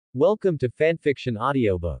Welcome to Fanfiction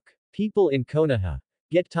Audiobook. People in Konoha.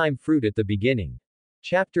 Get time fruit at the beginning.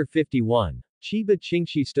 Chapter 51. Chiba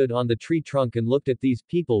Chingshi stood on the tree trunk and looked at these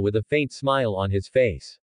people with a faint smile on his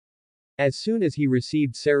face. As soon as he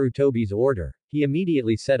received Sarutobi's order, he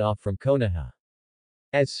immediately set off from Konoha.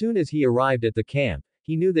 As soon as he arrived at the camp,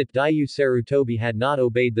 he knew that Daiyu Sarutobi had not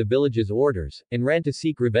obeyed the village's orders, and ran to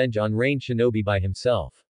seek revenge on Rain Shinobi by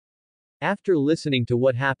himself. After listening to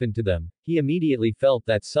what happened to them, he immediately felt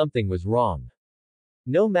that something was wrong.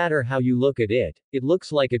 No matter how you look at it, it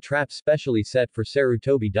looks like a trap specially set for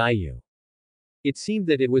Sarutobi Daiyu. It seemed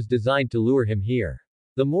that it was designed to lure him here.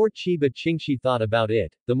 The more Chiba Chingshi thought about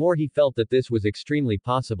it, the more he felt that this was extremely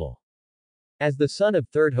possible. As the son of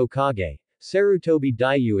third Hokage, Sarutobi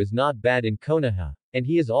Daiyu is not bad in Konoha, and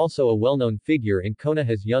he is also a well-known figure in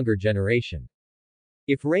Konoha's younger generation.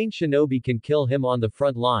 If Rain Shinobi can kill him on the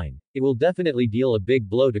front line, it will definitely deal a big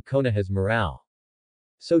blow to Konoha's morale.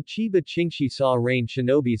 So Chiba Chingshi saw Rain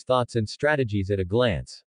Shinobi's thoughts and strategies at a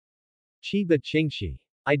glance. Chiba Chingshi.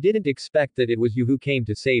 I didn't expect that it was you who came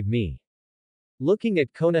to save me. Looking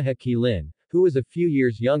at Konoha Kilin, who was a few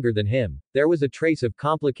years younger than him, there was a trace of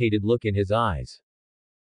complicated look in his eyes.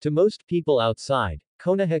 To most people outside,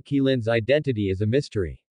 Konoha Kilin's identity is a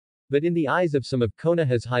mystery. But in the eyes of some of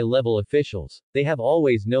Konoha's high-level officials, they have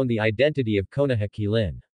always known the identity of Konoha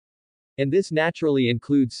Kilin. And this naturally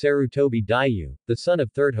includes Sarutobi Daiyu, the son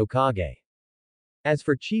of third Hokage. As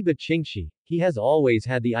for Chiba Chingshi, he has always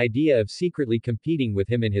had the idea of secretly competing with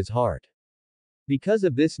him in his heart. Because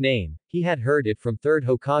of this name, he had heard it from third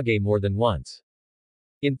Hokage more than once.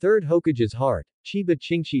 In third Hokage's heart, Chiba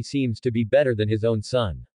Chingshi seems to be better than his own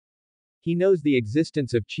son. He knows the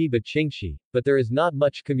existence of Chiba Chingshi, but there is not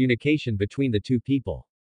much communication between the two people.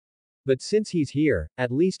 But since he's here,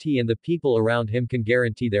 at least he and the people around him can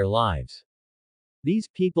guarantee their lives. These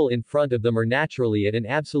people in front of them are naturally at an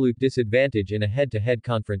absolute disadvantage in a head-to-head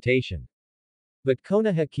confrontation. But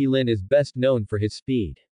Konoha Kilin is best known for his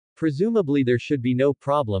speed. Presumably there should be no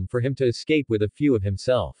problem for him to escape with a few of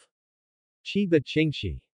himself. Chiba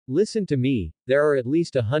Chingshi. Listen to me, there are at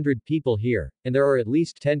least 100 people here, and there are at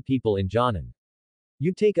least 10 people in Jonan.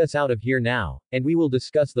 You take us out of here now, and we will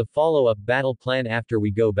discuss the follow-up battle plan after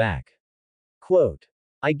we go back. Quote.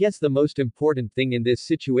 I guess the most important thing in this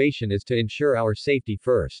situation is to ensure our safety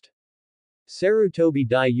first. Sarutobi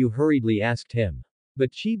Daiyu hurriedly asked him.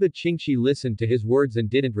 But Chiba Chingshi listened to his words and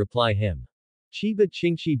didn't reply him. Chiba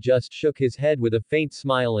Chingshi just shook his head with a faint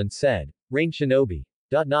smile and said, Rain Shinobi.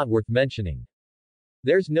 Not worth mentioning.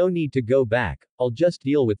 There's no need to go back, I'll just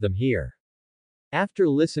deal with them here. After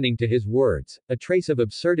listening to his words, a trace of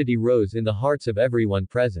absurdity rose in the hearts of everyone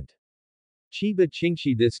present. Chiba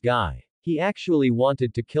Chingshi, this guy. He actually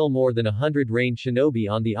wanted to kill more than 100 Rain Shinobi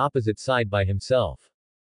on the opposite side by himself.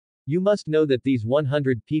 You must know that these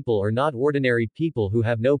 100 people are not ordinary people who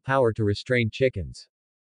have no power to restrain chickens.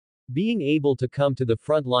 Being able to come to the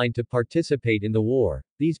front line to participate in the war,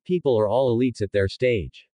 these people are all elites at their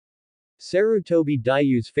stage. Sarutobi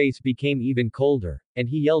Daiyu's face became even colder, and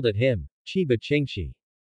he yelled at him, Chiba Chingshi.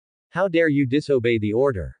 How dare you disobey the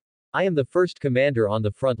order? I am the first commander on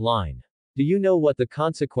the front line. Do you know what the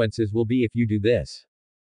consequences will be if you do this?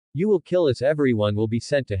 You will kill us, everyone will be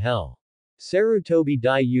sent to hell. Sarutobi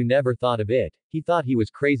Daiyu never thought of it, he thought he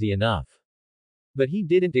was crazy enough. But he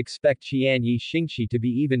didn't expect Qianyi Xingshi to be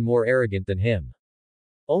even more arrogant than him.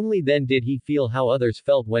 Only then did he feel how others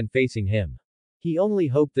felt when facing him. He only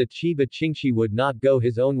hoped that Chiba Chingshi would not go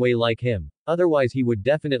his own way like him, otherwise he would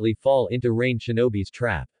definitely fall into Rain Shinobi's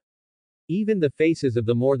trap. Even the faces of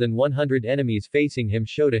the more than 100 enemies facing him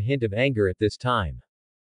showed a hint of anger at this time.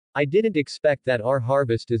 I didn't expect that our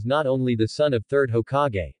harvest is not only the son of third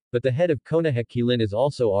Hokage, but the head of Konoha Kilin is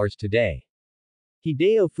also ours today.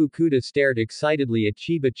 Hideo Fukuda stared excitedly at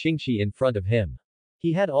Chiba Chingshi in front of him.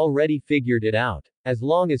 He had already figured it out. As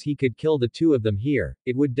long as he could kill the two of them here,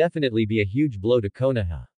 it would definitely be a huge blow to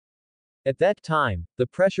Konoha. At that time, the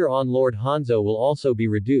pressure on Lord Hanzo will also be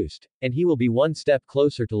reduced, and he will be one step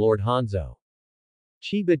closer to Lord Hanzo.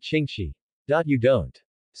 Chiba Chingshi. You don't.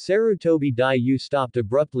 Sarutobi Daiyu stopped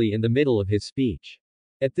abruptly in the middle of his speech.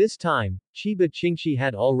 At this time, Chiba Chingshi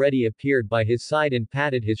had already appeared by his side and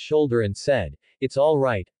patted his shoulder and said, It's all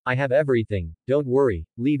right, I have everything, don't worry,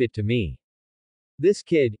 leave it to me. This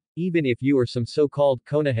kid, even if you are some so-called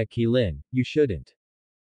Konoha Kilin, you shouldn't.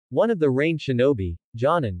 One of the Rain Shinobi,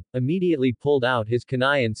 Jonan, immediately pulled out his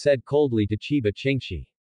kunai and said coldly to Chiba Chingshi.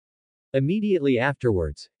 Immediately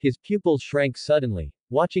afterwards, his pupils shrank suddenly,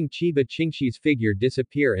 watching Chiba Chingshi's figure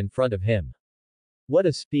disappear in front of him. What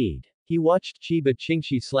a speed! He watched Chiba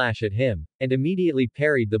Chingshi slash at him, and immediately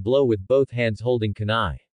parried the blow with both hands holding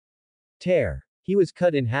kunai. Tear! He was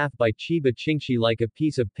cut in half by Chiba Chingshi like a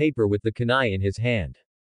piece of paper with the kunai in his hand.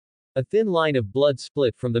 A thin line of blood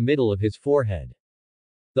split from the middle of his forehead.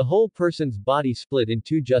 The whole person's body split in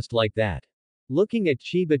two just like that. Looking at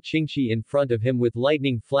Chiba Chingshi in front of him with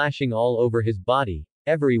lightning flashing all over his body,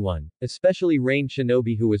 everyone, especially Rain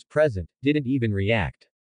Shinobi who was present, didn't even react.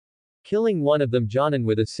 Killing one of them Jonin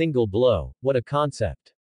with a single blow, what a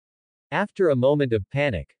concept. After a moment of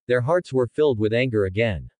panic, their hearts were filled with anger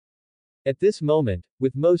again. At this moment,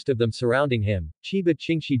 with most of them surrounding him, Chiba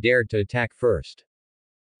Chingshi dared to attack first.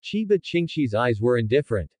 Chiba Chingshi's eyes were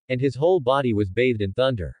indifferent, and his whole body was bathed in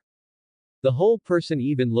thunder. The whole person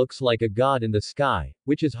even looks like a god in the sky,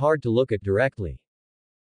 which is hard to look at directly.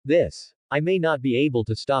 I may not be able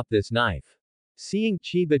to stop this knife. Seeing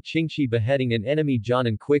Chiba Chingshi beheading an enemy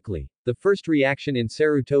Jonin quickly, the first reaction in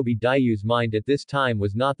Sarutobi Daiyu's mind at this time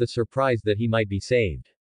was not the surprise that he might be saved.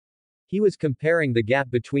 He was comparing the gap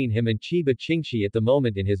between him and Chiba Chingshi at the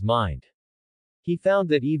moment in his mind. He found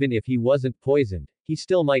that even if he wasn't poisoned, he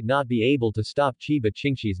still might not be able to stop Chiba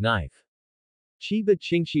Chingshi's knife. Chiba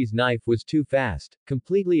Chingshi's knife was too fast,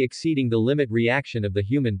 completely exceeding the limit reaction of the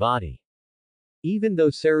human body. Even though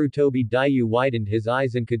Sarutobi Daiyu widened his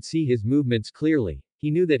eyes and could see his movements clearly, he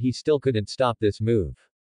knew that he still couldn't stop this move.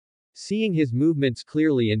 Seeing his movements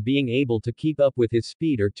clearly and being able to keep up with his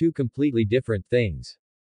speed are two completely different things.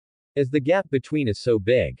 As the gap between is so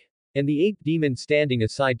big. And the ape demon standing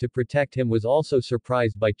aside to protect him was also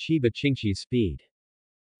surprised by Chiba Chingshi's speed.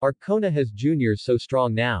 Are Konoha's juniors so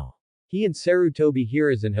strong now? He and Sarutobi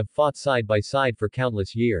Hiruzen have fought side by side for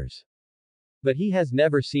countless years. But he has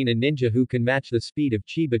never seen a ninja who can match the speed of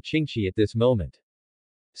Chiba Chingshi at this moment.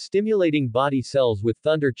 Stimulating body cells with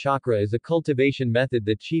thunder chakra is a cultivation method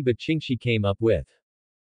that Chiba Chingshi came up with.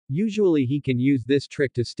 Usually he can use this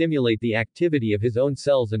trick to stimulate the activity of his own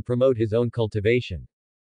cells and promote his own cultivation.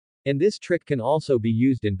 And this trick can also be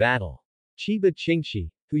used in battle. Chiba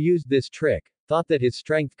Chingshi, who used this trick, thought that his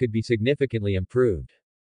strength could be significantly improved.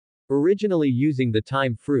 Originally using the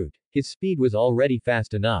time fruit, his speed was already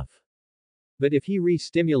fast enough. But if he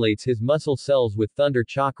re-stimulates his muscle cells with thunder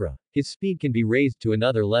chakra, his speed can be raised to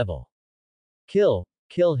another level. Kill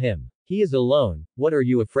him. He is alone, what are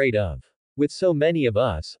you afraid of? With so many of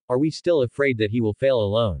us, are we still afraid that he will fail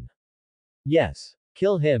alone? Yes.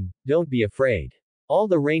 Kill him, don't be afraid. All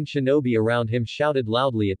the Rain Shinobi around him shouted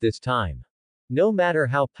loudly at this time. No matter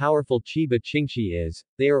how powerful Chiba Chingshi is,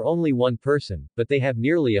 they are only one person, but they have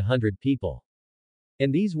nearly 100 people.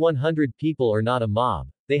 And these 100 people are not a mob,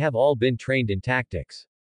 they have all been trained in tactics.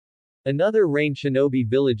 Another Rain Shinobi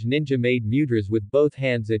village ninja made mudras with both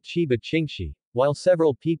hands at Chiba Chingshi, while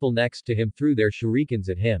several people next to him threw their shurikens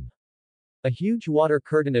at him. A huge water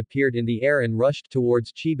curtain appeared in the air and rushed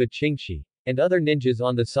towards Chiba Chingshi, and other ninjas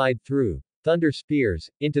on the side threw thunder spears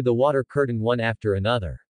into the water curtain one after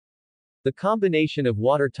another. The combination of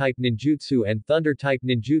water-type ninjutsu and thunder-type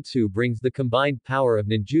ninjutsu brings the combined power of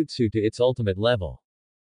ninjutsu to its ultimate level.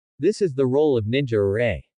 This is the role of ninja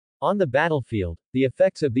array. On the battlefield, the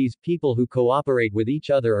effects of these people who cooperate with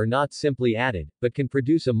each other are not simply added, but can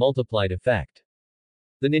produce a multiplied effect.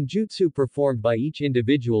 The ninjutsu performed by each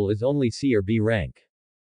individual is only C or B rank.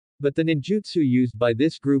 But the ninjutsu used by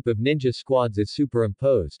this group of ninja squads is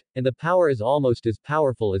superimposed, and the power is almost as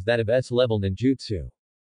powerful as that of S-level ninjutsu.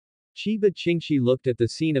 Chiba Chingshi looked at the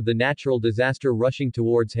scene of the natural disaster rushing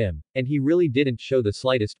towards him, and he really didn't show the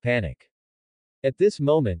slightest panic. At this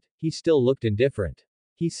moment, he still looked indifferent.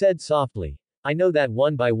 He said softly, I know that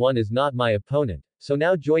one by one is not my opponent, so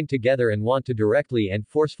now join together and want to directly and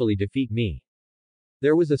forcefully defeat me.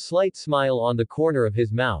 There was a slight smile on the corner of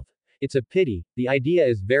his mouth. It's a pity, the idea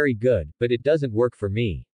is very good, but it doesn't work for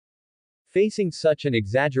me. Facing such an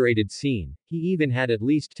exaggerated scene, he even had at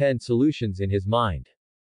least 10 solutions in his mind.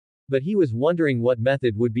 But he was wondering what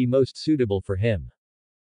method would be most suitable for him.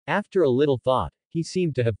 After a little thought, he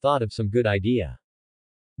seemed to have thought of some good idea.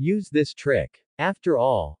 Use this trick. After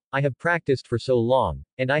all, I have practiced for so long,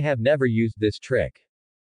 and I have never used this trick.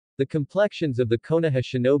 The complexions of the Konoha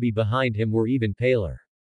shinobi behind him were even paler.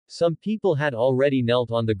 Some people had already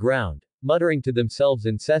knelt on the ground, muttering to themselves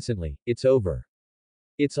incessantly, it's over.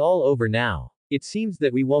 It's all over now. It seems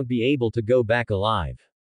that we won't be able to go back alive.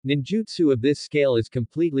 Ninjutsu of this scale is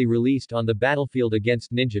completely released on the battlefield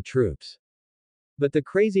against ninja troops. But the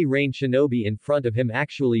crazy Rain Shinobi in front of him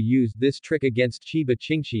actually used this trick against Chiba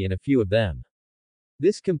Chingshi and a few of them.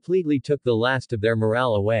 This completely took the last of their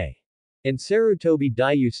morale away. And Sarutobi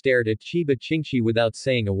Daiyu stared at Chiba Chingshi without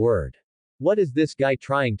saying a word. What is this guy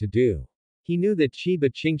trying to do? He knew that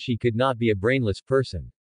Chiba Chingshi could not be a brainless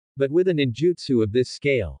person. But with a ninjutsu of this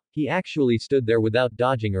scale, he actually stood there without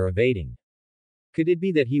dodging or evading. Could it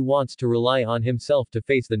be that he wants to rely on himself to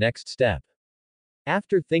face the next step?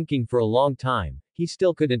 After thinking for a long time, he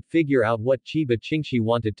still couldn't figure out what Chiba Chingshi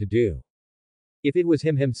wanted to do. If it was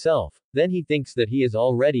him himself, then he thinks that he is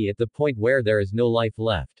already at the point where there is no life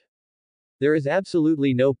left. There is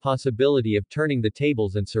absolutely no possibility of turning the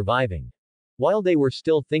tables and surviving. While they were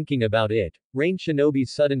still thinking about it, Rain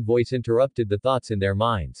Shinobi's sudden voice interrupted the thoughts in their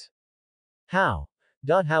minds. How?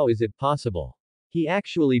 How is it possible? He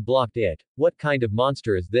actually blocked it. What kind of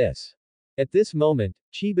monster is this? At this moment,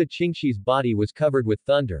 Chiba Chingshi's body was covered with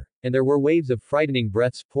thunder, and there were waves of frightening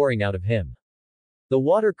breaths pouring out of him. The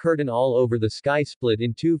water curtain all over the sky split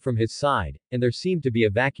in two from his side, and there seemed to be a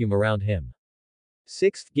vacuum around him.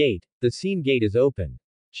 Sixth gate, the scene gate is open.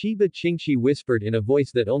 Chiba Chingshi whispered in a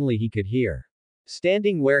voice that only he could hear.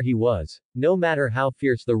 Standing where he was, no matter how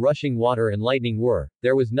fierce the rushing water and lightning were,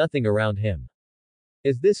 there was nothing around him.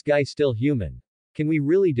 Is this guy still human? Can we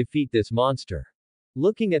really defeat this monster?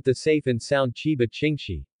 Looking at the safe and sound Chiba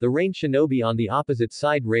Chingshi, the Rain Shinobi on the opposite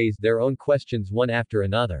side raised their own questions one after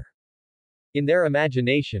another. In their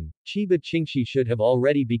imagination, Chiba Chingshi should have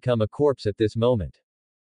already become a corpse at this moment.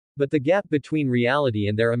 But the gap between reality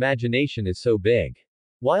and their imagination is so big.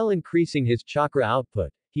 While increasing his chakra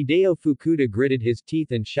output, Hideo Fukuda gritted his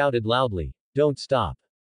teeth and shouted loudly, "Don't stop.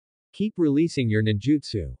 Keep releasing your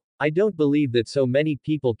ninjutsu. I don't believe that so many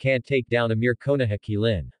people can't take down a mere Konoha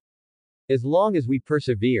Kilin. As long as we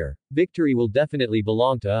persevere, victory will definitely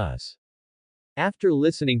belong to us." After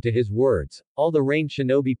listening to his words, all the Rain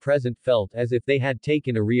Shinobi present felt as if they had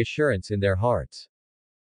taken a reassurance in their hearts.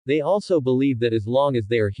 They also believe that as long as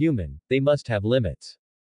they are human, they must have limits.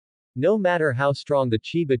 No matter how strong the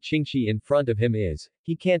Chiba Chingshi in front of him is,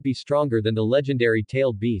 he can't be stronger than the legendary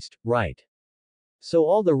tailed beast, right? So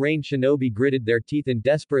all the Rain Shinobi gritted their teeth and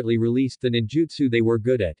desperately released the ninjutsu they were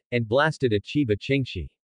good at, and blasted at Chiba Chingshi.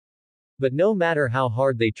 But no matter how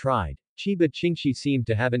hard they tried, Chiba Chingshi seemed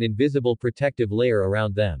to have an invisible protective layer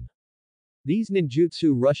around them. These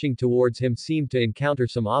ninjutsu rushing towards him seemed to encounter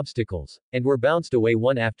some obstacles, and were bounced away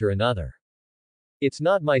one after another. It's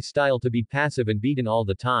not my style to be passive and beaten all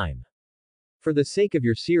the time. For the sake of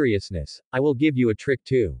your seriousness, I will give you a trick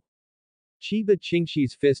too. Chiba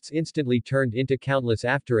Chingshi's fists instantly turned into countless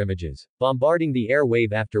afterimages, bombarding the air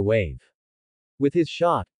wave after wave. With his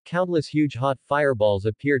shot, countless huge hot fireballs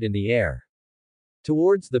appeared in the air.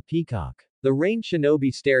 Towards the peacock. The Rain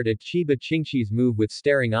Shinobi stared at Chiba Chingshi's move with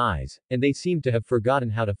staring eyes, and they seemed to have forgotten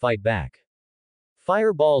how to fight back.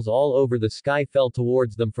 Fireballs all over the sky fell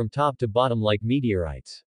towards them from top to bottom like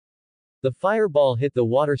meteorites. The fireball hit the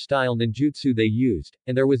water-style ninjutsu they used,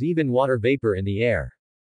 and there was even water vapor in the air.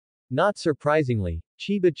 Not surprisingly,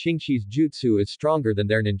 Chiba Chingshi's jutsu is stronger than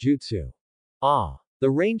their ninjutsu. Ah! The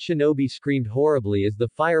Rain Shinobi screamed horribly as the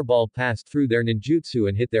fireball passed through their ninjutsu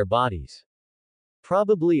and hit their bodies.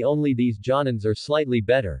 Probably only these Jonins are slightly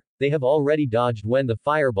better, they have already dodged when the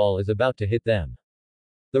fireball is about to hit them.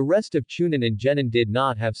 The rest of Chunin and Genin did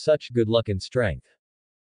not have such good luck and strength.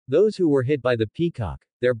 Those who were hit by the peacock,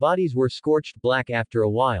 their bodies were scorched black after a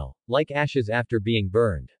while, like ashes after being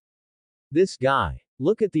burned. This guy.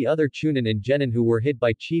 Look at the other Chunin and Genin who were hit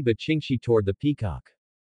by Chiba Chingshi toward the peacock.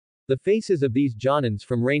 The faces of these Jonins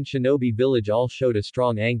from Rain Shinobi village all showed a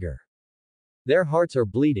strong anger. Their hearts are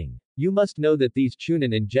bleeding. You must know that these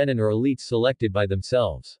Chunin and Genin are elites selected by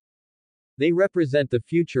themselves. They represent the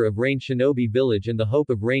future of Rain Shinobi village and the hope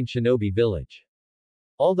of Rain Shinobi village.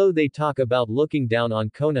 Although they talk about looking down on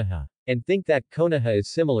Konoha, and think that Konoha is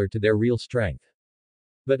similar to their real strength.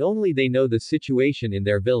 But only they know the situation in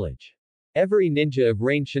their village. Every ninja of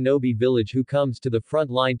Rain Shinobi village who comes to the front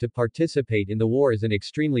line to participate in the war is an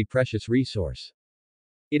extremely precious resource.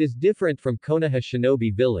 It is different from Konoha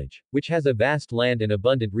Shinobi village, which has a vast land and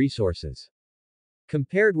abundant resources.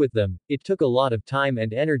 Compared with them, it took a lot of time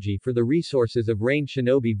and energy for the resources of Rain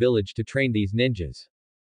Shinobi village to train these ninjas.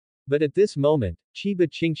 But at this moment, Chiba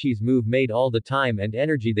Chingshi's move made all the time and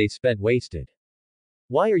energy they spent wasted.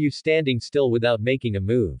 Why are you standing still without making a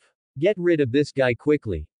move? Get rid of this guy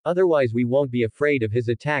quickly, otherwise we won't be afraid of his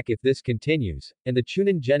attack if this continues, and the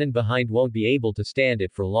Chunin Genin behind won't be able to stand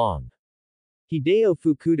it for long. Hideo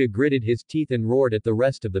Fukuda gritted his teeth and roared at the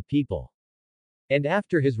rest of the people. And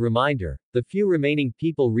after his reminder, the few remaining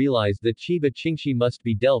people realized that Chiba Chingshi must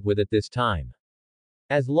be dealt with at this time.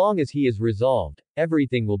 As long as he is resolved,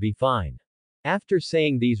 everything will be fine. After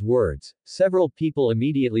saying these words, several people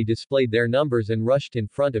immediately displayed their numbers and rushed in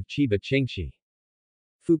front of Chiba Chingshi.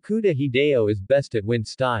 Fukuda Hideo is best at wind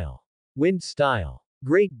style. Wind style.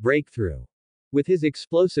 Great breakthrough. With his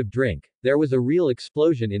explosive drink, there was a real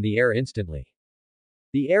explosion in the air instantly.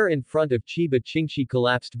 The air in front of Chiba Chingshi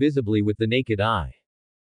collapsed visibly with the naked eye.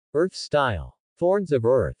 Earth style. Thorns of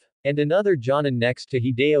Earth. And another Jonin next to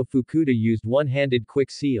Hideo Fukuda used one-handed quick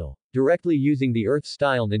seal, directly using the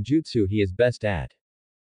earth-style ninjutsu he is best at.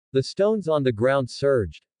 The stones on the ground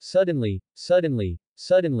surged, suddenly,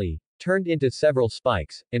 turned into several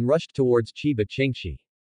spikes, and rushed towards Chiba Chingshi.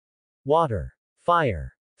 Water.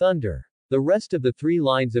 Fire. Thunder. The rest of the 3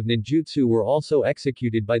 lines of ninjutsu were also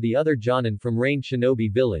executed by the other Jonin from Rain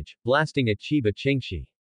Shinobi Village, blasting at Chiba Chingshi.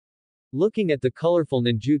 Looking at the colorful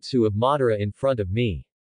ninjutsu of Madara in front of me.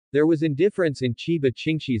 There was indifference in Chiba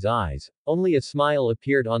Chingshi's eyes, only a smile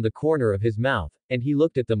appeared on the corner of his mouth, and he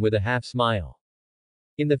looked at them with a half-smile.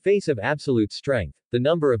 In the face of absolute strength, the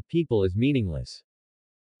number of people is meaningless.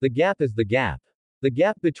 The gap is the gap. The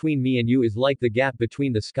gap between me and you is like the gap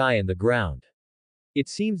between the sky and the ground. It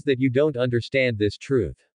seems that you don't understand this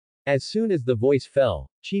truth. As soon as the voice fell,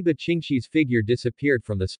 Chiba Chingshi's figure disappeared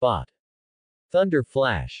from the spot. Thunder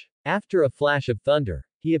flash. After a flash of thunder,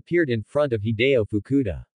 he appeared in front of Hideo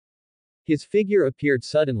Fukuda. His figure appeared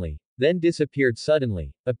suddenly, then disappeared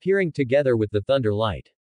suddenly, appearing together with the thunder light.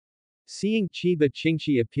 Seeing Chiba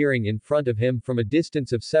Chingshi appearing in front of him from a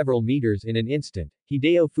distance of several meters in an instant,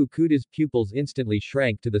 Hideo Fukuda's pupils instantly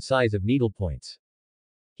shrank to the size of needlepoints.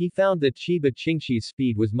 He found that Chiba Chingshi's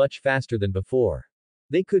speed was much faster than before.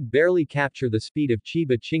 They could barely capture the speed of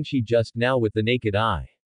Chiba Chingshi just now with the naked eye.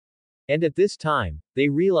 And at this time, they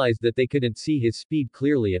realized that they couldn't see his speed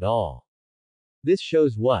clearly at all. This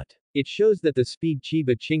shows what? It shows that the speed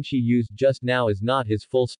Chiba Chingshi used just now is not his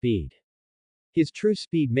full speed. His true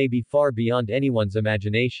speed may be far beyond anyone's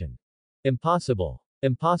imagination. Impossible.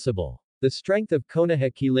 Impossible. The strength of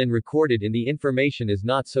Konoha Kilin recorded in the information is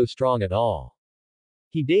not so strong at all.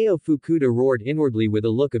 Hideo Fukuda roared inwardly with a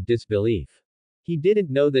look of disbelief. He didn't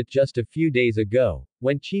know that just a few days ago,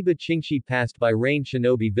 when Chiba Chingshi passed by Rain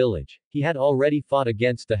Shinobi Village, he had already fought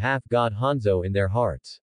against the half-god Hanzo in their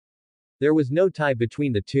hearts. There was no tie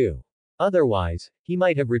between the two. Otherwise, he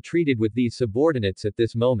might have retreated with these subordinates at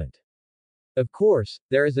this moment. Of course,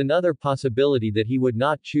 there is another possibility that he would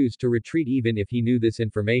not choose to retreat even if he knew this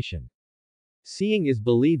information. Seeing is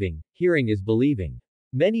believing, hearing is believing.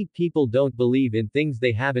 Many people don't believe in things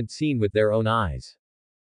they haven't seen with their own eyes.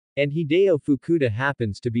 And Hideo Fukuda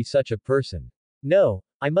happens to be such a person. No,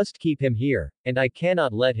 I must keep him here, and I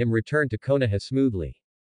cannot let him return to Konoha smoothly.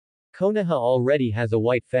 Konoha already has a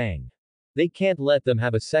white fang. They can't let them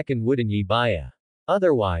have a second wooden Yibaya.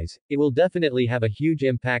 Otherwise, it will definitely have a huge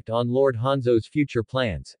impact on Lord Hanzo's future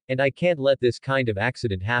plans, and I can't let this kind of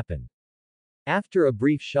accident happen. After a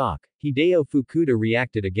brief shock, Hideo Fukuda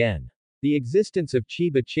reacted again. The existence of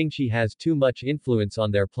Chiba Chingshi has too much influence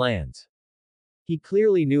on their plans. He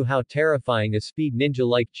clearly knew how terrifying a speed ninja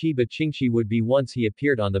like Chiba Chingshi would be once he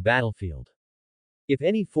appeared on the battlefield. If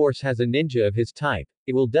any force has a ninja of his type,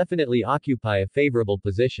 it will definitely occupy a favorable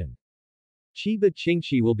position. Chiba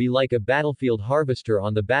Chingshi will be like a battlefield harvester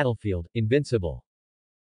on the battlefield, invincible.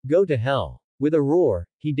 Go to hell. With a roar,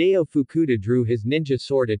 Hideo Fukuda drew his ninja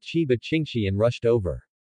sword at Chiba Chingshi and rushed over.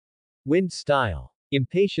 Wind style.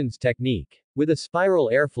 Impatience technique. With a spiral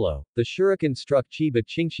airflow, the shuriken struck Chiba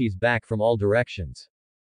Chingshi's back from all directions.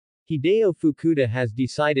 Hideo Fukuda has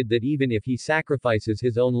decided that even if he sacrifices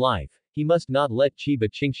his own life, he must not let Chiba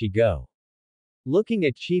Chingshi go. Looking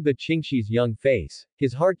at Chiba Chingshi's young face,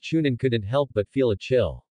 his heart Chunin couldn't help but feel a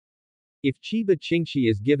chill. If Chiba Chingshi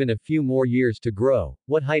is given a few more years to grow,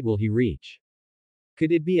 what height will he reach?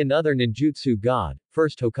 Could it be another ninjutsu god,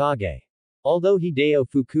 first Hokage? Although Hideo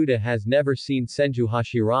Fukuda has never seen Senju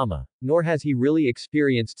Hashirama, nor has he really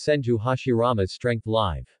experienced Senju Hashirama's strength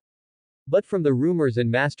live. But from the rumors and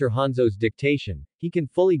Master Hanzo's dictation, he can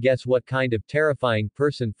fully guess what kind of terrifying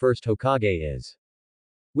person first Hokage is.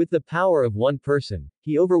 With the power of one person,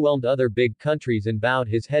 he overwhelmed other big countries and bowed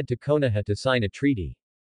his head to Konoha to sign a treaty.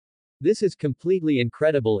 This is completely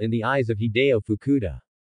incredible in the eyes of Hideo Fukuda.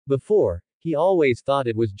 Before, he always thought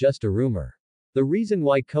it was just a rumor. The reason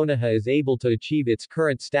why Konoha is able to achieve its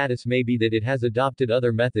current status may be that it has adopted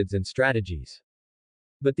other methods and strategies.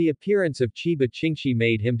 But the appearance of Chiba Chingshi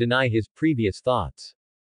made him deny his previous thoughts.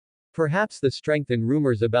 Perhaps the strength and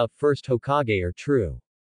rumors about first Hokage are true.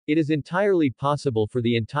 It is entirely possible for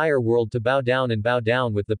the entire world to bow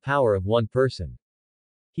down with the power of one person.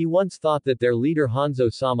 He once thought that their leader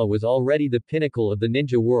Hanzo-sama was already the pinnacle of the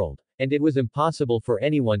ninja world, and it was impossible for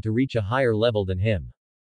anyone to reach a higher level than him.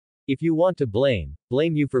 If you want to blame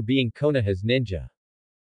you for being Konoha's ninja.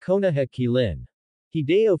 Konoha Kilin.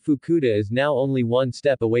 Hideo Fukuda is now only one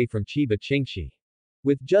step away from Chiba Chingshi.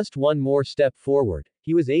 With just one more step forward,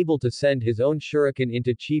 he was able to send his own shuriken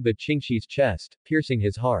into Chiba Chingshi's chest, piercing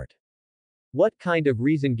his heart. What kind of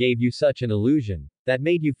reason gave you such an illusion, that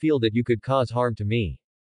made you feel that you could cause harm to me?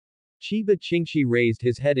 Chiba Chingshi raised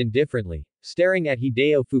his head indifferently, staring at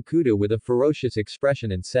Hideo Fukuda with a ferocious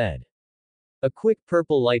expression and said. A quick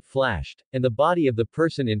purple light flashed, and the body of the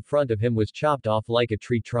person in front of him was chopped off like a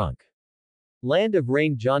tree trunk. Land of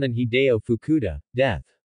Rain Jonin Hideo Fukuda, death.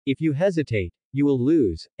 If you hesitate, you will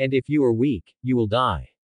lose, and if you are weak, you will die.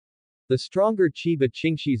 The stronger Chiba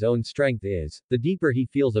Chingshi's own strength is, the deeper he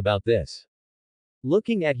feels about this.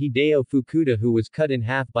 Looking at Hideo Fukuda, who was cut in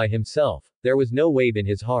half by himself, there was no wave in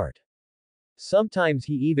his heart. Sometimes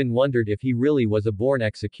he even wondered if he really was a born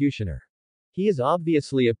executioner. He is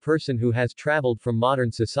obviously a person who has traveled from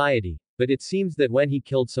modern society, but it seems that when he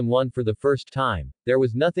killed someone for the first time, there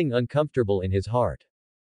was nothing uncomfortable in his heart.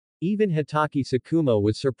 Even Hitaki Sakuma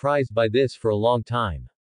was surprised by this for a long time.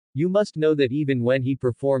 You must know that even when he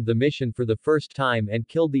performed the mission for the first time and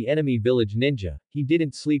killed the enemy village ninja, he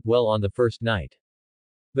didn't sleep well on the first night.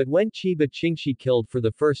 But when Chiba Chingshi killed for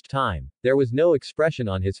the first time, there was no expression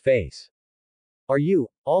on his face. Are you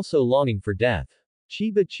also longing for death?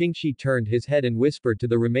 Chiba Chingshi turned his head and whispered to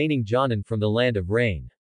the remaining Jonin from the land of rain.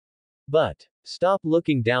 But, stop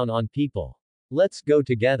looking down on people. Let's go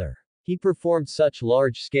together. He performed such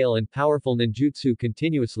large-scale and powerful ninjutsu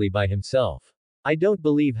continuously by himself. I don't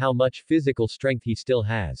believe how much physical strength he still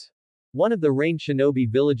has. One of the rain shinobi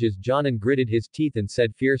village's Jonin gritted his teeth and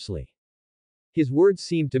said fiercely. His words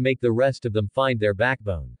seemed to make the rest of them find their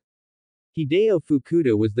backbone. Hideo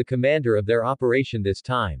Fukuda was the commander of their operation this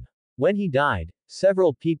time. When he died,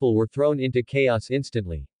 several people were thrown into chaos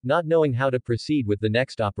instantly, not knowing how to proceed with the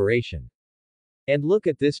next operation. And look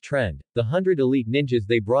at this trend, the 100 elite ninjas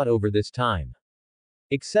they brought over this time.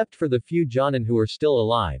 Except for the few Jonin who are still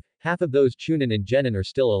alive, half of those Chunin and Genin are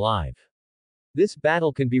still alive. This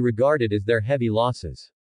battle can be regarded as their heavy losses.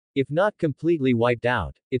 If not completely wiped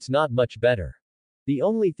out, it's not much better. The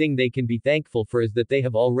only thing they can be thankful for is that they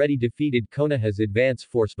have already defeated Konoha's advance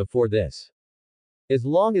force before this. As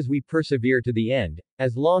long as we persevere to the end,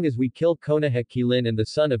 as long as we kill Konoha Kilin and the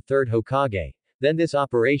son of third Hokage, then this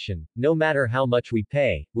operation, no matter how much we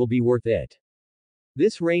pay, will be worth it.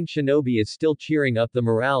 This rain shinobi is still cheering up the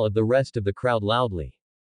morale of the rest of the crowd loudly.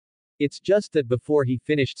 It's just that before he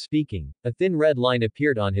finished speaking, a thin red line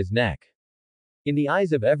appeared on his neck. In the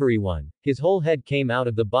eyes of everyone, his whole head came out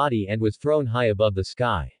of the body and was thrown high above the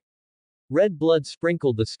sky. Red blood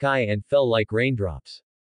sprinkled the sky and fell like raindrops.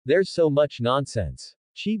 There's so much nonsense.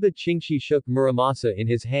 Chiba Chingshi shook Muramasa in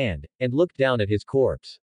his hand, and looked down at his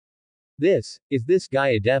corpse. Is this guy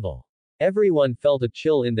a devil? Everyone felt a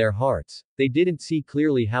chill in their hearts, they didn't see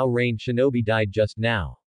clearly how Rain Shinobi died just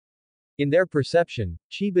now. In their perception,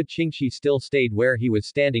 Chiba Chingshi still stayed where he was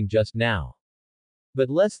standing just now. But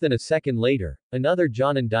less than a second later, another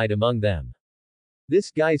Jonin died among them. This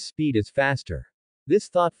guy's speed is faster. This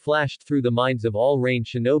thought flashed through the minds of all Rain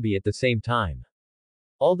Shinobi at the same time.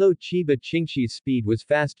 Although Chiba Chingshi's speed was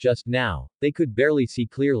fast just now, they could barely see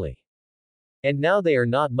clearly. And now they are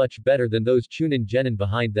not much better than those Chunin Genin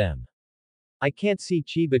behind them. I can't see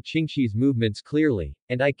Chiba Chingshi's movements clearly,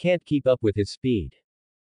 and I can't keep up with his speed.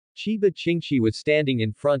 Chiba Chingshi was standing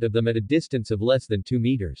in front of them at a distance of less than 2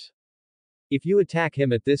 meters. If you attack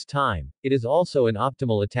him at this time, it is also an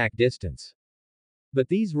optimal attack distance. But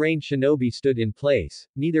these Rain Shinobi stood in place,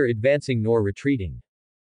 neither advancing nor retreating.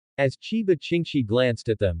 As Chiba Chingshi glanced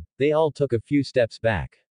at them, they all took a few steps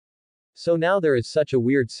back. So now there is such a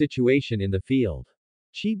weird situation in the field.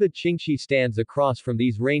 Chiba Chingshi stands across from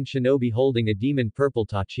these Rain Shinobi holding a demon purple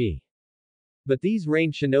tachi. But these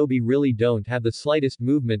Rain Shinobi really don't have the slightest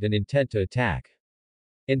movement and intent to attack.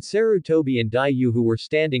 And Sarutobi and Daiyu, who were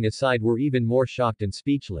standing aside, were even more shocked and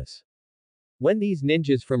speechless. When these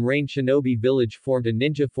ninjas from Rain Shinobi village formed a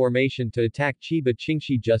ninja formation to attack Chiba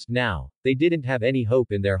Chingshi just now, they didn't have any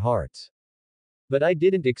hope in their hearts. But I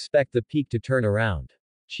didn't expect the peak to turn around.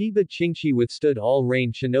 Chiba Chingshi withstood all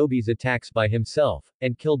Rain Shinobi's attacks by himself,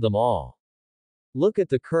 and killed them all. Look at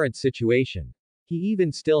the current situation. He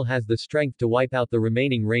even still has the strength to wipe out the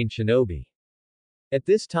remaining Rain Shinobi. At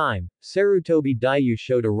this time, Sarutobi Daiyu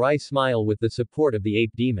showed a wry smile with the support of the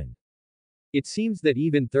ape demon. It seems that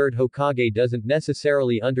even third Hokage doesn't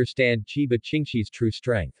necessarily understand Chiba Chingshi's true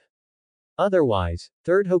strength. Otherwise,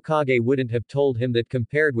 third Hokage wouldn't have told him that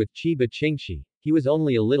compared with Chiba Chingshi, he was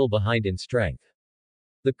only a little behind in strength.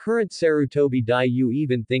 The current Sarutobi Daiyu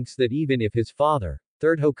even thinks that even if his father,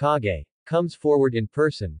 third Hokage, comes forward in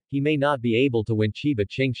person, he may not be able to win Chiba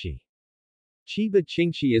Chingshi. Chiba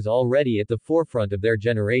Chingshi is already at the forefront of their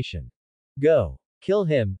generation. Go. Kill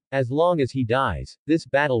him, as long as he dies, this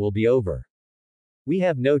battle will be over. We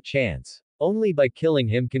have no chance. Only by killing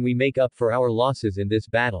him can we make up for our losses in this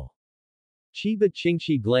battle. Chiba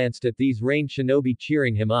Chingshi glanced at these Rain Shinobi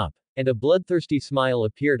cheering him up, and a bloodthirsty smile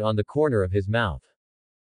appeared on the corner of his mouth.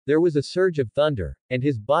 There was a surge of thunder, and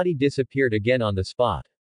his body disappeared again on the spot.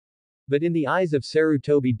 But in the eyes of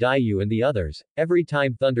Sarutobi Dayu and the others, every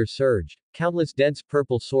time thunder surged, countless dense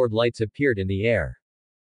purple sword lights appeared in the air.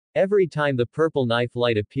 Every time the purple knife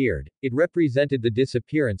light appeared, it represented the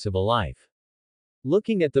disappearance of a life.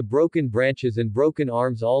 Looking at the broken branches and broken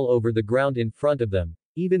arms all over the ground in front of them,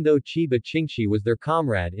 even though Chiba Chingshi was their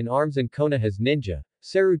comrade in arms and Konoha's ninja,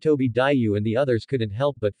 Sarutobi Dayu and the others couldn't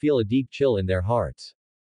help but feel a deep chill in their hearts.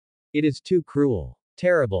 It is too cruel.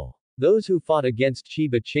 Terrible. Those who fought against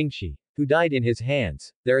Chiba Chingshi, who died in his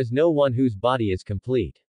hands, there is no one whose body is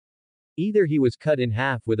complete. Either he was cut in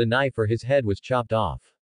half with a knife or his head was chopped off.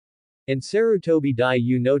 And Sarutobi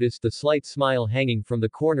Dayu noticed the slight smile hanging from the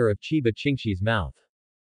corner of Chiba Chingshi's mouth.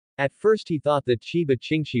 At first he thought that Chiba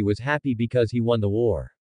Chingshi was happy because he won the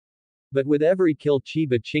war. But with every kill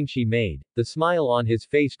Chiba Chingshi made, the smile on his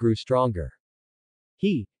face grew stronger.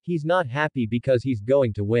 He's not happy because he's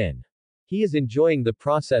going to win. He is enjoying the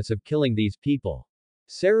process of killing these people.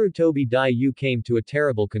 Sarutobi Dayu came to a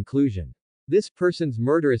terrible conclusion. This person's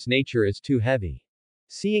murderous nature is too heavy.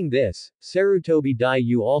 Seeing this, Sarutobi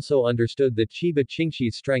Dayu also understood that Chiba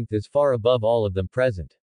Chingshi's strength is far above all of them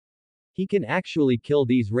present. He can actually kill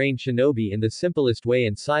these rain shinobi in the simplest way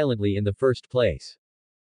and silently in the first place.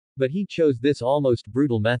 But he chose this almost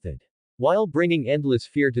brutal method. While bringing endless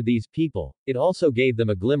fear to these people, it also gave them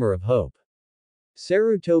a glimmer of hope.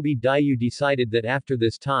 Sarutobi Dayu decided that after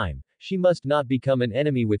this time, she must not become an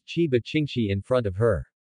enemy with Chiba Chingshi in front of her.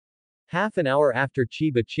 Half an hour after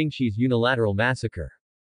Chiba Chingshi's unilateral massacre,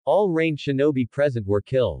 all rain shinobi present were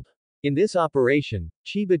killed. In this operation,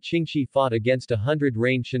 Chiba Chingshi fought against 100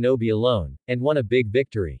 rain shinobi alone, and won a big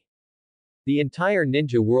victory. The entire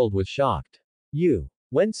ninja world was shocked.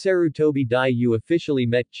 When Sarutobi Dayu officially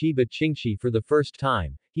met Chiba Chingshi for the first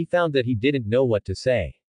time, he found that he didn't know what to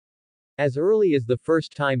say. As early as the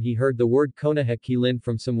first time he heard the word Konoha Kilin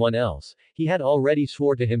from someone else, he had already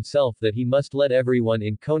swore to himself that he must let everyone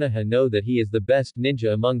in Konoha know that he is the best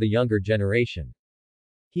ninja among the younger generation.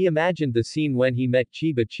 He imagined the scene when he met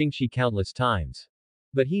Chiba Chingshi countless times.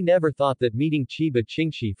 But he never thought that meeting Chiba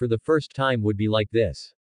Chingshi for the first time would be like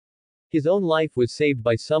this. His own life was saved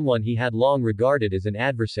by someone he had long regarded as an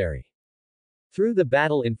adversary. Through the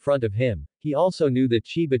battle in front of him, he also knew that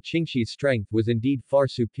Chiba Chingshi's strength was indeed far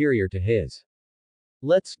superior to his.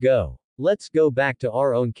 Let's go. Let's go back to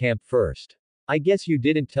our own camp first. I guess you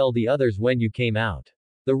didn't tell the others when you came out.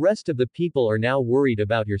 The rest of the people are now worried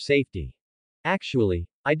about your safety. Actually,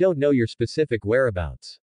 I don't know your specific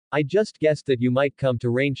whereabouts. I just guessed that you might come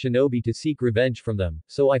to Rain Shinobi to seek revenge from them,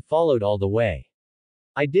 so I followed all the way.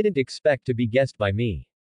 I didn't expect to be guessed by me.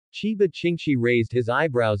 Chiba Chingshi raised his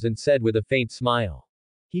eyebrows and said with a faint smile.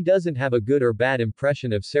 He doesn't have a good or bad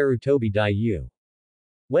impression of Sarutobi Dayu.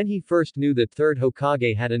 When he first knew that third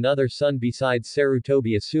Hokage had another son besides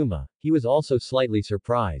Sarutobi Asuma, he was also slightly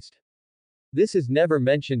surprised. This is never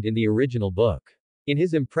mentioned in the original book. In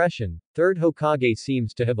his impression, third Hokage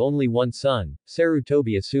seems to have only one son,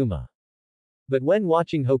 Sarutobi Asuma. But when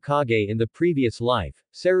watching Hokage in the previous life,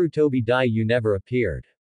 Sarutobi Dayu never appeared.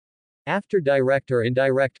 After direct or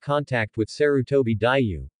indirect contact with Sarutobi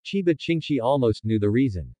Dayu, Chiba Chingshi almost knew the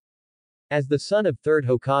reason. As the son of third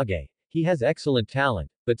Hokage, he has excellent talent,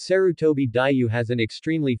 but Sarutobi Dayu has an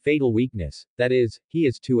extremely fatal weakness, that is, he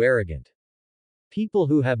is too arrogant. People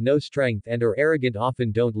who have no strength and are arrogant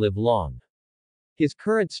often don't live long. His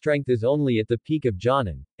current strength is only at the peak of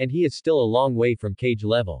Jonin, and he is still a long way from Kage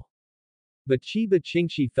level. But Chiba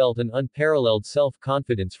Chingshi felt an unparalleled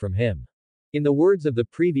self-confidence from him. In the words of the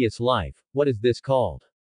previous life, what is this called?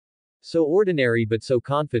 So ordinary but so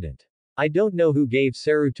confident. I don't know who gave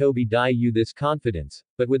Sarutobi Dayu this confidence,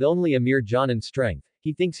 but with only a mere Jonin strength,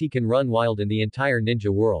 he thinks he can run wild in the entire ninja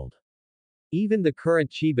world. Even the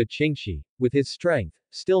current Chiba Chingshi, with his strength,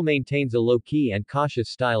 still maintains a low-key and cautious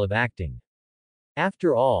style of acting.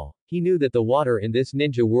 After all, he knew that the water in this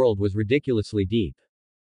ninja world was ridiculously deep.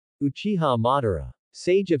 Uchiha Madara,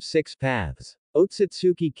 Sage of Six Paths.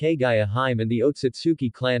 Otsutsuki Kagaya Hime and the Otsutsuki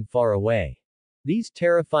clan far away. These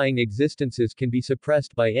terrifying existences can be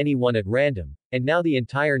suppressed by anyone at random, and now the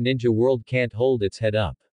entire ninja world can't hold its head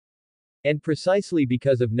up. And precisely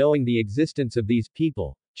because of knowing the existence of these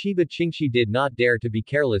people, Chiba Chingshi did not dare to be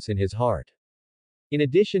careless in his heart. In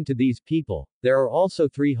addition to these people, there are also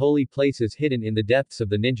 3 holy places hidden in the depths of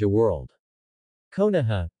the ninja world.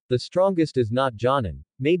 Konoha, the strongest is not Jonin,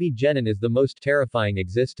 maybe Genin is the most terrifying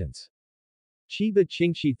existence. Chiba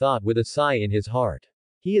Chingshi thought with a sigh in his heart.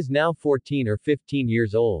 He is now 14 or 15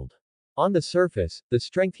 years old. On the surface, the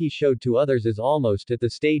strength he showed to others is almost at the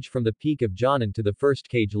stage from the peak of Jonin to the first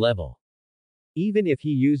cage level. Even if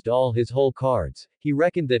he used all his whole cards, he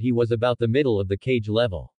reckoned that he was about the middle of the cage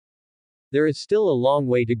level. There is still a long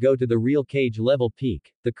way to go to the real cage level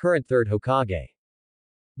peak, the current third Hokage.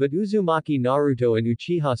 But Uzumaki Naruto and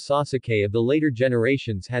Uchiha Sasuke of the later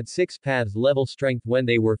generations had 6 paths level strength when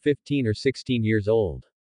they were 15 or 16 years old.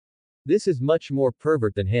 This is much more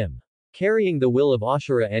pervert than him. Carrying the will of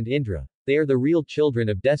Ashura and Indra, they are the real children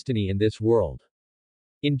of destiny in this world.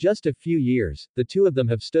 In just a few years, the two of them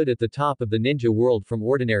have stood at the top of the ninja world from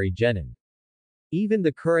ordinary genin. Even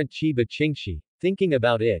the current Chiba Chinshi, thinking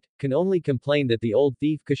about it, can only complain that the old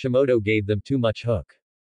thief Kishimoto gave them too much hook.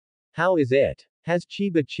 How is it? Has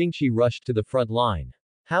Chiba Chinshi rushed to the front line?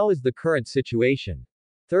 How is the current situation?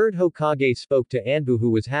 Third Hokage spoke to Anbu, who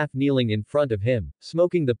was half kneeling in front of him,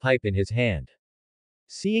 smoking the pipe in his hand.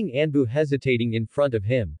 Seeing Anbu hesitating in front of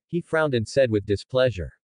him, he frowned and said with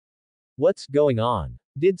displeasure. What's going on?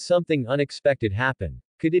 Did something unexpected happen?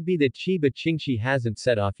 Could it be that Chiba Chinshi hasn't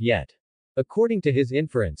set off yet? According to his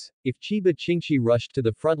inference, if Chiba Chinshi rushed to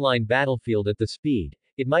the frontline battlefield at the speed,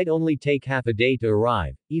 it might only take half a day to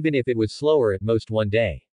arrive, even if it was slower at most 1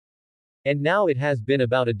 day. And now it has been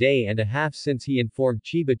about a day and a half since he informed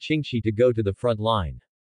Chiba Chinshi to go to the front line.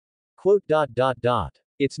 Quote.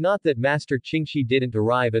 It's not that Master Chinshi didn't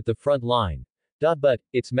arrive at the front line. But,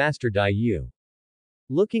 it's Master Daiyu.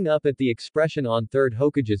 Looking up at the expression on third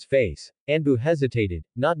Hokage's face, Anbu hesitated,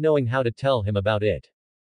 not knowing how to tell him about it.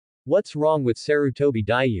 What's wrong with Sarutobi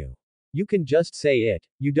Daiyu? You can just say it,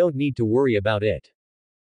 you don't need to worry about it.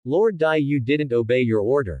 Lord Daiyu didn't obey your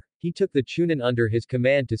order, he took the Chunin under his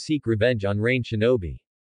command to seek revenge on Rain Shinobi.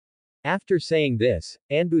 After saying this,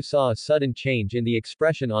 Anbu saw a sudden change in the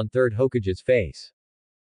expression on third Hokage's face.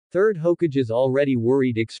 Third Hokage's already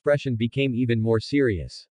worried expression became even more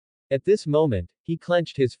serious. At this moment, he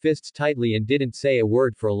clenched his fists tightly and didn't say a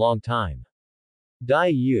word for a long time.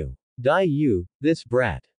 Daiyu, this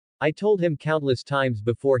brat. I told him countless times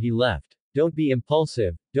before he left, don't be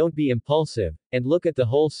impulsive, and look at the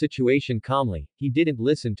whole situation calmly. He didn't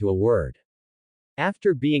listen to a word.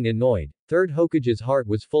 After being annoyed, third Hokage's heart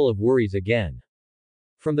was full of worries again.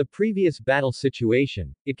 From the previous battle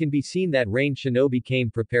situation, it can be seen that Rain Shinobi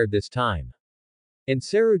came prepared this time. And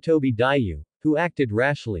Sarutobi Daiyu, who acted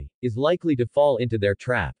rashly, is likely to fall into their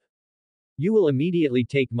trap. You will immediately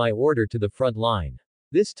take my order to the front line.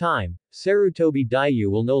 This time, Sarutobi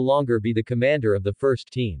Daiyu will no longer be the commander of the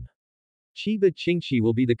first team. Chiba Chinshi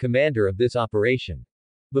will be the commander of this operation.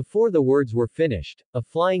 Before the words were finished, a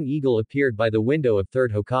flying eagle appeared by the window of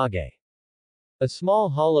third Hokage. A small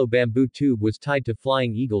hollow bamboo tube was tied to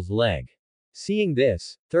Flying Eagle's leg. Seeing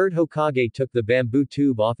this, third Hokage took the bamboo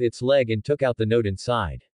tube off its leg and took out the note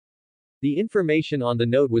inside. The information on the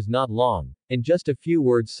note was not long, and just a few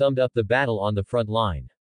words summed up the battle on the front line.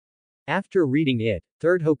 After reading it,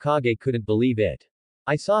 third Hokage couldn't believe it.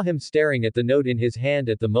 I saw him staring at the note in his hand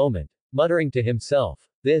at the moment, muttering to himself,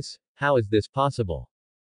 how is this possible?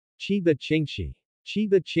 Chiba Chinshi.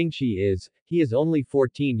 He is only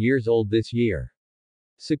 14 years old this year.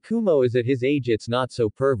 Tsukumo is at his age, it's not so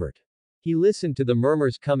pervert. He listened to the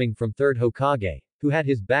murmurs coming from third Hokage, who had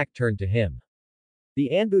his back turned to him. The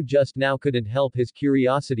Anbu just now couldn't help his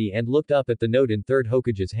curiosity and looked up at the note in third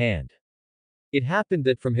Hokage's hand. It happened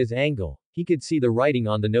that from his angle, he could see the writing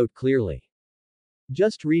on the note clearly.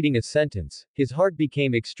 Just reading a sentence, his heart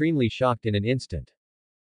became extremely shocked in an instant.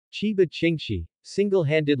 Chiba Chinshi,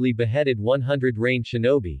 single-handedly beheaded 100 Rain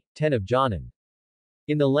Shinobi, 10 of Jonin.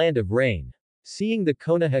 In the land of rain. Seeing the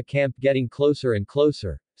Konoha camp getting closer and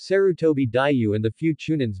closer, Sarutobi Daiyu and the few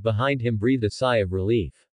Chunins behind him breathed a sigh of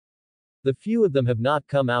relief. The few of them have not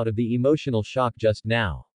come out of the emotional shock just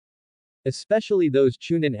now. Especially those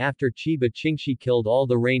Chunin after Chiba Chinshi killed all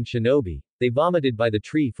the Rain Shinobi, they vomited by the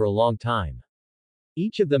tree for a long time.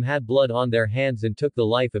 Each of them had blood on their hands and took the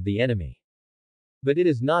life of the enemy. But it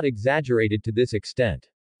is not exaggerated to this extent.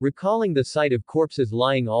 Recalling the sight of corpses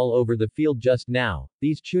lying all over the field just now,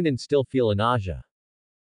 these Chunin still feel a nausea.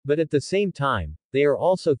 But at the same time, they are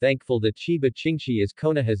also thankful that Chiba Chinshi is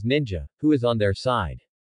Konoha's ninja, who is on their side.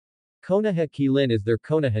 Konoha Kilin is their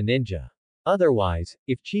Konoha ninja. Otherwise,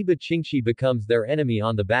 if Chiba Chinshi becomes their enemy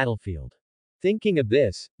on the battlefield. Thinking of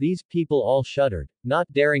this, these people all shuddered,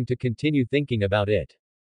 not daring to continue thinking about it.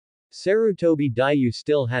 Sarutobi Daiyu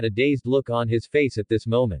still had a dazed look on his face at this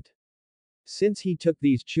moment. Since he took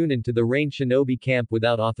these Chunin to the Rain Shinobi camp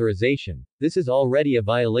without authorization, this is already a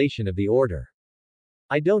violation of the order.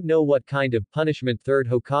 I don't know what kind of punishment third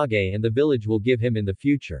Hokage and the village will give him in the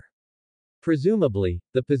future. Presumably,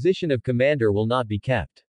 the position of commander will not be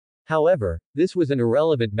kept. However, this was an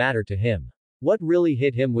irrelevant matter to him. What really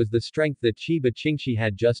hit him was the strength that Chiba Chingshi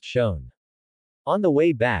had just shown. On the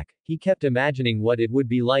way back, he kept imagining what it would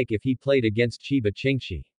be like if he played against Chiba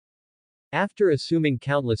Chingshi. After assuming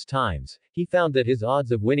countless times, he found that his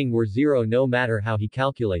odds of winning were zero no matter how he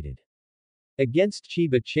calculated. Against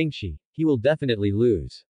Chiba Chingshi, he will definitely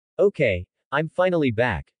lose. Okay, I'm finally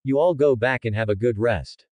back, you all go back and have a good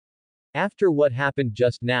rest. After what happened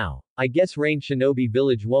just now, I guess Rain Shinobi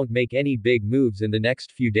Village won't make any big moves in the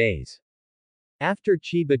next few days. After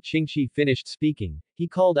Chiba Chingshi finished speaking, he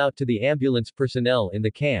called out to the ambulance personnel in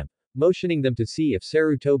the camp, motioning them to see if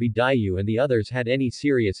Sarutobi Daiyu and the others had any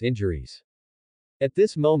serious injuries. At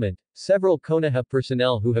this moment, several Konoha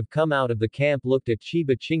personnel who have come out of the camp looked at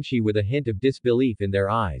Chiba Chingshi with a hint of disbelief in their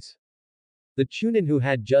eyes. The Chunin who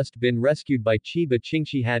had just been rescued by Chiba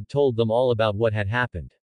Chingshi had told them all about what had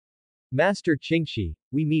happened. Master Chingshi,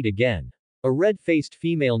 we meet again. A red-faced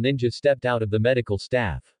female ninja stepped out of the medical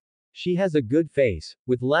staff. She has a good face,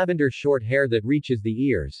 with lavender short hair that reaches the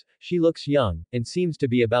ears, she looks young, and seems to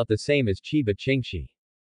be about the same as Chiba Chingshi.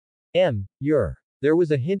 You're. There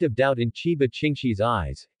was a hint of doubt in Chiba Chingshi's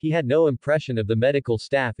eyes, he had no impression of the medical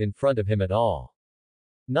staff in front of him at all.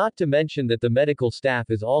 Not to mention that the medical staff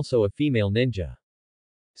is also a female ninja.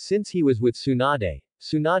 Since he was with Tsunade,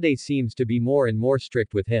 Tsunade seems to be more and more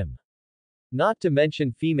strict with him. Not to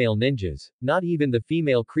mention female ninjas, not even the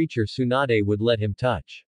female creature Tsunade would let him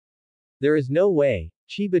touch. There is no way,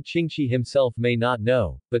 Chiba Chingshi himself may not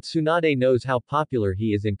know, but Tsunade knows how popular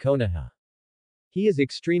he is in Konoha. He is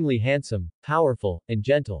extremely handsome, powerful, and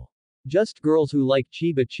gentle. Just girls who like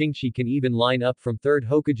Chiba Chingshi can even line up from 3rd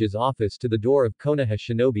Hokage's office to the door of Konoha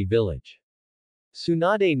Shinobi Village.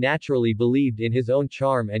 Tsunade naturally believed in his own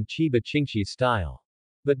charm and Chiba Chingshi's style.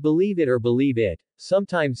 But believe it or believe it,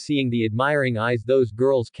 sometimes seeing the admiring eyes those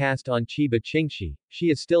girls cast on Chiba Chingshi,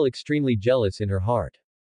 she is still extremely jealous in her heart.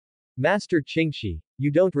 Master Chingshi,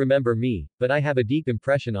 you don't remember me, but I have a deep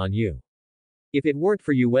impression on you. If it weren't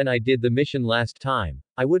for you when I did the mission last time,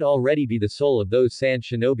 I would already be the soul of those Sand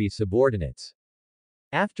Shinobi's subordinates.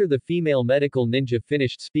 After the female medical ninja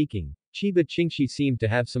finished speaking, Chiba Chingshi seemed to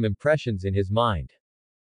have some impressions in his mind.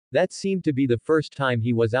 That seemed to be the first time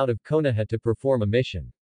he was out of Konoha to perform a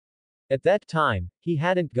mission. At that time, he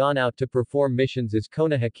hadn't gone out to perform missions as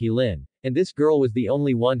Konoha Kilin, and this girl was the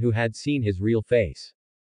only one who had seen his real face.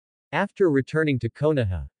 After returning to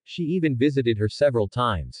Konoha, she even visited her several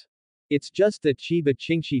times. It's just that Chiba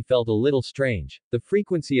Chingshi felt a little strange, the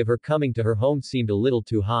frequency of her coming to her home seemed a little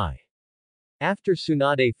too high. After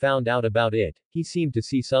Tsunade found out about it, he seemed to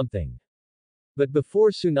see something. But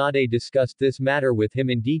before Tsunade discussed this matter with him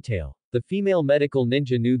in detail, the female medical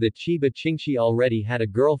ninja knew that Chiba Chingshi already had a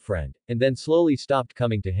girlfriend, and then slowly stopped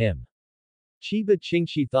coming to him. Chiba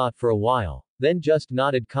Chingshi thought for a while, then just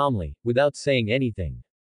nodded calmly, without saying anything.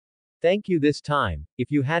 Thank you this time, if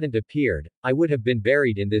you hadn't appeared, I would have been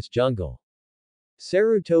buried in this jungle.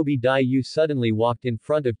 Sarutobi Daiyu suddenly walked in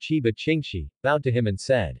front of Chiba Chingshi, bowed to him and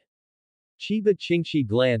said. Chiba Chingshi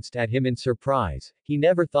glanced at him in surprise, he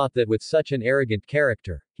never thought that with such an arrogant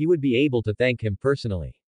character, he would be able to thank him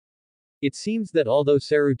personally. It seems that although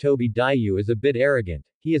Sarutobi Daiyu is a bit arrogant,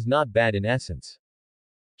 he is not bad in essence.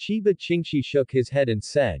 Chiba Chingshi shook his head and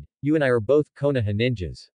said, you and I are both Konoha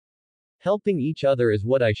ninjas. Helping each other is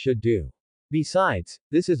what I should do. Besides,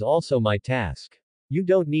 this is also my task. You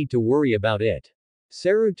don't need to worry about it.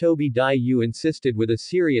 Sarutobi Daiyu insisted with a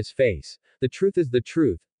serious face, the truth is the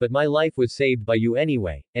truth, but my life was saved by you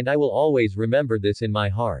anyway, and I will always remember this in my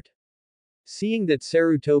heart. Seeing that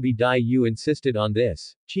Sarutobi Daiyu insisted on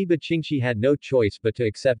this, Chiba Chingshi had no choice but to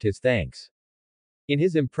accept his thanks. In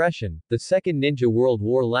his impression, the Second Ninja World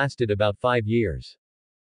War lasted about 5 years.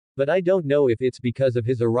 But I don't know if it's because of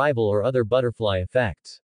his arrival or other butterfly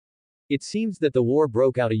effects. It seems that the war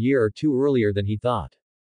broke out a year or two earlier than he thought.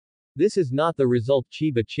 This is not the result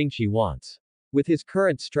Chiba Chingshi wants. With his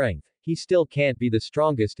current strength, he still can't be the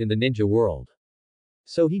strongest in the ninja world.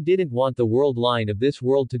 So he didn't want the world line of this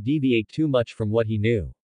world to deviate too much from what he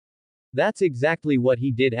knew. That's exactly what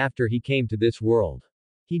he did after he came to this world.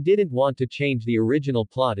 He didn't want to change the original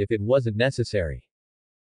plot if it wasn't necessary.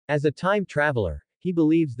 As a time traveler, he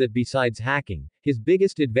believes that besides hacking, his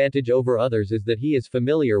biggest advantage over others is that he is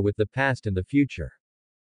familiar with the past and the future.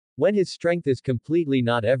 When his strength is completely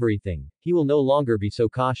not everything, he will no longer be so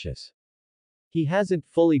cautious. He hasn't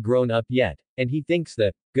fully grown up yet, and he thinks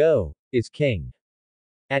that, go, is king.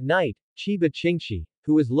 At night, Chiba Chingshi,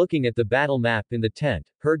 who was looking at the battle map in the tent,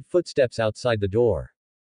 heard footsteps outside the door.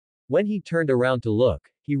 When he turned around to look,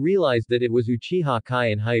 he realized that it was Uchiha Kai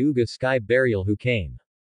and Hyuga Sky Burial who came.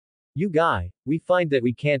 You guy, we find that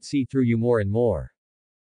we can't see through you more and more.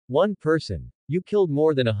 One person. You killed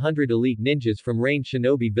more than 100 elite ninjas from Rain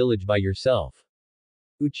Shinobi Village by yourself.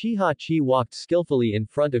 Uchiha Chi walked skillfully in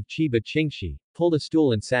front of Chiba Chingshi, pulled a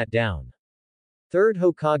stool and sat down. Third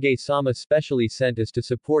Hokage-sama specially sent us to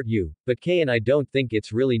support you, but Kei and I don't think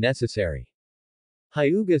it's really necessary.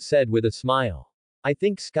 Hyuga said with a smile. I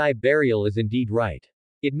think Sky Burial is indeed right.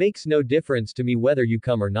 It makes no difference to me whether you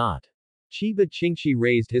come or not. Chiba Chingshi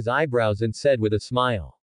raised his eyebrows and said with a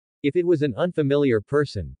smile. If it was an unfamiliar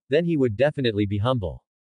person, then he would definitely be humble.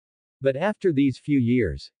 But after these few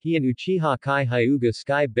years, he and Uchiha Kai Hyuga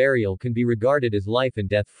Sky Burial can be regarded as life and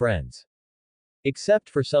death friends. Except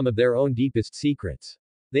for some of their own deepest secrets.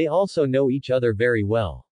 They also know each other very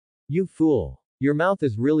well. You fool. Your mouth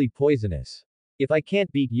is really poisonous. If I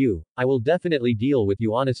can't beat you, I will definitely deal with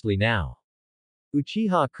you honestly now.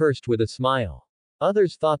 Uchiha cursed with a smile.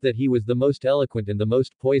 Others thought that he was the most eloquent and the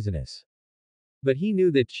most poisonous. But he knew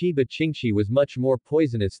that Chiba Chingshi was much more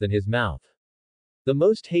poisonous than his mouth. The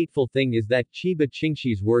most hateful thing is that Chiba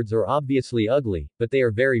Chingshi's words are obviously ugly, but they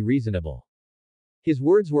are very reasonable. His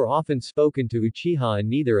words were often spoken to Uchiha and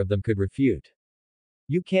neither of them could refute.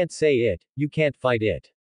 You can't say it, you can't fight it.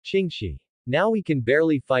 Chingshi. Now we can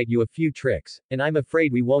barely fight you a few tricks, and I'm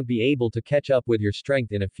afraid we won't be able to catch up with your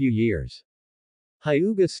strength in a few years.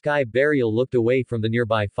 Hyuga Sky Burial looked away from the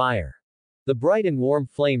nearby fire. The bright and warm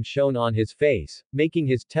flame shone on his face, making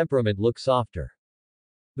his temperament look softer.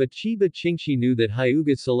 But Chiba Chingshi knew that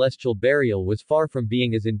Hyuga's celestial burial was far from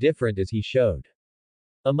being as indifferent as he showed.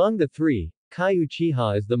 Among the three, Kai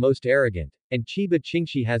Uchiha is the most arrogant, and Chiba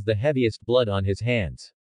Chingshi has the heaviest blood on his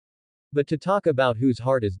hands. But to talk about whose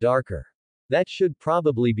heart is darker. That should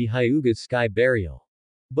probably be Hyuga's Sky Burial.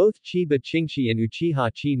 Both Chiba Chingshi and Uchiha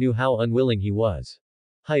Chi knew how unwilling he was.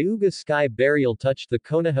 Hyuga's Sky Burial touched the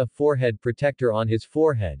Konoha forehead protector on his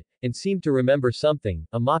forehead, and seemed to remember something.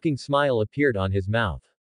 A mocking smile appeared on his mouth.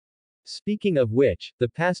 Speaking of which, the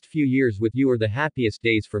past few years with you are the happiest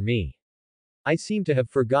days for me. I seem to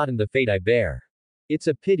have forgotten the fate I bear. It's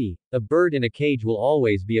a pity, a bird in a cage will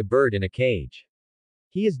always be a bird in a cage.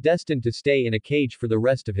 He is destined to stay in a cage for the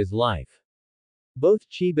rest of his life. Both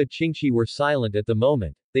Chiba Chingshi were silent at the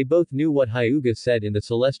moment, they both knew what Hyuga said in the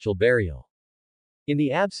celestial burial. In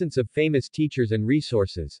the absence of famous teachers and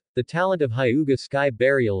resources, the talent of Hyuga Sky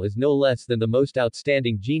Burial is no less than the most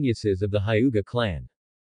outstanding geniuses of the Hyuga clan.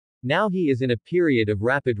 Now he is in a period of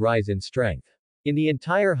rapid rise in strength. In the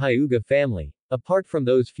entire Hyuga family, apart from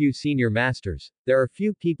those few senior masters, there are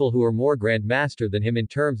few people who are more grand master than him in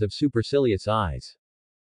terms of supercilious eyes.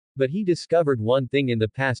 But he discovered one thing in the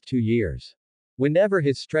past 2 years. Whenever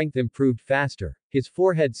his strength improved faster, his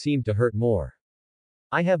forehead seemed to hurt more.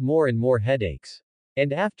 I have more and more headaches.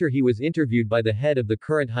 And after he was interviewed by the head of the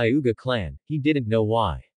current Hyuga clan, he didn't know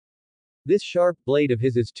why. This sharp blade of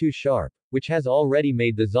his is too sharp, which has already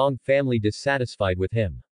made the Zong family dissatisfied with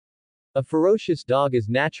him. A ferocious dog is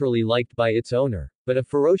naturally liked by its owner, but a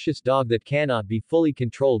ferocious dog that cannot be fully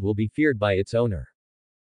controlled will be feared by its owner.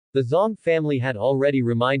 The Zong family had already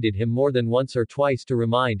reminded him more than once or twice to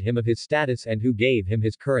remind him of his status and who gave him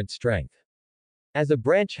his current strength. As a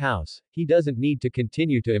branch house, he doesn't need to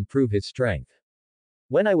continue to improve his strength.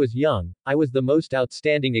 When I was young, I was the most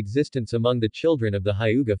outstanding existence among the children of the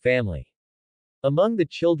Hyuga family. Among the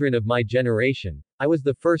children of my generation, I was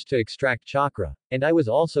the first to extract chakra, and I was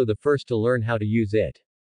also the first to learn how to use it.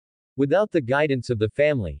 Without the guidance of the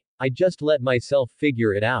family, I just let myself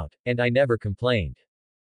figure it out, and I never complained.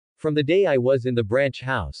 From the day I was in the branch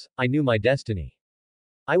house, I knew my destiny.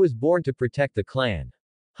 I was born to protect the clan.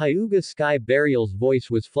 Hyuga Sky Burial's voice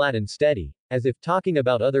was flat and steady, as if talking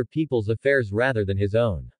about other people's affairs rather than his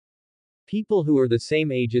own. People who are the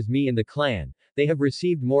same age as me in the clan, they have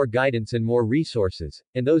received more guidance and more resources,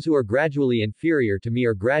 and those who are gradually inferior to me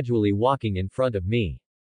are gradually walking in front of me.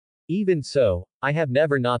 Even so, I have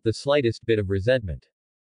never not the slightest bit of resentment.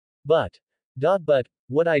 But,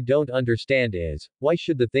 what I don't understand is, why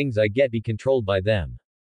should the things I get be controlled by them?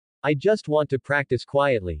 I just want to practice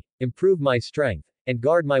quietly, improve my strength, and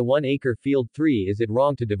guard my 1-acre field. 3 Is it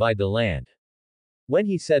wrong to divide the land? When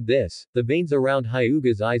he said this, the veins around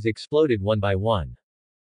Hyuga's eyes exploded one by one.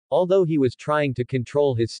 Although he was trying to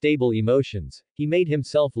control his stable emotions, he made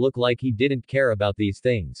himself look like he didn't care about these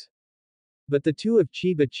things. But the two of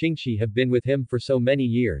Chiba Chingshi have been with him for so many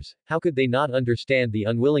years, how could they not understand the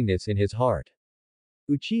unwillingness in his heart?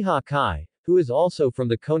 Uchiha Kai, who is also from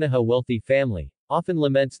the Konoha wealthy family, often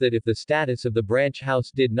laments that if the status of the branch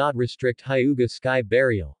house did not restrict Hyuga Sky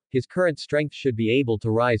Burial, his current strength should be able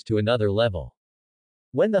to rise to another level.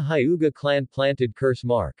 When the Hyuga clan planted Curse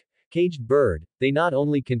Mark, Caged Bird, they not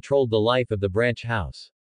only controlled the life of the branch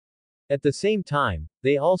house. At the same time,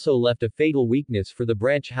 they also left a fatal weakness for the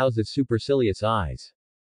branch house's supercilious eyes.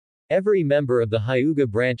 Every member of the Hyuga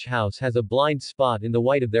branch house has a blind spot in the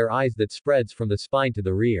white of their eyes that spreads from the spine to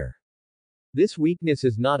the rear. This weakness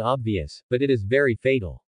is not obvious, but it is very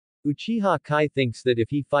fatal. Uchiha Kai thinks that if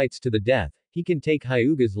he fights to the death, he can take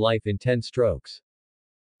Hyuga's life in 10 strokes.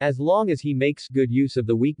 As long as he makes good use of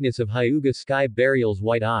the weakness of Hyuga Sky Burial's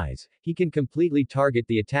white eyes, he can completely target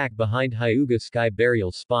the attack behind Hyuga Sky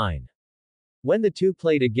Burial's spine. When the two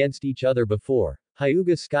played against each other before,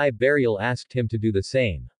 Hyuga Sky Burial asked him to do the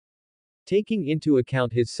same. Taking into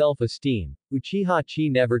account his self-esteem, Uchiha Chi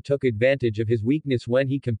never took advantage of his weakness when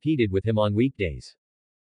he competed with him on weekdays.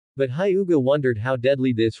 But Hyuga wondered how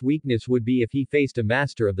deadly this weakness would be if he faced a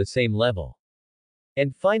master of the same level.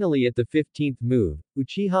 And finally at the 15th move,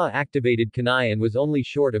 Uchiha activated Kunai and was only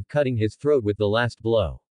short of cutting his throat with the last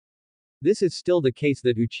blow. This is still the case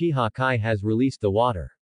that Uchiha Kai has released the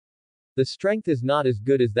water. The strength is not as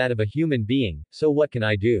good as that of a human being, so what can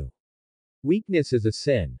I do? Weakness is a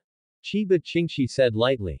sin. Chiba Chingshi said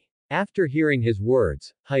lightly. After hearing his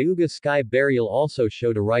words, Hyuga Sky Burial also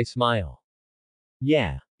showed a wry smile.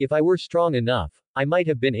 Yeah, if I were strong enough, I might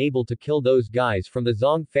have been able to kill those guys from the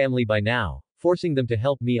Zong family by now, forcing them to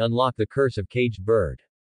help me unlock the curse of caged bird.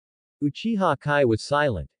 Uchiha Kai was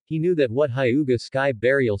silent. He knew that what Hyuga Sky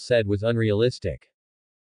Burial said was unrealistic.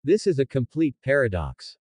 This is a complete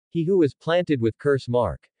paradox. He who was planted with curse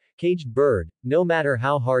mark, caged bird, no matter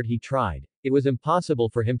how hard he tried, it was impossible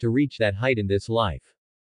for him to reach that height in this life.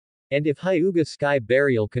 And if Hyuga Sky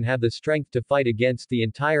Burial can have the strength to fight against the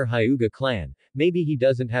entire Hyuga clan, maybe he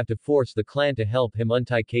doesn't have to force the clan to help him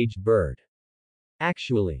untie caged bird.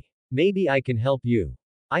 Actually, maybe I can help you.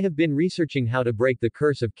 I have been researching how to break the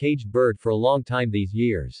curse of caged bird for a long time these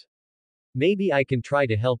years. Maybe I can try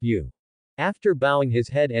to help you. After bowing his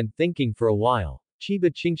head and thinking for a while,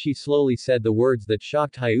 Chiba Chingshi slowly said the words that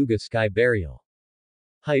shocked Hyuga Sky Burial.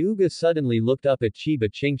 Hyuga suddenly looked up at Chiba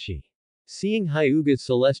Chingshi. Seeing Hyuga's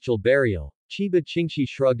celestial burial, Chiba Chingshi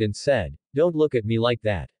shrugged and said, "Don't look at me like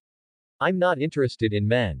that. I'm not interested in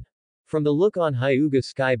men." From the look on Hyuga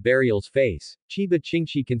Sky Burial's face, Chiba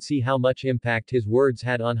Chingshi can see how much impact his words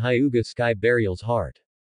had on Hyuga Sky Burial's heart.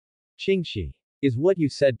 Chingshi, is what you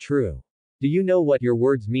said true? Do you know what your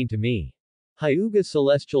words mean to me? Hyuga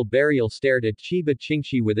Celestial Burial stared at Chiba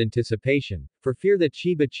Chingshi with anticipation, for fear that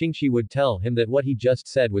Chiba Chingshi would tell him that what he just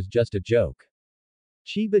said was just a joke.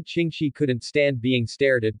 Chiba Chingshi couldn't stand being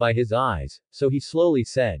stared at by his eyes, so he slowly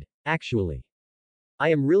said, "Actually, I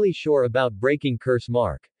am really sure about breaking curse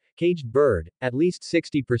mark, caged bird, at least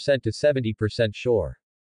 60% to 70% sure.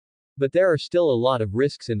 But there are still a lot of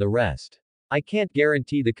risks in the rest. I can't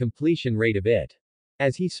guarantee the completion rate of it."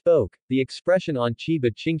 As he spoke, the expression on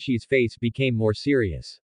Chiba Chingshi's face became more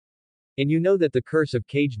serious. And you know that the curse of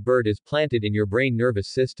caged bird is planted in your brain nervous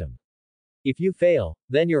system. If you fail,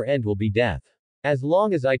 then your end will be death. As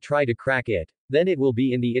long as I try to crack it, then it will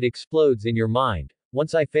be in the it explodes in your mind.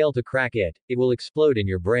 Once I fail to crack it, it will explode in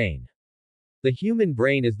your brain. The human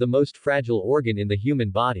brain is the most fragile organ in the human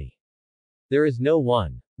body. There is no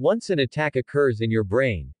one. Once an attack occurs in your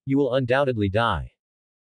brain, you will undoubtedly die.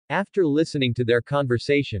 After listening to their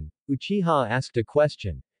conversation, Uchiha asked a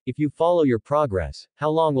question. If you follow your progress, how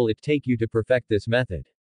long will it take you to perfect this method?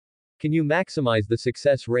 Can you maximize the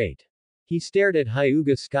success rate? He stared at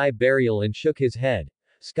Hyuga Sky Burial and shook his head.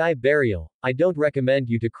 Sky Burial, I don't recommend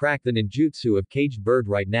you to crack the ninjutsu of caged bird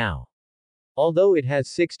right now. Although it has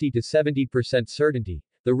 60 to 70% certainty,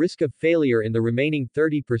 the risk of failure in the remaining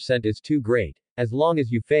 30% is too great. As long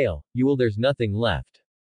as you fail, there's nothing left.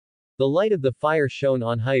 The light of the fire shone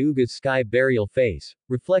on Hyuga's Sky Burial face,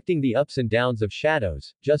 reflecting the ups and downs of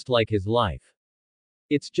shadows, just like his life.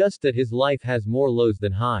 It's just that his life has more lows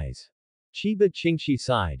than highs. Chiba Chingshi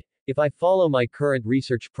sighed. If I follow my current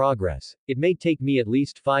research progress, it may take me at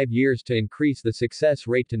least 5 years to increase the success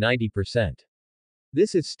rate to 90%.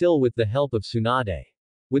 This is still with the help of Tsunade.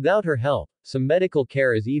 Without her help, some medical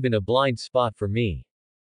care is even a blind spot for me.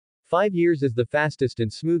 5 years is the fastest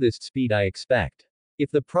and smoothest speed I expect. If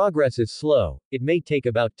the progress is slow, it may take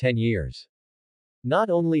about 10 years. Not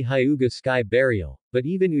only Hyuga Sky Burial, but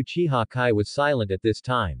even Uchiha Kai was silent at this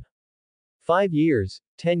time. 5 years,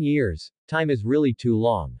 10 years, time is really too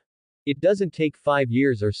long. It doesn't take 5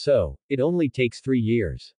 years or so, it only takes 3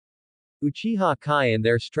 years. Uchiha Kai and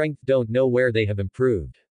their strength don't know where they have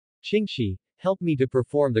improved. Chingshi, help me to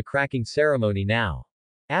perform the cracking ceremony now.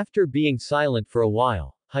 After being silent for a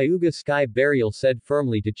while, Hyuga Sky Burial said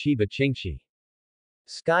firmly to Chiba Chingshi.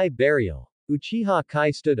 Sky Burial. Uchiha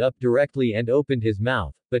Kai stood up directly and opened his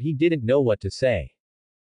mouth, but he didn't know what to say.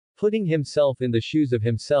 Putting himself in the shoes of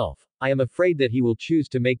himself, I am afraid that he will choose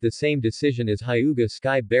to make the same decision as Hyuga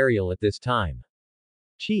Sky Burial at this time.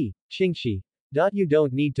 Qingxi. You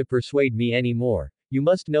don't need to persuade me anymore. You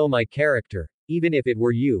must know my character. Even if it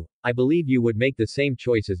were you, I believe you would make the same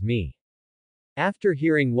choice as me. After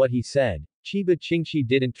hearing what he said, Chiba Qingxi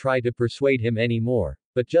didn't try to persuade him anymore,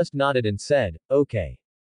 but just nodded and said, okay.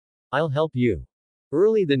 I'll help you.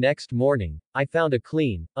 Early the next morning, I found a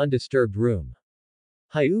clean, undisturbed room.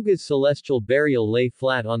 Hyuga's celestial burial lay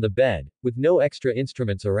flat on the bed, with no extra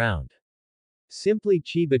instruments around. Simply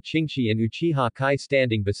Chiba Qingxi and Uchiha Kai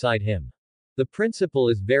standing beside him. The principle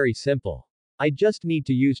is very simple. I just need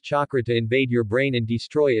to use chakra to invade your brain and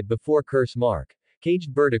destroy it before curse mark,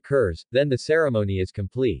 caged bird occurs, then the ceremony is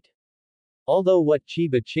complete. Although what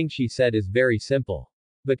Chiba Qingxi said is very simple.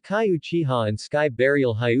 But Kai Uchiha and Sky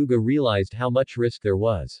Burial Hyuga realized how much risk there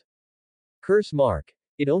was. Curse mark.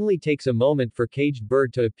 It only takes a moment for caged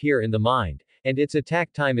bird to appear in the mind, and its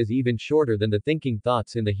attack time is even shorter than the thinking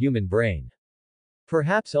thoughts in the human brain.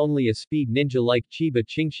 Perhaps only a speed ninja like Chiba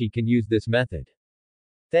Qingxi can use this method.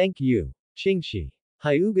 Thank you, Qingxi.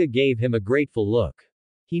 Hyuga gave him a grateful look.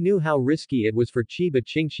 He knew how risky it was for Chiba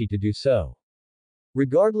Qingxi to do so.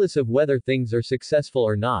 Regardless of whether things are successful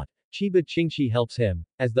or not, Chiba Qingxi helps him,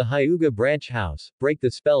 as the Hyuga branch house, break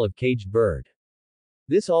the spell of caged bird.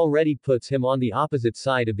 This already puts him on the opposite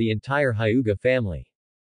side of the entire Hyuga family.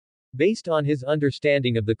 Based on his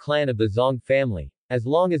understanding of the clan of the Zong family, as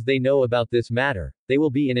long as they know about this matter, they will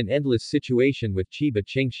be in an endless situation with Chiba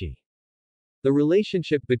Qingxi. The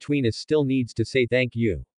relationship between us still needs to say thank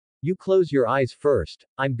you. You close your eyes first,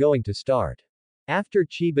 I'm going to start. After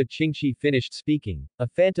Chiba Qingxi finished speaking, a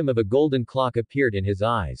phantom of a golden clock appeared in his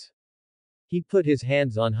eyes. He put his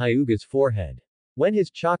hands on Hyuga's forehead. When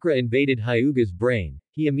his chakra invaded Hyuga's brain,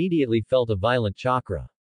 he immediately felt a violent chakra.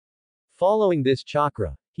 Following this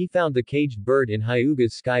chakra, he found the caged bird in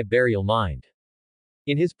Hyuga's sky burial mind.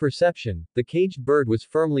 In his perception, the caged bird was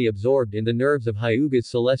firmly absorbed in the nerves of Hyuga's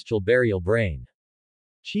celestial burial brain.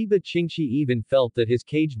 Chiba Qingxi even felt that his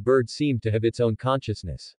caged bird seemed to have its own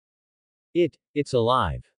consciousness. It's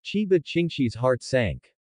alive. Chiba Qingxi's heart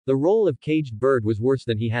sank. The role of caged bird was worse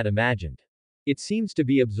than he had imagined. It seems to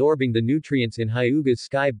be absorbing the nutrients in Hyuga's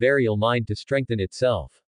sky burial mind to strengthen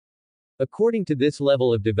itself. According to this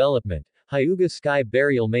level of development, Hyuga's sky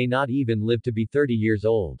burial may not even live to be 30 years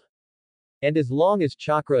old. And as long as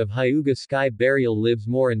chakra of Hyuga sky burial lives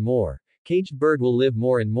more and more, caged bird will live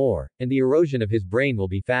more and more, and the erosion of his brain will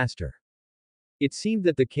be faster. It seemed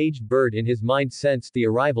that the caged bird in his mind sensed the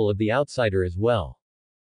arrival of the outsider as well.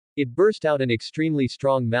 It burst out an extremely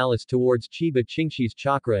strong malice towards Chiba Qingxi's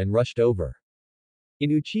chakra and rushed over. In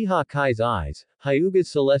Uchiha Kai's eyes,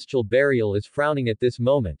 Hyuga's celestial burial is frowning at this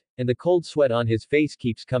moment, and the cold sweat on his face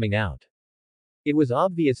keeps coming out. It was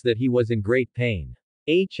obvious that he was in great pain.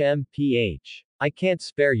 I can't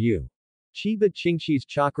spare you. Chiba Qingxi's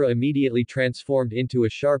chakra immediately transformed into a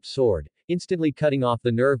sharp sword, instantly cutting off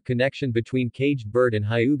the nerve connection between caged bird and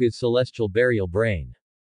Hyuga's celestial burial brain.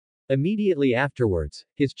 Immediately afterwards,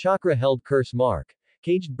 his chakra held curse mark,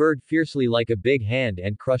 caged bird fiercely like a big hand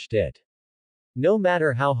and crushed it. No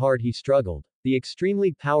matter how hard he struggled, the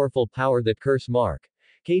extremely powerful power that curse mark,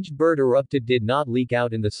 caged bird erupted did not leak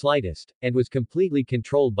out in the slightest, and was completely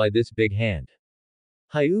controlled by this big hand.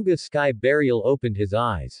 Hyuga sky burial opened his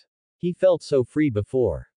eyes. He felt so free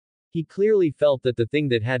before. He clearly felt that the thing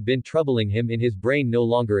that had been troubling him in his brain no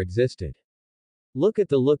longer existed. Look at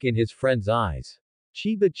the look in his friend's eyes.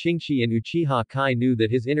 Chiba Qingxi and Uchiha Kai knew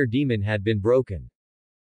that his inner demon had been broken.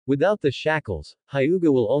 Without the shackles,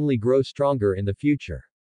 Hyuga will only grow stronger in the future.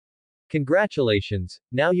 Congratulations,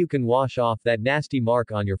 now you can wash off that nasty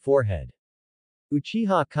mark on your forehead.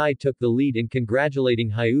 Uchiha Kai took the lead in congratulating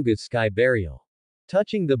Hyuga's sky burial.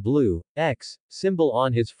 Touching the blue X symbol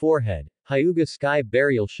on his forehead, Hyuga sky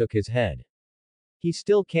burial shook his head. He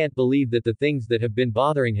still can't believe that the things that have been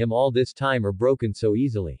bothering him all this time are broken so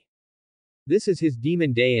easily. This is his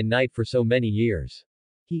demon day and night for so many years.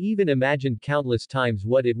 He even imagined countless times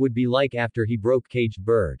what it would be like after he broke caged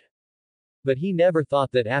bird. But he never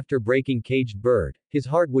thought that after breaking caged bird, his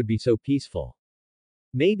heart would be so peaceful.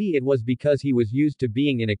 Maybe it was because he was used to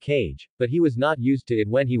being in a cage, but he was not used to it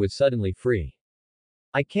when he was suddenly free.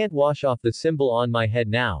 I can't wash off the symbol on my head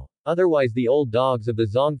now, otherwise the old dogs of the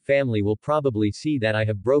Zong family will probably see that I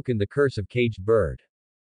have broken the curse of caged bird.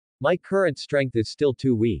 My current strength is still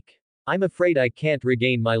too weak. I'm afraid I can't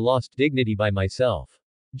regain my lost dignity by myself.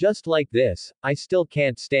 Just like this, I still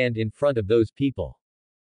can't stand in front of those people.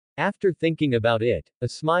 After thinking about it, a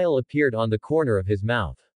smile appeared on the corner of his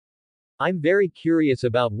mouth. I'm very curious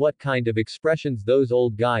about what kind of expressions those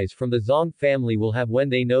old guys from the Zong family will have when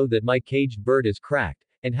they know that my caged bird is cracked,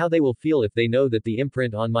 and how they will feel if they know that the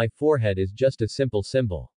imprint on my forehead is just a simple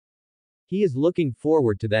symbol. He is looking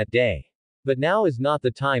forward to that day. But now is not the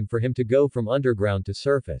time for him to go from underground to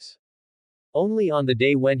surface. Only on the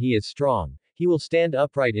day when he is strong, he will stand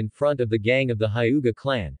upright in front of the gang of the Hyuga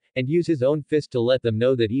clan, and use his own fist to let them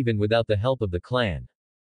know that even without the help of the clan,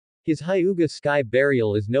 his Hyuga sky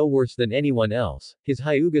burial is no worse than anyone else, his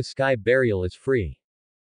Hyuga sky burial is free.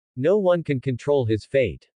 No one can control his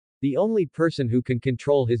fate. The only person who can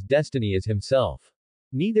control his destiny is himself.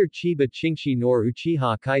 Neither Chiba Chingshi nor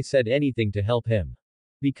Uchiha Kai said anything to help him.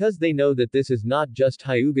 Because they know that this is not just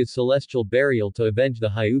Hyuga's celestial burial to avenge the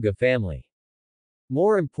Hyuga family.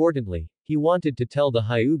 More importantly, he wanted to tell the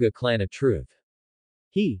Hyuga clan a truth.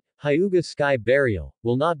 He, Hyuga sky burial,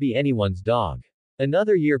 will not be anyone's dog.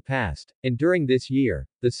 Another year passed, and during this year,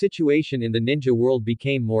 the situation in the ninja world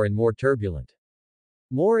became more and more turbulent.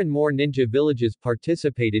 More and more ninja villages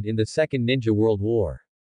participated in the Second Ninja World War.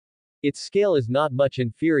 Its scale is not much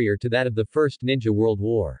inferior to that of the First Ninja World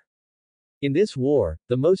War. In this war,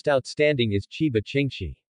 the most outstanding is Chiba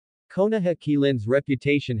Chingshi. Konoha Kilin's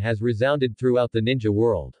reputation has resounded throughout the ninja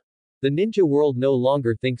world. The ninja world no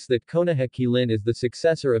longer thinks that Konoha Kilin is the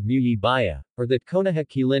successor of Muyi Baya, or that Konoha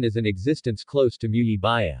Kilin is an existence close to Muyi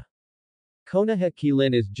Baya. Konoha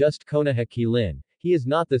Kilin is just Konoha Kilin, he is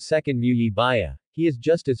not the second Muyi Baya, he is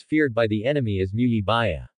just as feared by the enemy as Muyi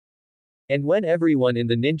Baya. And when everyone in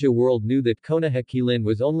the ninja world knew that Konoha Kilin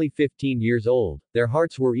was only 15 years old, their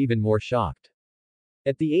hearts were even more shocked.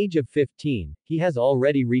 At the age of 15, he has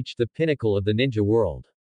already reached the pinnacle of the ninja world.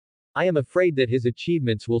 I am afraid that his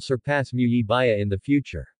achievements will surpass Muyi Baya in the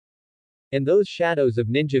future. And those shadows of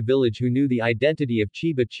Ninja Village who knew the identity of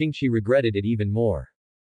Chiba Chingshi regretted it even more.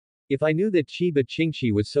 If I knew that Chiba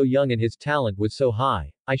Chingshi was so young and his talent was so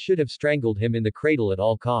high, I should have strangled him in the cradle at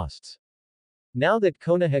all costs. Now that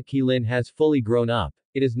Konoha Kilin has fully grown up,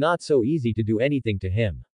 it is not so easy to do anything to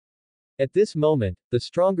him. At this moment, the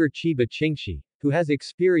stronger Chiba Chingshi, who has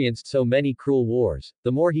experienced so many cruel wars,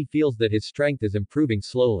 the more he feels that his strength is improving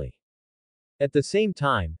slowly. At the same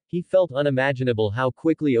time, he felt unimaginable how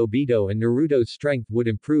quickly Obito and Naruto's strength would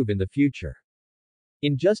improve in the future.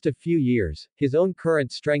 In just a few years, his own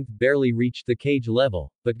current strength barely reached the cage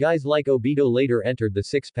level, but guys like Obito later entered the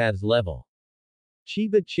Six Paths level.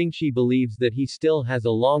 Chiba Chingshi believes that he still has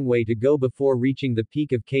a long way to go before reaching the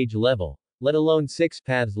peak of cage level, let alone Six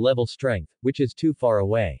Paths level strength, which is too far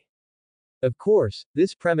away. Of course,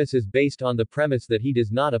 this premise is based on the premise that he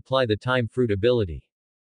does not apply the time fruit ability.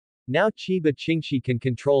 Now Chiba Chingshi can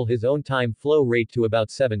control his own time flow rate to about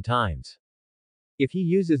 7 times. If he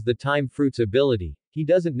uses the time fruit's ability, he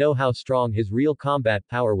doesn't know how strong his real combat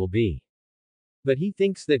power will be. But he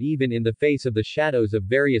thinks that even in the face of the shadows of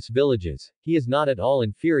various villages, he is not at all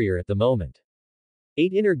inferior at the moment.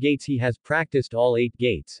 8 inner gates. He has practiced all 8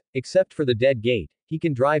 gates, except for the dead gate, he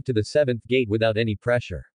can drive to the 7th gate without any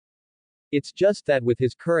pressure. It's just that with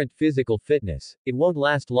his current physical fitness, it won't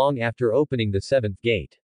last long after opening the 7th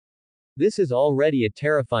gate. This is already a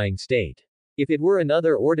terrifying state. If it were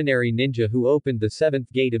another ordinary ninja who opened the 7th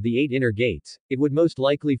gate of the 8 inner gates, it would most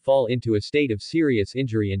likely fall into a state of serious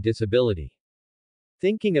injury and disability.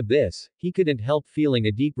 Thinking of this, he couldn't help feeling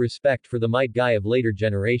a deep respect for the Might Guy of later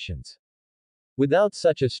generations. Without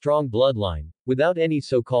such a strong bloodline, without any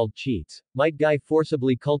so-called cheats, Might Guy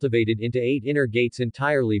forcibly cultivated into 8 inner gates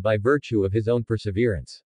entirely by virtue of his own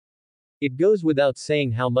perseverance. It goes without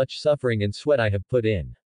saying how much suffering and sweat I have put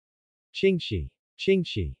in. Chingshi,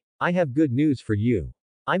 I have good news for you.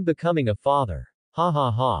 I'm becoming a father. Ha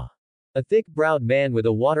ha ha. A thick-browed man with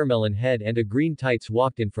a watermelon head and a green tights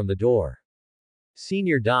walked in from the door.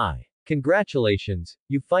 Senior Dai. Congratulations,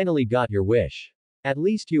 you finally got your wish. At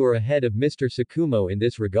least you are ahead of Mr. Sakumo in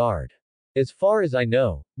this regard. As far as I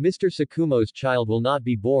know, Mr. Sakumo's child will not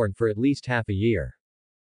be born for at least half a year.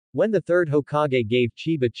 When the third Hokage gave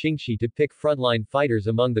Chiba Chingshi to pick frontline fighters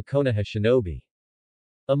among the Konoha shinobi.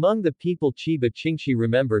 Among the people Chiba Chingshi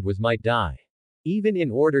remembered was Might Dai. Even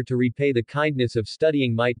in order to repay the kindness of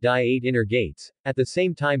studying Might Dai 8 inner gates, at the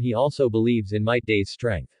same time he also believes in Might Dai's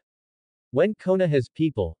strength. When Konoha's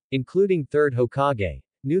people, including 3rd Hokage,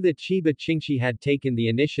 knew that Chiba Chingshi had taken the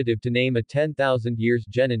initiative to name a 10,000 years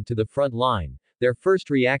genin to the front line, their first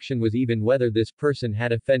reaction was even whether this person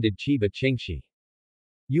had offended Chiba Chingshi.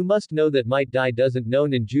 You must know that Might Dai doesn't know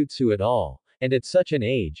ninjutsu at all, and at such an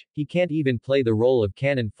age, he can't even play the role of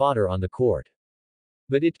cannon fodder on the court.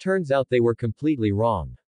 But it turns out they were completely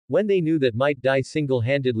wrong. When they knew that Might Dai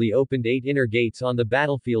single-handedly opened 8 inner gates on the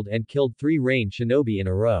battlefield and killed 3 range shinobi in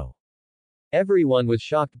a row. Everyone was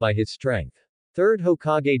shocked by his strength. 3rd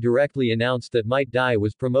Hokage directly announced that Might Dai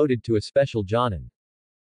was promoted to a special jonin.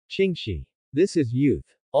 Chingshi. This is youth.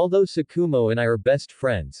 Although Sakumo and I are best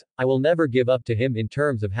friends, I will never give up to him in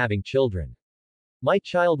terms of having children. My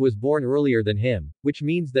child was born earlier than him, which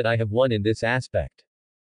means that I have won in this aspect.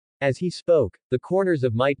 As he spoke, the corners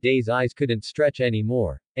of Might Day's eyes couldn't stretch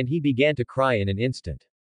anymore, and he began to cry in an instant.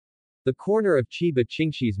 The corner of Chiba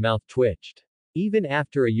Chingshi's mouth twitched. Even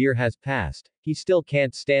after a year has passed, he still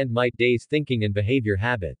can't stand Might Day's thinking and behavior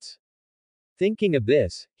habits. Thinking of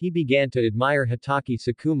this, he began to admire Hitaki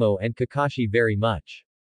Sakumo and Kakashi very much.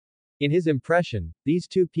 In his impression, these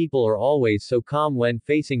two people are always so calm when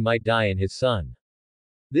facing Might Dai and his son.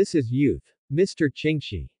 This is youth. Mr.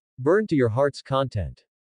 Chingshi. Burn to your heart's content.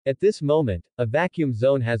 At this moment, a vacuum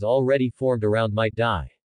zone has already formed around Might Dai.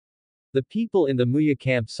 The people in the Muya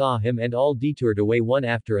camp saw him and all detoured away one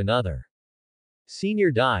after another.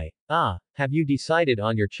 Senior Dai, have you decided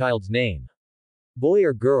on your child's name? Boy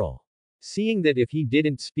or girl? Seeing that if he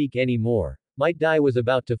didn't speak anymore, Might Dai was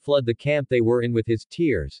about to flood the camp they were in with his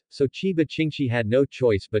tears, so Chiba Chingshi had no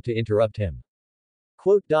choice but to interrupt him.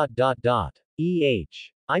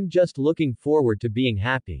 I'm just looking forward to being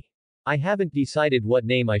happy. I haven't decided what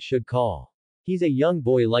name I should call. He's a young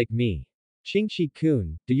boy like me.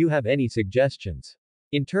 Chingshi-kun, do you have any suggestions?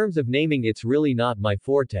 In terms of naming, it's really not my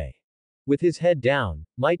forte. With his head down,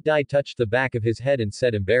 Might Dai touched the back of his head and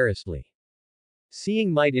said embarrassedly.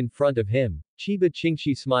 Seeing Might in front of him, Chiba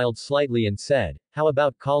Chingshi smiled slightly and said, how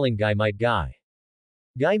about calling Guy Might Guy?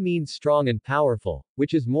 Guy means strong and powerful,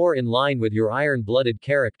 which is more in line with your iron-blooded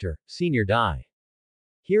character, Senior Dai.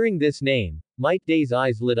 Hearing this name, Might Dai's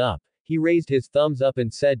eyes lit up. He raised his thumbs up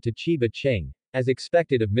and said to Chiba Ching, as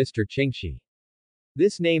expected of Mr. Chingshi.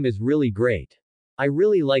 This name is really great. I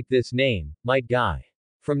really like this name, Might Guy.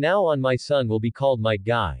 From now on my son will be called Might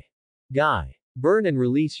Guy. Guy. Burn and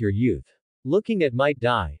release your youth. Looking at Might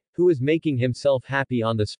Dai, who was making himself happy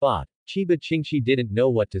on the spot, Chiba Chingshi didn't know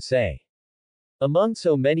what to say. Among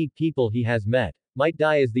so many people he has met, Might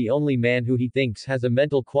Dai is the only man who he thinks has a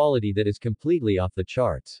mental quality that is completely off the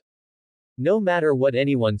charts. No matter what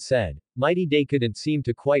anyone said, Mighty Day couldn't seem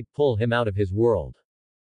to quite pull him out of his world.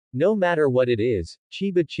 No matter what it is,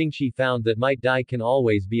 Chiba Chingshi found that Might Dai can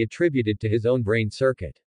always be attributed to his own brain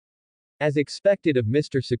circuit. As expected of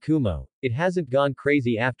Mr. Sakumo, it hasn't gone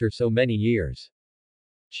crazy after so many years.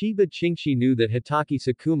 Chiba Chingshi knew that Hitaki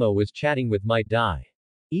Sakumo was chatting with Might Dai.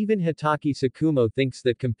 Even Hitaki Sakumo thinks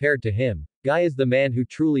that compared to him, Guy is the man who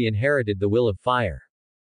truly inherited the will of fire.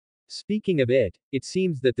 Speaking of it, it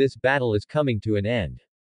seems that this battle is coming to an end.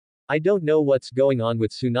 I don't know what's going on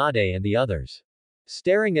with Tsunade and the others.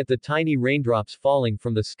 Staring at the tiny raindrops falling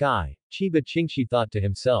from the sky, Chiba Chingshi thought to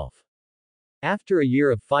himself. After a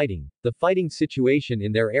year of fighting, the fighting situation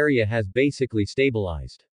in their area has basically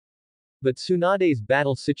stabilized. But Tsunade's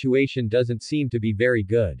battle situation doesn't seem to be very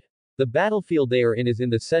good. The battlefield they are in is in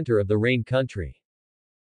the center of the Rain Country.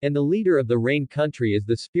 And the leader of the Rain Country is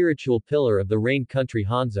the spiritual pillar of the Rain Country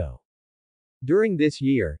Hanzo. During this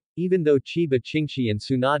year, even though Chiba Chingshi and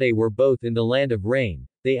Tsunade were both in the Land of Rain,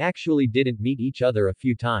 they actually didn't meet each other a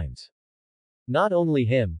few times. Not only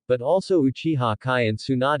him, but also Uchiha Kai and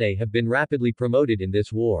Tsunade have been rapidly promoted in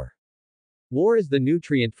this war. War is the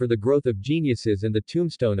nutrient for the growth of geniuses and the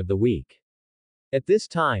tombstone of the weak. At this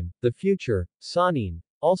time, the future, Sanin,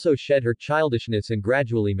 also shed her childishness and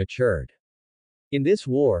gradually matured. In this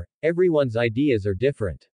war, everyone's ideas are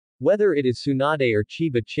different. Whether it is Tsunade or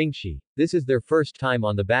Chiba Chingshi, this is their first time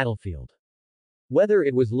on the battlefield. Whether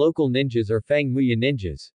it was local ninjas or Fang Muya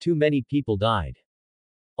ninjas, too many people died.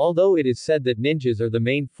 Although it is said that ninjas are the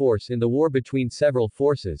main force in the war between several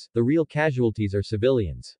forces, the real casualties are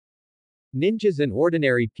civilians. Ninjas and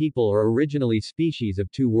ordinary people are originally species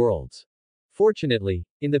of two worlds. Fortunately,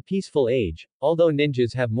 in the peaceful age, although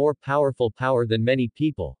ninjas have more powerful power than many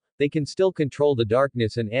people, they can still control the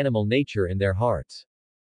darkness and animal nature in their hearts.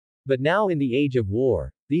 But now in the age of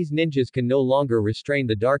war, these ninjas can no longer restrain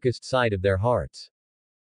the darkest side of their hearts.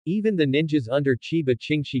 Even the ninjas under Chiba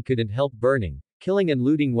Chingshi couldn't help burning, killing and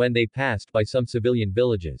looting when they passed by some civilian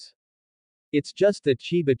villages. It's just that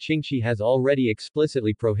Chiba Chingshi has already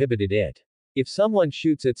explicitly prohibited it. If someone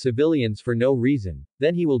shoots at civilians for no reason,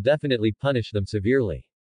 then he will definitely punish them severely.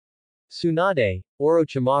 Tsunade,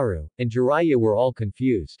 Orochimaru, and Jiraiya were all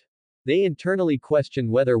confused. They internally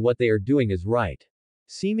question whether what they are doing is right.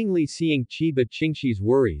 Seemingly seeing Chiba Chingshi's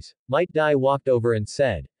worries, Might Dai walked over and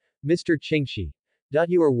said, Mr. Chingshi.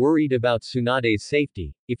 You are worried about Tsunade's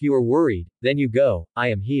safety. If you are worried, then you go, I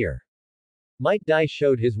am here. Might Dai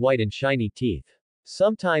showed his white and shiny teeth.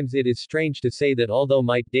 Sometimes it is strange to say that although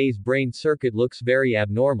Might Dai's brain circuit looks very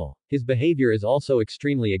abnormal, his behavior is also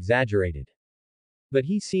extremely exaggerated. But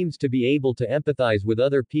he seems to be able to empathize with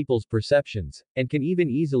other people's perceptions, and can even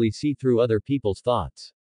easily see through other people's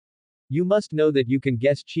thoughts. You must know that you can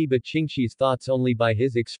guess Chiba Chingshi's thoughts only by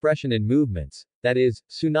his expression and movements, that is,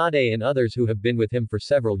 Tsunade and others who have been with him for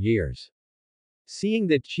several years. Seeing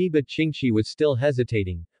that Chiba Chingshi was still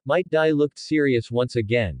hesitating, Might Dai looked serious once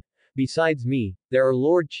again. Besides me, there are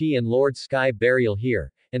Lord Chi and Lord Sky Burial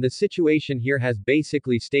here, and the situation here has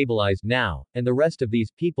basically stabilized now, and the rest of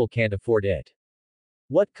these people can't afford it.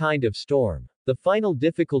 What kind of storm? The final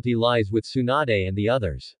difficulty lies with Tsunade and the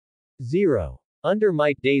others. 0. Under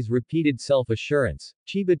Might Dai's repeated self-assurance,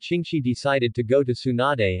 Chiba Chingshi decided to go to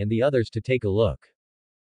Tsunade and the others to take a look.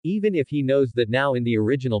 Even if he knows that now in the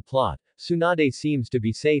original plot, Tsunade seems to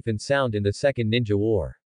be safe and sound in the Second Ninja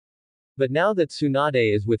War. But now that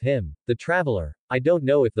Tsunade is with him, the traveler, I don't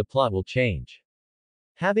know if the plot will change.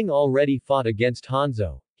 Having already fought against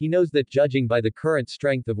Hanzo, he knows that judging by the current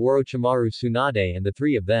strength of Orochimaru, Tsunade and the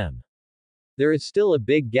three of them, there is still a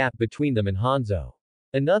big gap between them and Hanzo.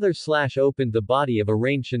 Another slash opened the body of a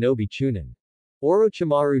Rain Shinobi Chunin.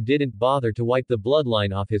 Orochimaru didn't bother to wipe the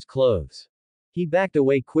bloodline off his clothes. He backed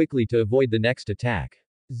away quickly to avoid the next attack.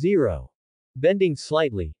 0. Bending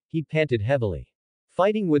slightly, he panted heavily.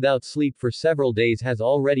 Fighting without sleep for several days has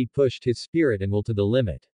already pushed his spirit and will to the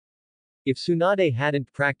limit. If Tsunade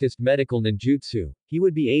hadn't practiced medical ninjutsu, he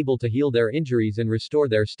would be able to heal their injuries and restore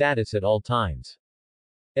their status at all times.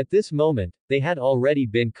 At this moment, they had already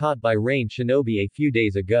been caught by Rain Shinobi a few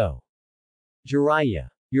days ago. Jiraiya.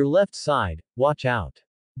 Your left side, watch out.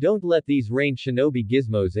 Don't let these Rain Shinobi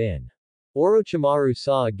gizmos in. Orochimaru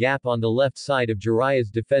saw a gap on the left side of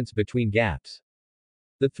Jiraiya's defense between gaps.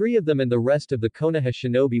 The three of them and the rest of the Konoha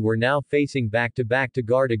shinobi were now facing back to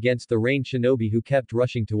guard against the Rain Shinobi who kept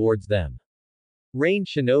rushing towards them. Rain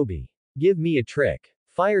Shinobi. Give me a trick.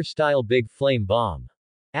 Fire-style big flame bomb.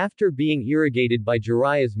 After being irrigated by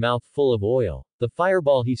Jiraiya's mouth full of oil, the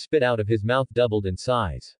fireball he spit out of his mouth doubled in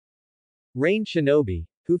size. Rain Shinobi,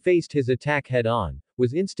 who faced his attack head-on,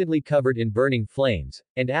 was instantly covered in burning flames,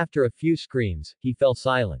 and after a few screams, he fell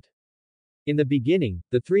silent. In the beginning,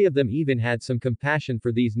 the three of them even had some compassion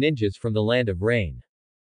for these ninjas from the land of rain.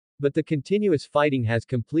 But the continuous fighting has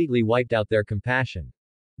completely wiped out their compassion.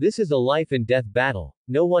 This is a life and death battle,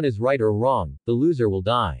 no one is right or wrong, the loser will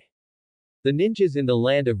die. The ninjas in the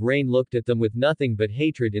land of rain looked at them with nothing but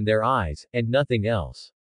hatred in their eyes, and nothing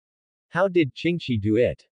else. How did Chingshi do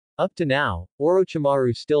it? Up to now,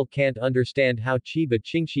 Orochimaru still can't understand how Chiba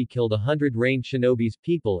Chingshi killed 100 Rain Shinobi's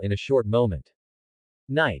people in a short moment.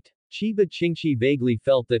 Night. Chiba Chingshi vaguely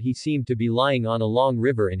felt that he seemed to be lying on a long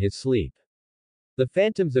river in his sleep. The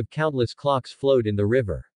phantoms of countless clocks flowed in the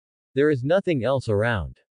river. There is nothing else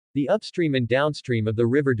around. The upstream and downstream of the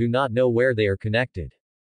river do not know where they are connected.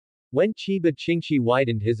 When Chiba Chingshi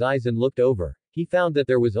widened his eyes and looked over, he found that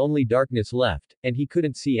there was only darkness left, and he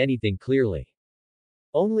couldn't see anything clearly.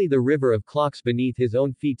 Only the river of clocks beneath his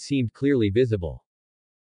own feet seemed clearly visible.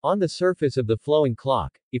 On the surface of the flowing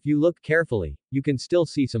clock, if you look carefully, you can still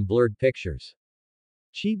see some blurred pictures.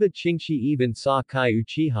 Chiba Chingshi even saw Kai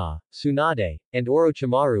Uchiha, Tsunade, and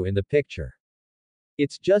Orochimaru in the picture.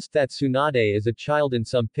 It's just that Tsunade is a child in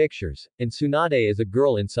some pictures, and Tsunade is a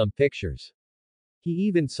girl in some pictures. He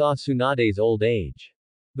even saw Tsunade's old age.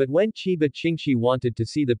 But when Chiba Chingshi wanted to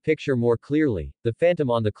see the picture more clearly, the phantom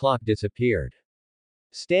on the clock disappeared.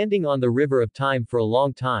 Standing on the river of time for a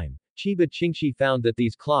long time, Chiba Chingshi found that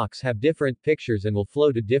these clocks have different pictures and will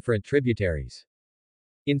flow to different tributaries.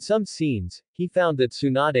 In some scenes, he found that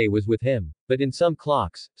Tsunade was with him, but in some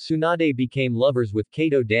clocks, Tsunade became lovers with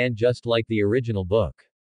Kato Dan just like the original book.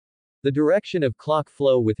 The direction of clock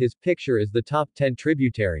flow with his picture is the top 10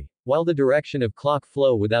 tributary, while the direction of clock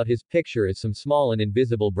flow without his picture is some small and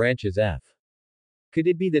invisible branches F. Could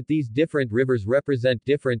it be that these different rivers represent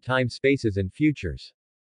different time spaces and futures?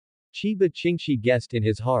 Chiba Chingshi guessed in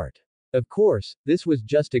his heart. Of course, this was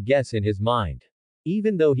just a guess in his mind.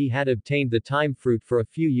 Even though he had obtained the time fruit for a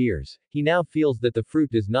few years, he now feels that the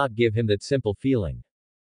fruit does not give him that simple feeling.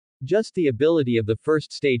 Just the ability of the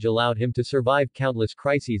first stage allowed him to survive countless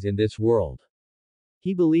crises in this world.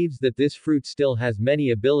 He believes that this fruit still has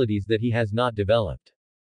many abilities that he has not developed.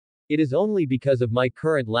 It is only because of my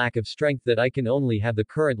current lack of strength that I can only have the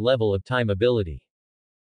current level of time ability.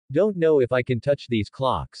 Don't know if I can touch these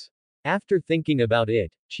clocks. After thinking about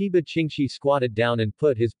it, Chiba Chingshi squatted down and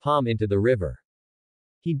put his palm into the river.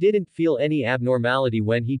 He didn't feel any abnormality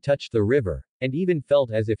when he touched the river, and even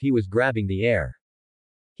felt as if he was grabbing the air.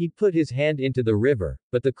 He put his hand into the river,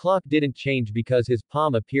 but the clock didn't change because his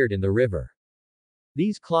palm appeared in the river.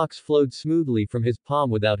 These clocks flowed smoothly from his palm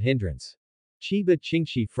without hindrance. Chiba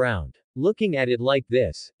Chingshi frowned. Looking at it like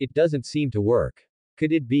this, it doesn't seem to work.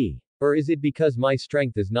 Could it be? Or is it because my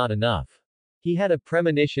strength is not enough? He had a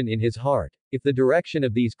premonition in his heart. If the direction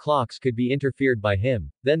of these clocks could be interfered by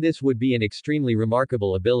him, then this would be an extremely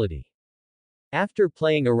remarkable ability. After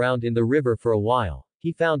playing around in the river for a while,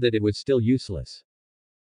 he found that it was still useless.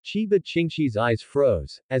 Chiba Chingshi's eyes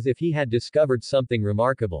froze, as if he had discovered something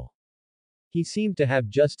remarkable. He seemed to have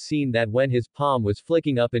just seen that when his palm was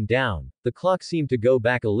flicking up and down, the clock seemed to go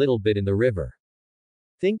back a little bit in the river.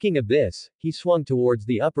 Thinking of this, he swung towards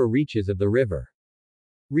the upper reaches of the river.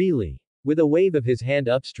 Really? With a wave of his hand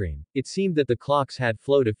upstream, it seemed that the clocks had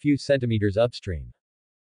flowed a few centimeters upstream.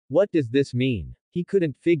 What does this mean? He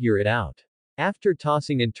couldn't figure it out. After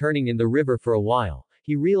tossing and turning in the river for a while,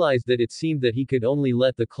 he realized that it seemed that he could only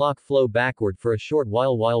let the clock flow backward for a short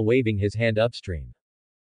while waving his hand upstream.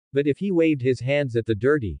 But if he waved his hands at the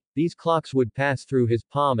dirty, these clocks would pass through his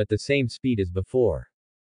palm at the same speed as before.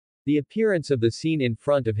 The appearance of the scene in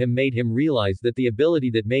front of him made him realize that the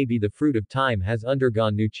ability that may be the fruit of time has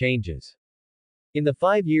undergone new changes. In the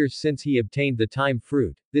 5 years since he obtained the time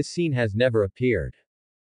fruit, this scene has never appeared.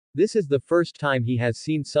 This is the first time he has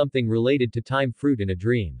seen something related to time fruit in a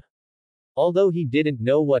dream. Although he didn't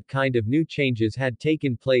know what kind of new changes had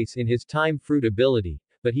taken place in his time fruit ability,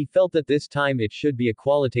 but he felt that this time it should be a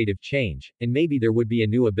qualitative change, and maybe there would be a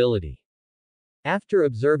new ability. After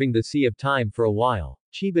observing the Sea of Time for a while,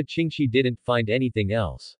 Chiba Chingshi didn't find anything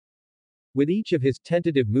else. With each of his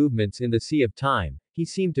tentative movements in the Sea of Time, he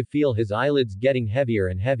seemed to feel his eyelids getting heavier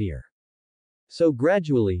and heavier. So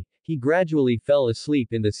he gradually fell asleep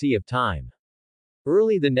in the Sea of Time.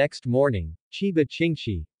 Early the next morning, Chiba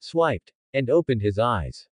Chingshi swiped and opened his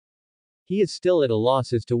eyes. He is still at a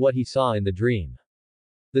loss as to what he saw in the dream.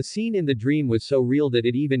 The scene in the dream was so real that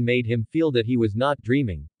it even made him feel that he was not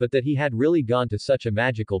dreaming, but that he had really gone to such a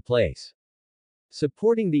magical place.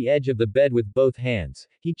 Supporting the edge of the bed with both hands,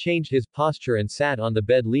 he changed his posture and sat on the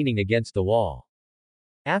bed leaning against the wall.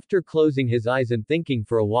 After closing his eyes and thinking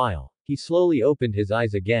for a while, he slowly opened his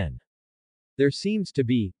eyes again. There seems to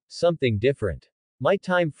be something different. My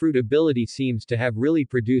time fruit ability seems to have really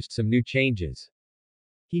produced some new changes.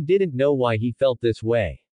 He didn't know why he felt this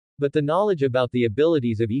way. But the knowledge about the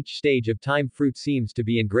abilities of each stage of time fruit seems to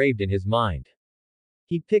be engraved in his mind.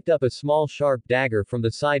 He picked up a small sharp dagger from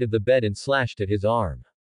the side of the bed and slashed at his arm.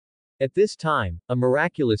 At this time, a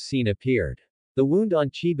miraculous scene appeared. The wound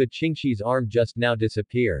on Chiba Chingshi's arm just now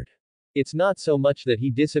disappeared. It's not so much that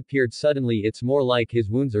he disappeared suddenly, it's more like his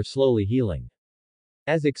wounds are slowly healing.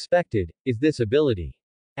 As expected, is this ability.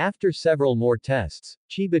 After several more tests,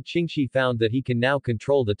 Chiba Chingshi found that he can now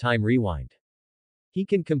control the time rewind. He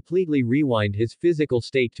can completely rewind his physical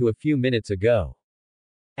state to a few minutes ago.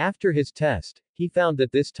 After his test, he found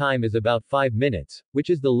that this time is about 5 minutes, which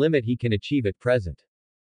is the limit he can achieve at present.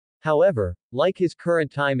 However, like his current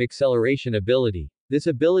time acceleration ability, this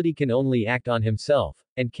ability can only act on himself,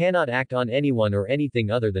 and cannot act on anyone or anything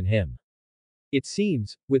other than him. It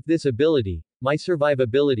seems, with this ability, my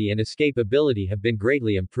survivability and escapability have been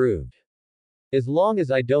greatly improved. As long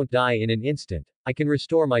as I don't die in an instant, I can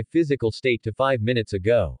restore my physical state to 5 minutes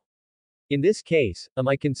ago. In this case, am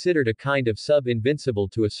I considered a kind of sub-invincible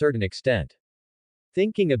to a certain extent?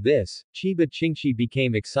 Thinking of this, Chiba Chingshi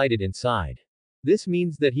became excited inside. This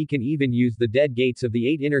means that he can even use the dead gates of the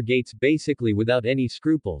 8 inner gates basically without any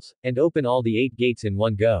scruples, and open all the 8 gates in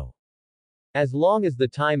one go. As long as the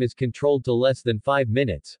time is controlled to less than 5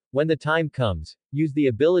 minutes, when the time comes, use the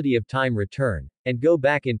ability of time return, and go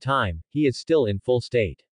back in time, he is still in full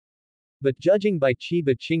state. But judging by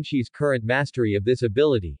Chiba Chingshi's current mastery of this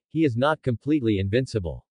ability, he is not completely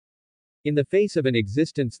invincible. In the face of an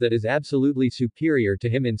existence that is absolutely superior to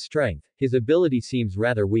him in strength, his ability seems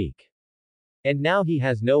rather weak. And now he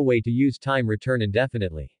has no way to use time return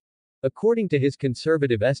indefinitely. According to his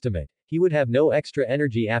conservative estimate, he would have no extra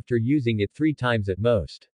energy after using it 3 times at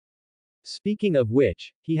most. Speaking of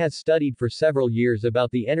which, he has studied for several years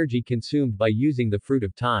about the energy consumed by using the fruit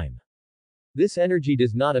of time. This energy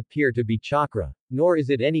does not appear to be chakra, nor is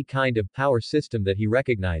it any kind of power system that he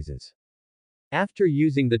recognizes. After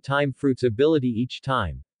using the time fruit's ability each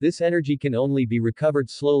time, this energy can only be recovered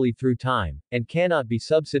slowly through time, and cannot be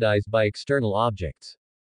subsidized by external objects.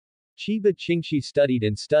 Chiba Chingshi studied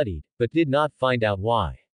and studied, but did not find out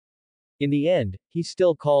why. In the end, he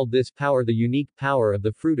still called this power the unique power of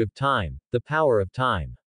the fruit of time, the power of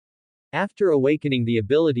time. After awakening the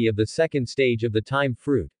ability of the second stage of the time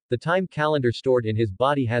fruit, the time calendar stored in his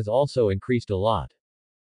body has also increased a lot.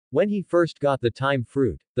 When he first got the time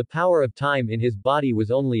fruit, the power of time in his body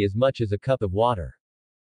was only as much as a cup of water.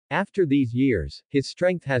 After these years, his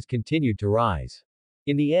strength has continued to rise.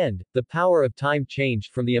 In the end, the power of time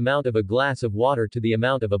changed from the amount of a glass of water to the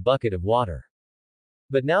amount of a bucket of water.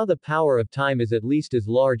 But now the power of time is at least as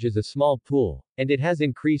large as a small pool, and it has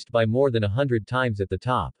increased by more than 100 times at the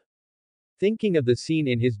top. Thinking of the scene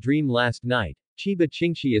in his dream last night, Chiba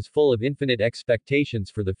Chingshi is full of infinite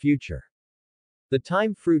expectations for the future. The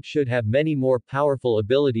time fruit should have many more powerful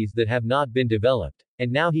abilities that have not been developed,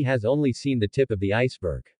 and now he has only seen the tip of the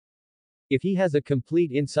iceberg. If he has a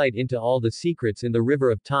complete insight into all the secrets in the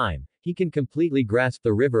river of time, he can completely grasp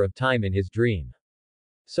the river of time in his dream.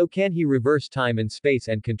 So can he reverse time and space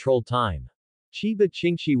and control time? Chiba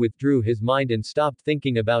Chingshi withdrew his mind and stopped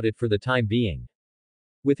thinking about it for the time being.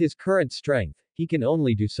 With his current strength, he can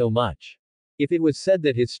only do so much. If it was said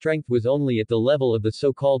that his strength was only at the level of the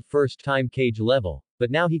so-called first time cage level,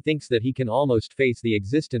 but now he thinks that he can almost face the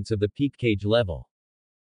existence of the peak cage level.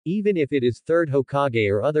 Even if it is third Hokage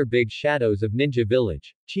or other big shadows of Ninja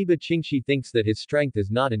Village, Chiba Chingshi thinks that his strength is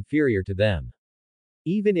not inferior to them.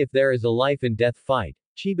 Even if there is a life and death fight,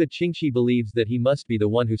 Chiba Chingshi believes that he must be the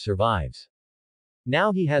one who survives.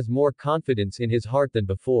 Now he has more confidence in his heart than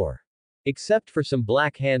before. Except for some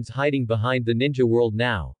black hands hiding behind the ninja world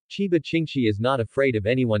now, Chiba Chingshi is not afraid of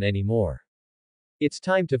anyone anymore. It's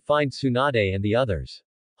time to find Tsunade and the others.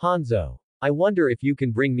 Hanzo. I wonder if you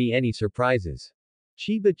can bring me any surprises.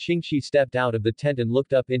 Chiba Chingshi stepped out of the tent and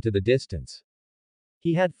looked up into the distance.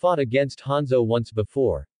 He had fought against Hanzo once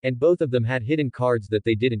before, and both of them had hidden cards that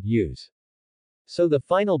they didn't use. So the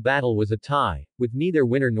final battle was a tie, with neither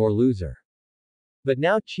winner nor loser. But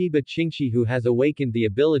now Chiba Chingshi, who has awakened the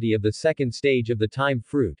ability of the second stage of the time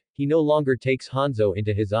fruit, he no longer takes Hanzo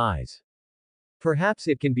into his eyes. Perhaps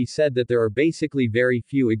it can be said that there are basically very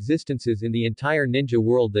few existences in the entire ninja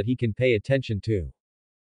world that he can pay attention to.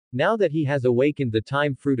 Now that he has awakened the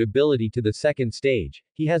time fruit ability to the second stage,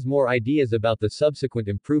 he has more ideas about the subsequent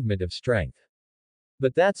improvement of strength.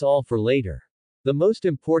 But that's all for later. The most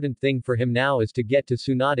important thing for him now is to get to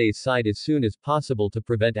Tsunade's side as soon as possible to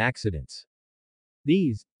prevent accidents.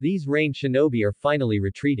 These rain shinobi are finally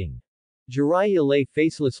retreating. Jiraiya lay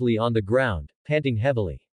facelessly on the ground, panting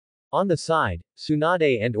heavily. On the side,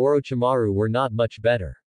 Tsunade and Orochimaru were not much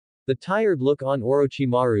better. The tired look on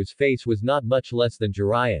Orochimaru's face was not much less than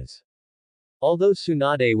Jiraiya's. Although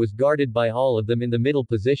Tsunade was guarded by all of them in the middle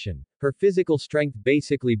position, her physical strength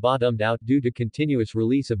basically bottomed out due to continuous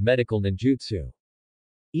release of medical ninjutsu.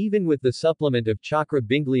 Even with the supplement of chakra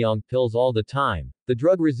bingliang pills all the time, the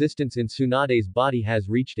drug resistance in Tsunade's body has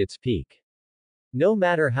reached its peak. No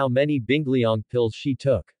matter how many bingliang pills she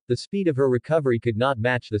took, the speed of her recovery could not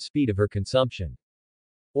match the speed of her consumption.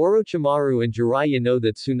 Orochimaru and Jiraiya know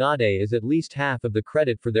that Tsunade is at least half of the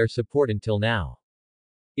credit for their support until now.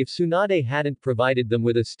 If Tsunade hadn't provided them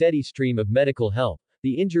with a steady stream of medical help,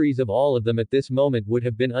 the injuries of all of them at this moment would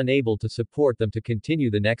have been unable to support them to continue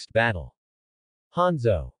the next battle.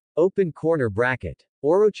 Hanzo. Open corner bracket.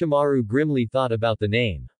 Orochimaru grimly thought about the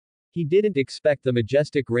name. He didn't expect the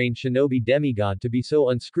majestic rain shinobi demigod to be so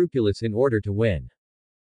unscrupulous in order to win.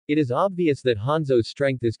 It is obvious that Hanzo's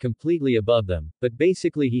strength is completely above them, but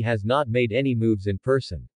basically he has not made any moves in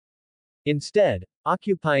person. Instead,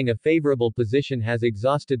 occupying a favorable position has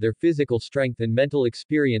exhausted their physical strength and mental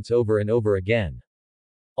experience over and over again.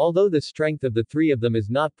 Although the strength of the three of them is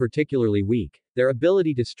not particularly weak, their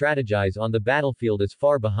ability to strategize on the battlefield is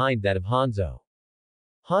far behind that of Hanzo.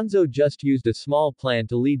 Hanzo just used a small plan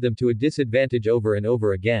to lead them to a disadvantage over and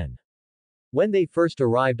over again. When they first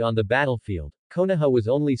arrived on the battlefield, Konoha was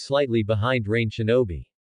only slightly behind Rain Shinobi.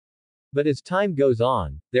 But as time goes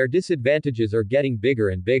on, their disadvantages are getting bigger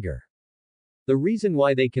and bigger. The reason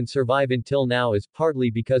why they can survive until now is partly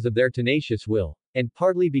because of their tenacious will, and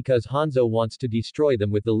partly because Hanzo wants to destroy them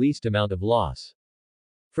with the least amount of loss.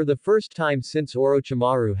 For the first time since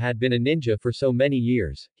Orochimaru had been a ninja for so many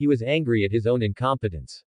years, he was angry at his own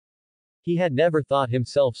incompetence. He had never thought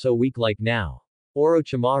himself so weak like now.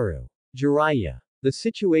 Orochimaru. Jiraiya. The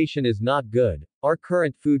situation is not good, our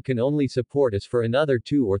current food can only support us for another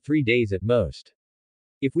 2 or 3 days at most.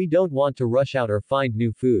 If we don't want to rush out or find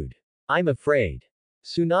new food. I'm afraid.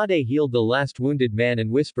 Tsunade healed the last wounded man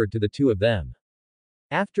and whispered to the two of them.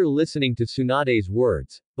 After listening to Tsunade's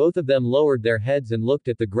words, both of them lowered their heads and looked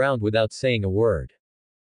at the ground without saying a word.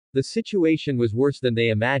 The situation was worse than they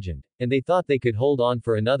imagined, and they thought they could hold on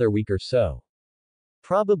for another week or so.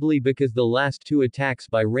 Probably because the last 2 attacks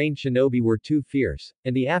by Rain Shinobi were too fierce,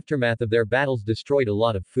 and the aftermath of their battles destroyed a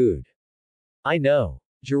lot of food. I know.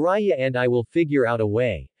 Jiraiya and I will figure out a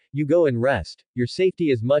way. You go and rest, your safety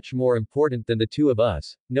is much more important than the two of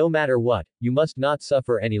us, no matter what, you must not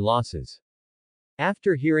suffer any losses.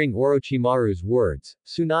 After hearing Orochimaru's words,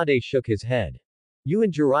 Tsunade shook his head. You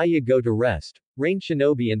and Jiraiya go to rest, Rain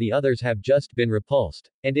Shinobi and the others have just been repulsed,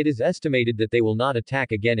 and it is estimated that they will not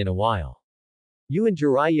attack again in a while. You and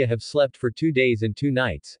Jiraiya have slept for 2 days and 2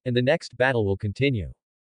 nights, and the next battle will continue.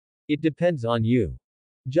 It depends on you.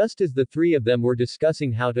 Just as the three of them were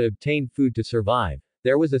discussing how to obtain food to survive,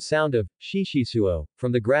 there was a sound of shishisuo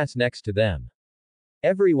from the grass next to them.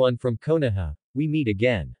 Everyone from Konoha, we meet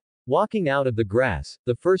again. Walking out of the grass,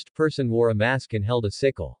 the first person wore a mask and held a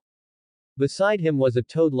sickle. Beside him was a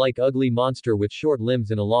toad-like ugly monster with short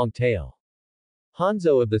limbs and a long tail.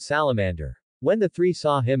 Hanzo of the Salamander. When the three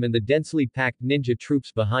saw him and the densely packed ninja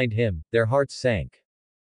troops behind him, their hearts sank.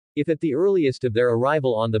 If at the earliest of their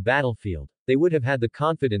arrival on the battlefield, they would have had the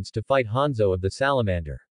confidence to fight Hanzo of the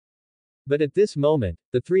Salamander. But at this moment,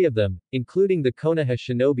 the three of them, including the Konoha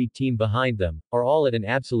shinobi team behind them, are all at an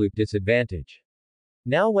absolute disadvantage.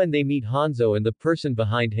 Now when they meet Hanzo and the person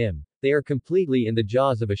behind him, they are completely in the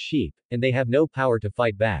jaws of a sheep, and they have no power to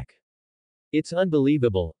fight back. It's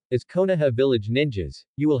unbelievable. As Konoha village ninjas,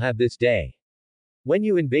 you will have this day. When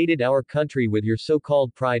you invaded our country with your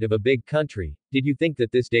so-called pride of a big country, did you think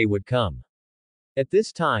that this day would come? At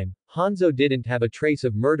this time, Hanzo didn't have a trace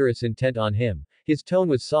of murderous intent on him. His tone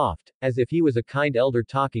was soft, as if he was a kind elder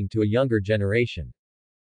talking to a younger generation.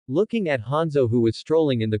 Looking at Hanzo who was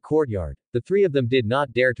strolling in the courtyard, the three of them did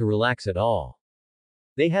not dare to relax at all.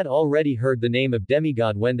 They had already heard the name of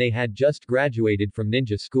demigod when they had just graduated from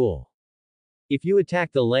ninja school. If you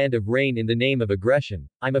attack the land of rain in the name of aggression,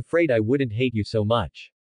 I'm afraid I wouldn't hate you so much.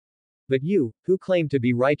 But you, who claim to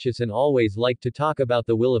be righteous and always like to talk about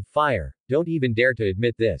the will of fire, don't even dare to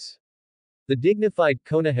admit this. The dignified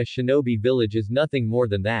Konoha shinobi village is nothing more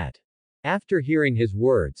than that. After hearing his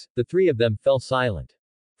words, the three of them fell silent.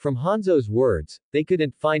 From Hanzo's words, they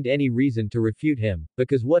couldn't find any reason to refute him,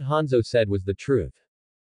 because what Hanzo said was the truth.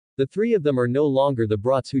 The three of them are no longer the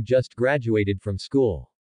brats who just graduated from school.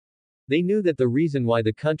 They knew that the reason why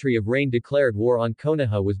the country of Rain declared war on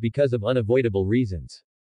Konoha was because of unavoidable reasons.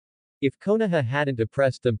 If Konoha hadn't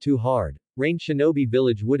oppressed them too hard, Rain Shinobi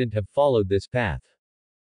Village wouldn't have followed this path.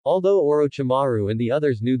 Although Orochimaru and the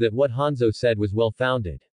others knew that what Hanzo said was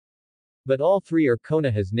well-founded. But all three are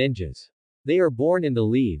Konoha's ninjas. They are born in the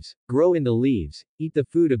leaves, grow in the leaves, eat the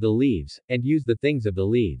food of the leaves, and use the things of the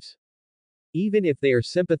leaves. Even if they are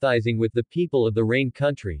sympathizing with the people of the Rain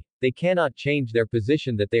country, they cannot change their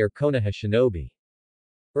position that they are Konoha shinobi.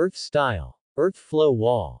 Earth style. Earth flow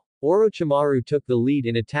wall. Orochimaru took the lead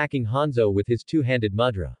in attacking Hanzo with his two-handed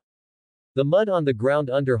mudra. The mud on the ground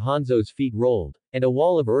under Hanzo's feet rolled, and a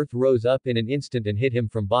wall of earth rose up in an instant and hit him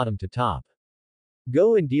from bottom to top.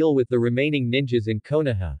 Go and deal with the remaining ninjas in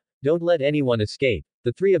Konoha. Don't let anyone escape.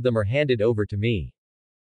 The three of them are handed over to me.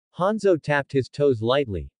 Hanzo tapped his toes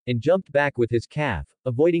lightly, and jumped back with his calf,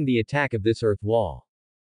 avoiding the attack of this earth wall.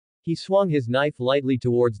 He swung his knife lightly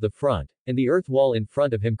towards the front, and the earth wall in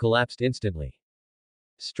front of him collapsed instantly.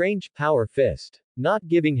 Strange power fist. Not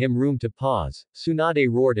giving him room to pause, Tsunade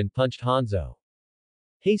roared and punched Hanzo.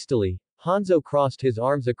 Hastily, Hanzo crossed his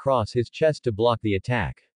arms across his chest to block the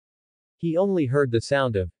attack. He only heard the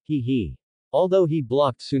sound of hee. Although he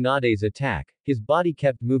blocked Tsunade's attack, his body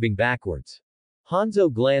kept moving backwards.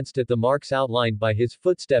 Hanzo glanced at the marks outlined by his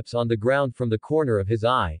footsteps on the ground from the corner of his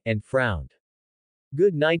eye, and frowned.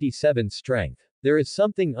 Good 97 strength. There is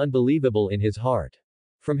something unbelievable in his heart.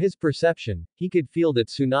 From his perception, he could feel that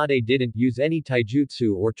Tsunade didn't use any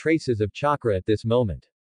taijutsu or traces of chakra at this moment.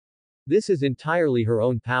 This is entirely her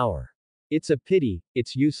own power. It's a pity,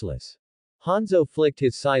 it's useless. Hanzo flicked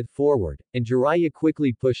his scythe forward, and Jiraiya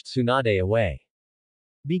quickly pushed Tsunade away.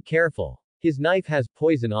 Be careful. His knife has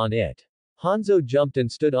poison on it. Hanzo jumped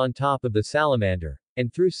and stood on top of the salamander,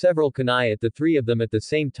 and threw several kunai at the three of them at the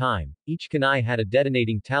same time. Each kunai had a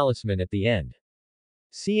detonating talisman at the end.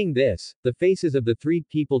 Seeing this, the faces of the three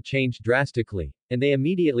people changed drastically, and they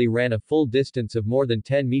immediately ran a full distance of more than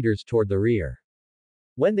 10 meters toward the rear.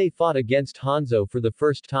 When they fought against Hanzo for the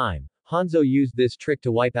first time, Hanzo used this trick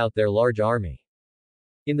to wipe out their large army.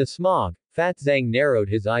 In the smog, Fat Zhang narrowed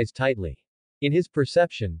his eyes tightly. In his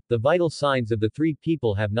perception, the vital signs of the three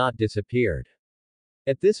people have not disappeared.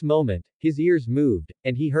 At this moment, his ears moved,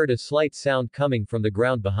 and he heard a slight sound coming from the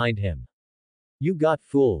ground behind him. You got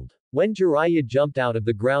fooled. When Jiraiya jumped out of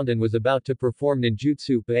the ground and was about to perform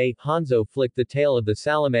ninjutsu, Hanzo flicked the tail of the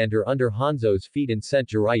salamander under Hanzo's feet and sent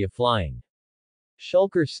Jiraiya flying.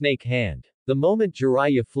 Shulker snake hand. The moment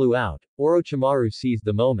Jiraiya flew out, Orochimaru seized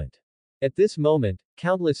the moment. At this moment,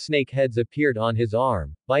 countless snake heads appeared on his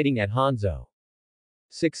arm, biting at Hanzo.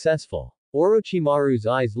 Successful. Orochimaru's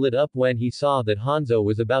eyes lit up when he saw that Hanzo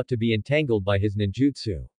was about to be entangled by his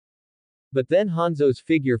ninjutsu. But then Hanzo's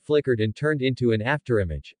figure flickered and turned into an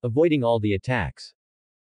afterimage, avoiding all the attacks.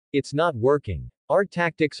 It's not working. Our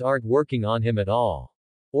tactics aren't working on him at all.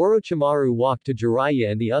 Orochimaru walked to Jiraiya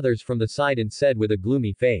and the others from the side and said with a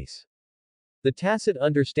gloomy face. The tacit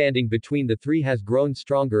understanding between the three has grown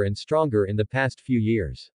stronger and stronger in the past few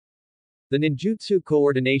years. The ninjutsu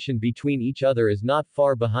coordination between each other is not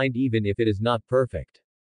far behind even if it is not perfect.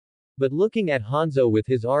 But looking at Hanzo with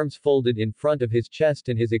his arms folded in front of his chest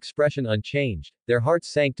and his expression unchanged, their hearts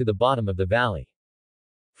sank to the bottom of the valley.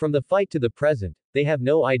 From the fight to the present, they have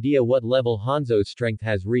no idea what level Hanzo's strength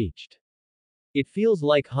has reached. It feels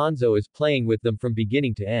like Hanzo is playing with them from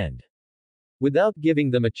beginning to end. Without giving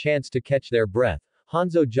them a chance to catch their breath,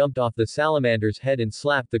 Hanzo jumped off the salamander's head and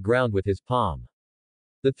slapped the ground with his palm.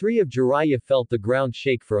 The three of Jiraiya felt the ground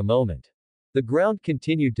shake for a moment. The ground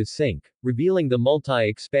continued to sink, revealing the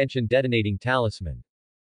multi-expansion detonating talisman.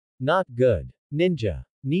 Not good. Ninja.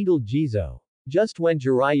 Needle Jizo. Just when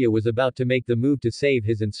Jiraiya was about to make the move to save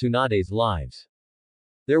his and Tsunade's lives.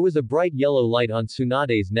 There was a bright yellow light on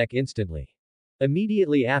Tsunade's neck instantly.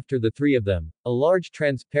 Immediately after the three of them, a large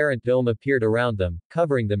transparent dome appeared around them,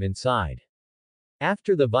 covering them inside.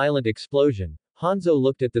 After the violent explosion, Hanzo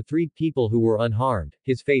looked at the three people who were unharmed,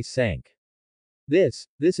 his face sank. This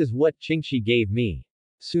is what Qingxi gave me.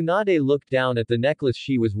 Tsunade looked down at the necklace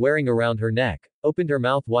she was wearing around her neck, opened her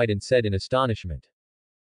mouth wide and said in astonishment.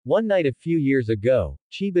 One night a few years ago,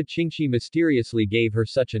 Chiba Qingxi mysteriously gave her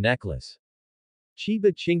such a necklace.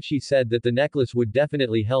 Chiba Qingxi said that the necklace would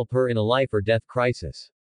definitely help her in a life or death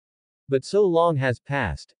crisis. But so long has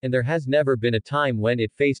passed, and there has never been a time when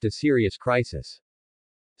it faced a serious crisis.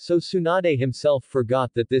 So Tsunade himself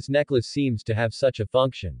forgot that this necklace seems to have such a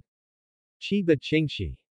function. Chiba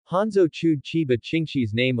Qingxi. Hanzo chewed Chiba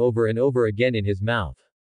Qingxi's name over and over again in his mouth.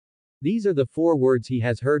 These are the 4 words he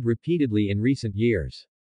has heard repeatedly in recent years.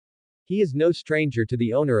 He is no stranger to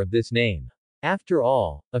the owner of this name. After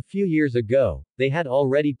all, a few years ago, they had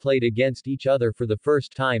already played against each other for the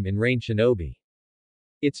first time in Rain Shinobi.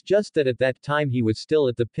 It's just that at that time he was still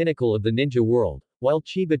at the pinnacle of the ninja world, while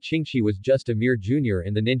Chiba Qingxi was just a mere junior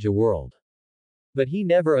in the ninja world. But he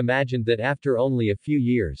never imagined that after only a few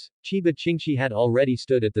years, Chiba Qingxi had already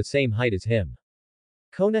stood at the same height as him.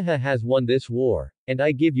 Konoha has won this war, and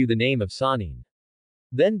I give you the name of Sanin.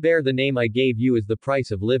 Then bear the name I gave you as the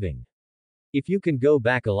price of living. If you can go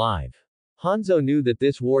back alive. Hanzo knew that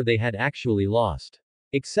this war they had actually lost.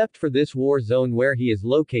 Except for this war zone where he is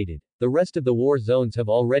located, the rest of the war zones have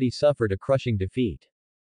already suffered a crushing defeat.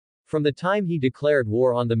 From the time he declared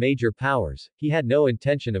war on the major powers, he had no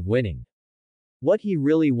intention of winning. What he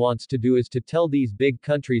really wants to do is to tell these big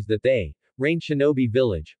countries that they, Rain Shinobi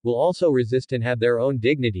Village, will also resist and have their own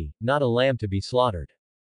dignity, not a lamb to be slaughtered.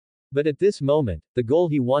 But at this moment, the goal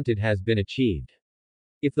he wanted has been achieved.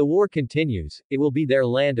 If the war continues, it will be their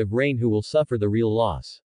land of rain who will suffer the real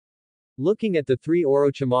loss. Looking at the 3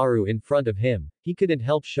 Orochimaru in front of him, he couldn't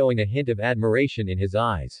help showing a hint of admiration in his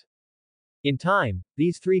eyes. In time,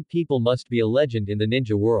 these 3 people must be a legend in the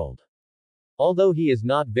ninja world. Although he is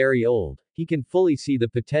not very old, he can fully see the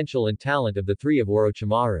potential and talent of the 3 of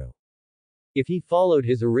Orochimaru. If he followed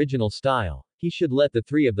his original style, he should let the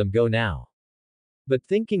 3 of them go now. But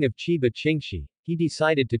thinking of Chiba Qingxi, he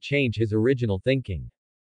decided to change his original thinking.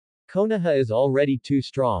 Konoha is already too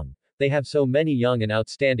strong, they have so many young and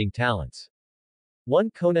outstanding talents. One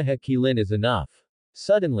Konoha Kilin is enough.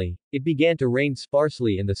 Suddenly, it began to rain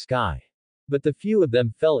sparsely in the sky. But the few of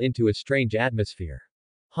them fell into a strange atmosphere.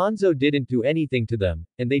 Hanzo didn't do anything to them,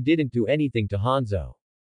 and they didn't do anything to Hanzo.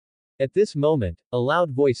 At this moment, a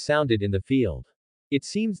loud voice sounded in the field. It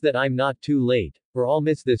seems that I'm not too late, or I'll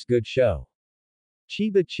miss this good show.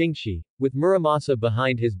 Chiba Qingxi, with Muramasa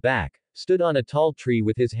behind his back, stood on a tall tree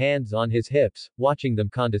with his hands on his hips, watching them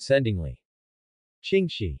condescendingly.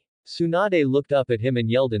 Qingxi. Tsunade looked up at him and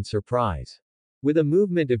yelled in surprise. With a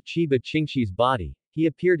movement of Chiba Qingxi's body, he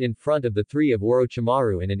appeared in front of the 3 of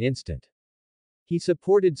Orochimaru in an instant. He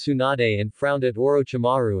supported Tsunade and frowned at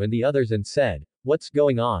Orochimaru and the others and said, "What's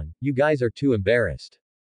going on? You guys are too embarrassed."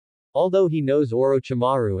 Although he knows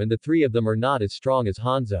Orochimaru and the 3 of them are not as strong as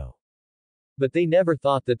Hanzo. But they never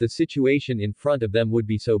thought that the situation in front of them would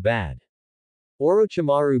be so bad.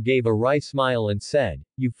 Orochimaru gave a wry smile and said,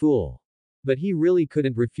 "You fool." But he really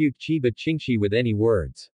couldn't refute Chiba Qingxi with any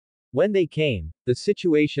words. When they came, the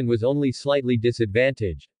situation was only slightly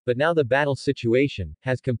disadvantaged, but now the battle situation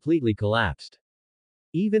has completely collapsed.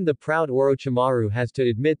 Even the proud Orochimaru has to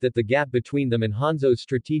admit that the gap between them and Hanzo's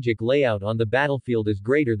strategic layout on the battlefield is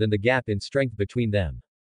greater than the gap in strength between them.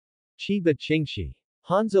 Chiba Qingxi.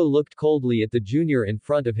 Hanzo looked coldly at the junior in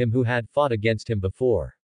front of him who had fought against him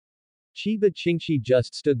before. Chiba Qingxi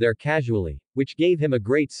just stood there casually, which gave him a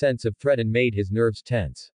great sense of threat and made his nerves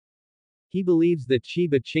tense. He believes that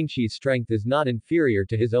Chiba Qingxi's strength is not inferior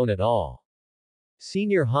to his own at all.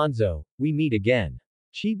 Senior Hanzo, we meet again.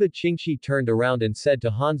 Chiba Chingshi turned around and said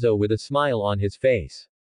to Hanzo with a smile on his face.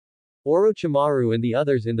 Orochimaru and the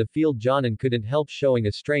others in the field Jonin couldn't help showing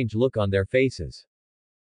a strange look on their faces.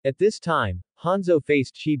 At this time, Hanzo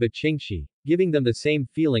faced Chiba Chingshi, giving them the same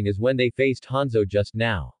feeling as when they faced Hanzo just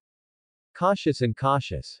now. Cautious and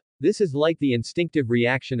cautious. This is like the instinctive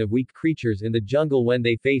reaction of weak creatures in the jungle when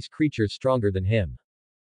they face creatures stronger than him.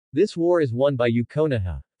 This war is won by you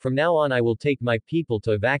Konoha. From now on I will take my people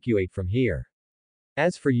to evacuate from here.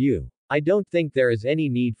 As for you, I don't think there is any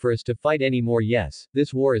need for us to fight anymore. Yes,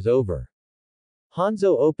 this war is over.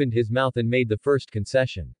 Hanzo opened his mouth and made the first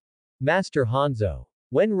concession. Master Hanzo.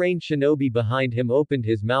 When Rain Shinobi behind him opened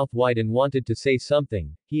his mouth wide and wanted to say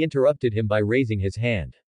something, he interrupted him by raising his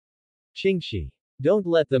hand. Chingshi. Don't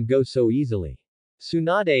let them go so easily.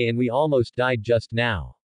 Tsunade and we almost died just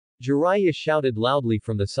now. Jiraiya shouted loudly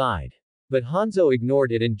from the side. But Hanzo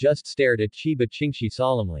ignored it and just stared at Chiba Chingshi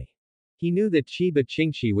solemnly. He knew that Chiba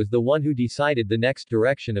Chingshi was the one who decided the next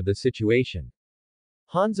direction of the situation.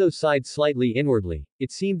 Hanzo sighed slightly inwardly,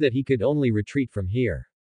 it seemed that he could only retreat from here.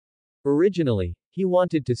 Originally, he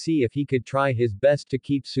wanted to see if he could try his best to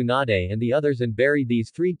keep Tsunade and the others and bury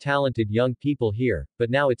these three talented young people here, but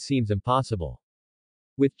now it seems impossible.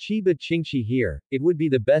 With Chiba Chingshi here, it would be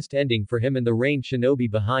the best ending for him and the Rain Shinobi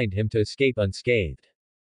behind him to escape unscathed.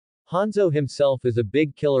 Hanzo himself is a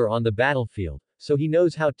big killer on the battlefield, so he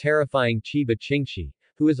knows how terrifying Chiba Chingshi,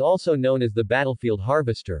 who is also known as the battlefield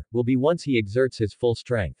harvester, will be once he exerts his full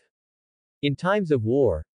strength. In times of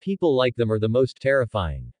war, people like them are the most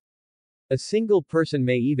terrifying. A single person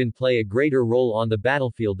may even play a greater role on the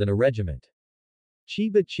battlefield than a regiment.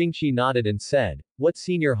 Chiba Chingshi nodded and said, what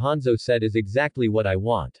Senior Hanzo said is exactly what I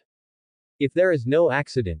want. If there is no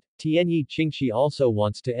accident, Tianyi Chingshi also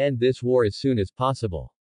wants to end this war as soon as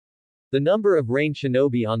possible. The number of Rain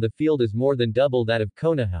Shinobi on the field is more than double that of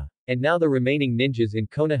Konoha, and now the remaining ninjas in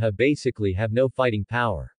Konoha basically have no fighting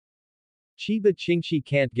power. Chiba Chingshi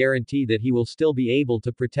can't guarantee that he will still be able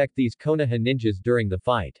to protect these Konoha ninjas during the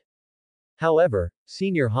fight. However,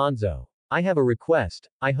 Senior Hanzo, I have a request,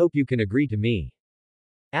 I hope you can agree to me.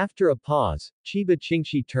 After a pause, Chiba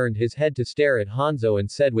Chingshi turned his head to stare at Hanzo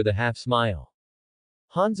and said with a half smile.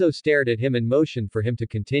 Hanzo stared at him and motioned for him to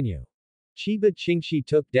continue. Chiba Chingshi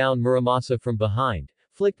took down Muramasa from behind,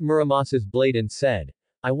 flicked Muramasa's blade and said,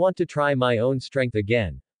 I want to try my own strength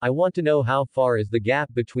again. I want to know how far is the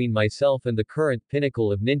gap between myself and the current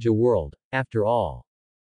pinnacle of ninja world, after all.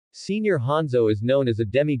 Senior Hanzo is known as a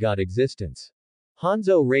demigod existence.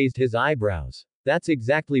 Hanzo raised his eyebrows. That's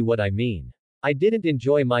exactly what I mean. I didn't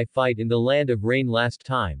enjoy my fight in the Land of Rain last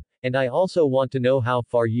time, and I also want to know how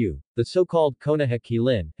far you, the so-called Konoha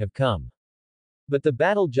Kilin, have come. But the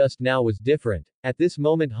battle just now was different. At this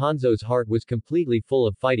moment Hanzo's heart was completely full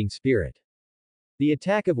of fighting spirit. The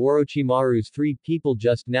attack of Orochimaru's three people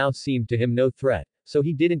just now seemed to him no threat, so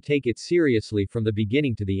he didn't take it seriously from the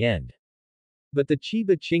beginning to the end. But the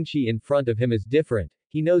Chiba Chingshi in front of him is different,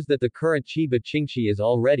 he knows that the current Chiba Chingshi is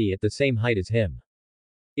already at the same height as him.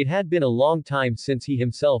 It had been a long time since he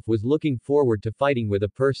himself was looking forward to fighting with a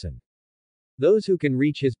person. Those who can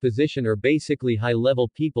reach his position are basically high-level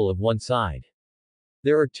people of one side.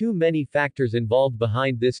 There are too many factors involved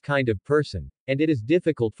behind this kind of person, and it is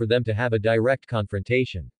difficult for them to have a direct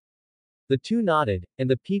confrontation. The two nodded, and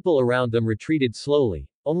the people around them retreated slowly,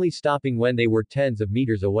 only stopping when they were tens of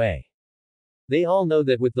meters away. They all know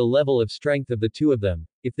that with the level of strength of the two of them,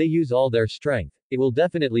 if they use all their strength, it will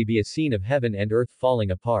definitely be a scene of heaven and earth falling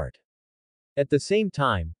apart. At the same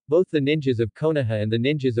time, both the ninjas of Konoha and the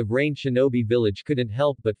ninjas of Rain Shinobi village couldn't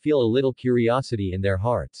help but feel a little curiosity in their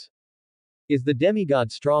hearts. Is the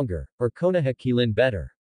demigod stronger, or Konoha Kilin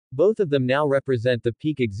better? Both of them now represent the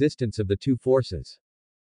peak existence of the two forces.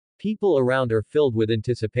 People around are filled with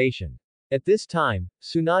anticipation. At this time,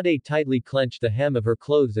 Tsunade tightly clenched the hem of her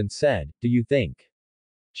clothes and said, do you think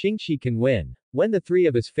Chingshi can win? When the three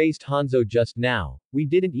of us faced Hanzo just now, we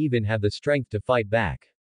didn't even have the strength to fight back.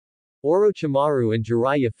 Orochimaru and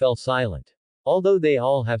Jiraiya fell silent. Although they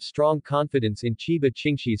all have strong confidence in Chiba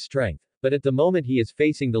Chingshi's strength, but at the moment he is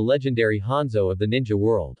facing the legendary Hanzo of the ninja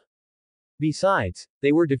world. Besides,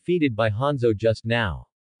 they were defeated by Hanzo just now.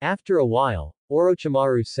 After a while,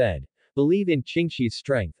 Orochimaru said, believe in Chingshi's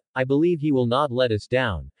strength, I believe he will not let us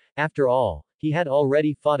down. After all, he had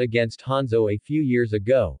already fought against Hanzo a few years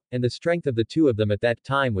ago, and the strength of the two of them at that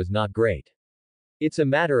time was not great. It's a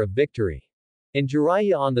matter of victory. And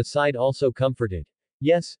Jiraiya on the side also comforted.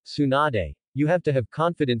 Yes, Tsunade, you have to have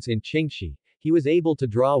confidence in Chingshi. He was able to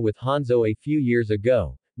draw with Hanzo a few years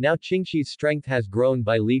ago. Now Chingshi's strength has grown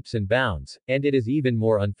by leaps and bounds, and it is even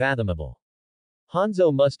more unfathomable.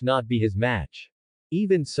 Hanzo must not be his match.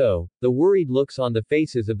 Even so, the worried looks on the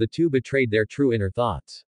faces of the two betrayed their true inner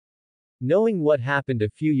thoughts. Knowing what happened a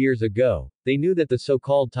few years ago, they knew that the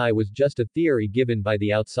so-called tie was just a theory given by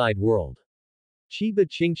the outside world. Chiba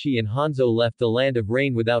Chingshi and Hanzo left the land of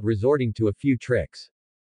rain without resorting to a few tricks.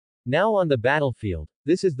 Now on the battlefield,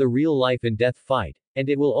 this is the real life and death fight, and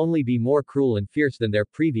it will only be more cruel and fierce than their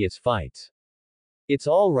previous fights. It's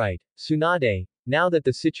alright, Tsunade, now that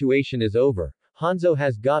the situation is over, Hanzo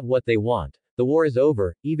has got what they want, the war is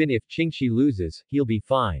over, even if Chingshi loses, he'll be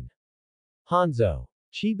fine. Hanzo.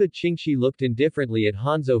 Chiba Chingshi looked indifferently at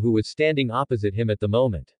Hanzo who was standing opposite him at the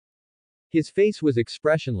moment. His face was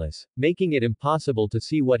expressionless, making it impossible to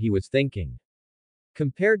see what he was thinking.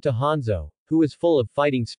 Compared to Hanzo, who was full of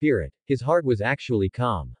fighting spirit, his heart was actually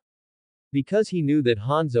calm. Because he knew that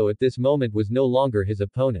Hanzo at this moment was no longer his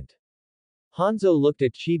opponent. Hanzo looked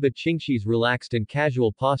at Chiba Chingshi's relaxed and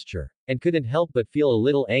casual posture, and couldn't help but feel a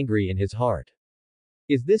little angry in his heart.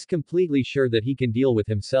 Is this completely sure that he can deal with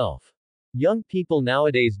himself? Young people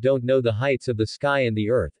nowadays don't know the heights of the sky and the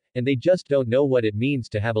earth, and they just don't know what it means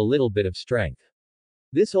to have a little bit of strength.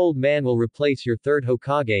 This old man will replace your third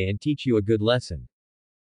Hokage and teach you a good lesson.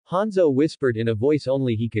 Hanzo whispered in a voice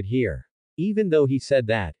only he could hear. Even though he said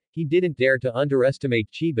that, he didn't dare to underestimate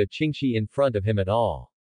Chiba Chingshi in front of him at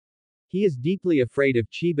all. He is deeply afraid of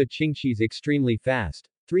Chiba Chingshi's extremely fast,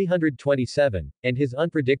 327, and his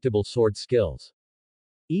unpredictable sword skills.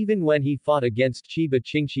 Even when he fought against Chiba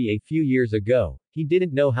Chingshi a few years ago, he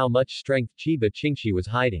didn't know how much strength Chiba Chingshi was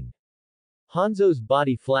hiding. Hanzo's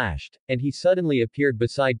body flashed, and he suddenly appeared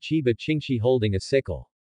beside Chiba Chingshi holding a sickle.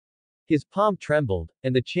 His palm trembled,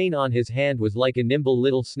 and the chain on his hand was like a nimble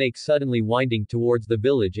little snake suddenly winding towards the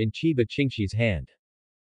village in Chiba Chingshi's hand.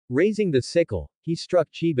 Raising the sickle, he struck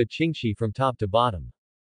Chiba Chingshi from top to bottom.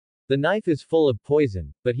 The knife is full of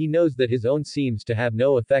poison, but he knows that his own seems to have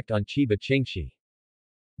no effect on Chiba Chingshi.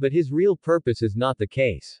 But his real purpose is not the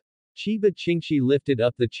case. Chiba Chingshi lifted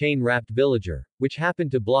up the chain-wrapped villager, which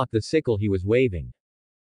happened to block the sickle he was waving.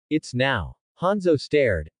 It's now. Hanzo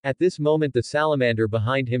stared. At this moment the salamander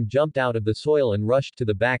behind him jumped out of the soil and rushed to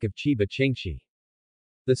the back of Chiba Chingshi.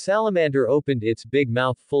 The salamander opened its big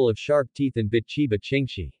mouth full of sharp teeth and bit Chiba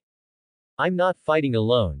Chingshi. I'm not fighting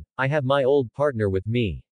alone, I have my old partner with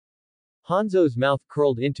me. Hanzo's mouth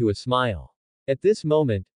curled into a smile. At this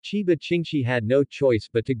moment, Chiba Chingshi had no choice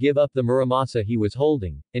but to give up the Muramasa he was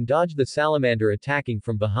holding, and dodge the salamander attacking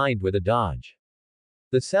from behind with a dodge.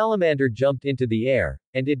 The salamander jumped into the air,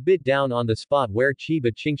 and it bit down on the spot where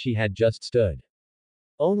Chiba Chingshi had just stood.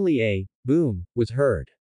 Only a boom was heard.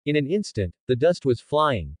 In an instant, the dust was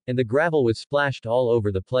flying, and the gravel was splashed all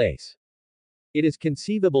over the place. It is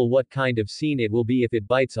conceivable what kind of scene it will be if it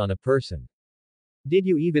bites on a person. Did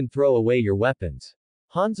you even throw away your weapons?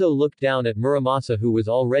 Hanzo looked down at Muramasa who was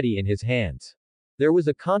already in his hands. There was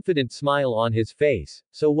a confident smile on his face,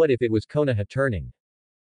 so what if it was Konoha turning?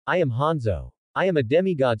 I am Hanzo. I am a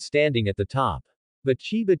demigod standing at the top. But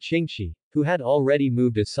Chiba Chingshi, who had already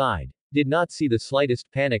moved aside, did not see the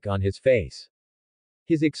slightest panic on his face.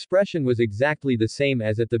 His expression was exactly the same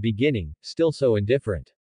as at the beginning, still so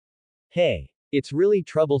indifferent. Hey, it's really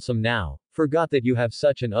troublesome now, forgot that you have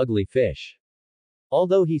such an ugly fish.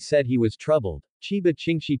 Although he said he was troubled, Chiba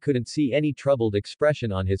Chingshi couldn't see any troubled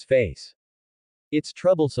expression on his face. It's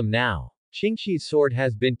troublesome now. Chingshi's sword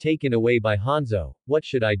has been taken away by Hanzo, what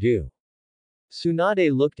should I do?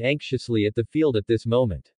 Tsunade looked anxiously at the field at this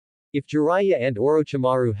moment. If Jiraiya and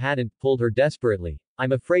Orochimaru hadn't pulled her desperately,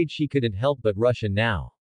 I'm afraid she couldn't help but rush in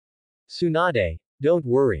now. Tsunade, don't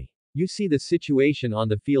worry. You see the situation on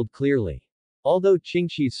the field clearly. Although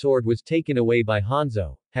Chingshi's sword was taken away by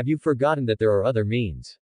Hanzo, have you forgotten that there are other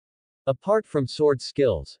means? Apart from sword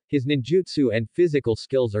skills, his ninjutsu and physical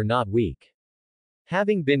skills are not weak.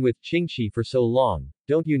 Having been with Chingshi for so long,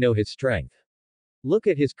 don't you know his strength? Look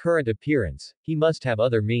at his current appearance, he must have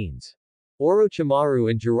other means.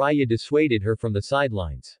 Orochimaru and Jiraiya dissuaded her from the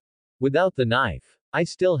sidelines. Without the knife, I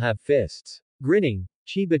still have fists. Grinning,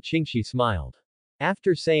 Chiba Chingshi smiled.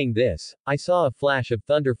 After saying this, I saw a flash of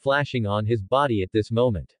thunder flashing on his body at this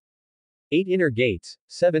moment. 8 inner gates,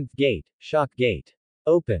 7th gate, shock gate.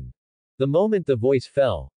 Open. The moment the voice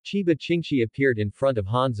fell, Chiba Chingshi appeared in front of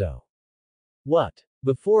Hanzo. What?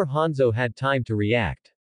 Before Hanzo had time to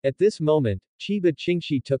react. At this moment, Chiba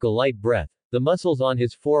Chingshi took a light breath, the muscles on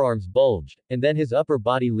his forearms bulged, and then his upper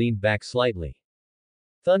body leaned back slightly.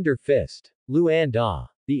 Thunder fist. Luan Da.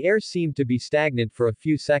 The air seemed to be stagnant for a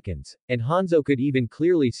few seconds, and Hanzo could even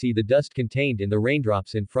clearly see the dust contained in the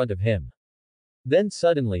raindrops in front of him. Then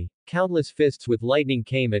suddenly, countless fists with lightning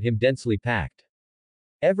came at him densely packed.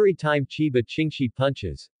 Every time Chiba Chingshi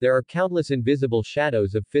punches, there are countless invisible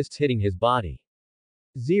shadows of fists hitting his body.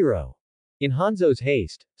 0. In Hanzo's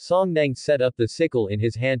haste, Songneng set up the sickle in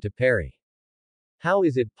his hand to parry. How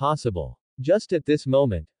is it possible? Just at this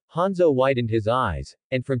moment, Hanzo widened his eyes,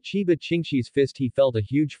 and from Chiba Chingshi's fist he felt a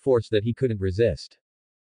huge force that he couldn't resist.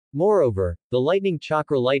 Moreover, the lightning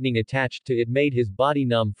chakra lightning attached to it made his body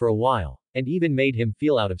numb for a while, and even made him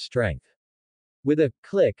feel out of strength. With a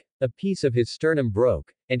click, a piece of his sternum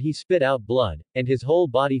broke, and he spit out blood, and his whole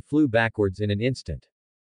body flew backwards in an instant.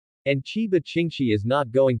 And Chiba Chingshi is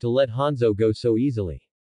not going to let Hanzo go so easily.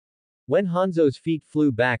 When Hanzo's feet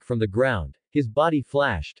flew back from the ground, his body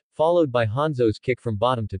flashed, followed by Hanzo's kick from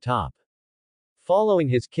bottom to top. Following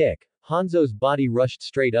his kick, Hanzo's body rushed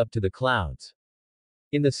straight up to the clouds.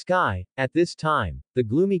 In the sky, at this time, the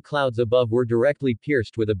gloomy clouds above were directly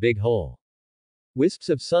pierced with a big hole. Wisps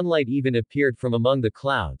of sunlight even appeared from among the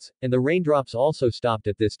clouds, and the raindrops also stopped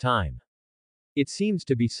at this time. It seems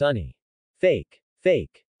to be sunny. Fake.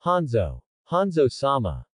 Fake. Hanzo.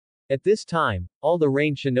 Hanzo-sama. At this time, all the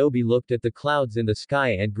rain shinobi looked at the clouds in the sky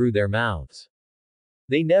and grew their mouths.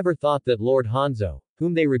 They never thought that Lord Hanzo,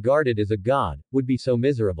 whom they regarded as a god, would be so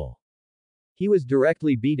miserable. He was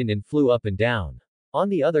directly beaten and flew up and down. On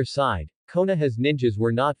the other side, Konoha's ninjas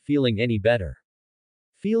were not feeling any better.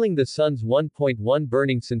 Feeling the sun's 1.1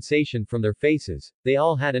 burning sensation from their faces, they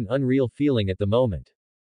all had an unreal feeling at the moment.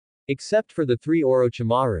 Except for the 3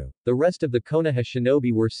 Orochimaru, the rest of the Konoha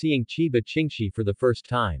shinobi were seeing Chiba Chingshi for the first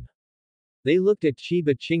time. They looked at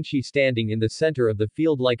Chiba Chingshi standing in the center of the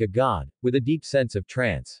field like a god, with a deep sense of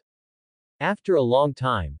trance. After a long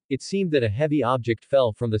time, it seemed that a heavy object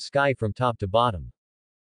fell from the sky from top to bottom.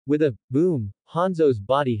 With a boom, Hanzo's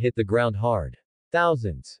body hit the ground hard.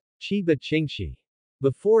 Thousands. Chiba Chingshi.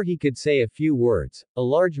 Before he could say a few words, a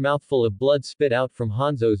large mouthful of blood spit out from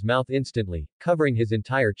Hanzo's mouth instantly, covering his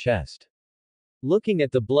entire chest. Looking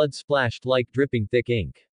at the blood splashed like dripping thick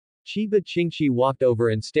ink. Chiba Chingshi walked over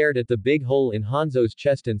and stared at the big hole in Hanzo's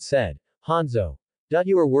chest and said, Hanzo.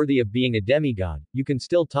 You are worthy of being a demigod, you can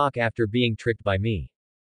still talk after being tricked by me.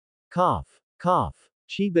 Cough. Cough.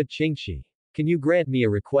 Chiba Chingshi. Can you grant me a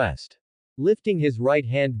request? Lifting his right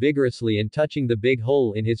hand vigorously and touching the big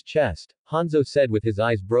hole in his chest, Hanzo said with his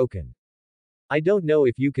eyes broken. I don't know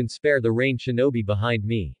if you can spare the rain shinobi behind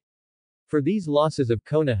me. For these losses of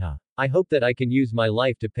Konoha, I hope that I can use my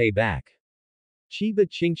life to pay back. Chiba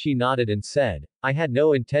Chingshi nodded and said, I had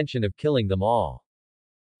no intention of killing them all.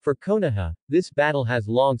 For Konoha, this battle has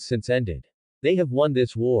long since ended. They have won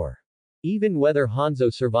this war. Even whether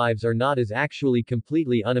Hanzo survives or not is actually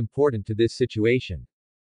completely unimportant to this situation.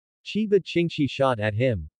 Chiba Chingshi shot at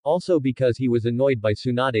him, also because he was annoyed by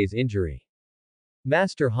Tsunade's injury.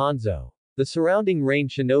 Master Hanzo. The surrounding rain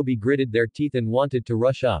shinobi gritted their teeth and wanted to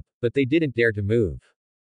rush up, but they didn't dare to move.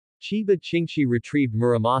 Chiba Chingshi retrieved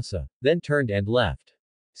Muramasa, then turned and left.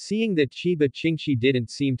 Seeing that Chiba Chingshi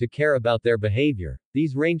didn't seem to care about their behavior,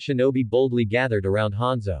 these rain shinobi boldly gathered around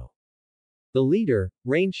Hanzo. The leader,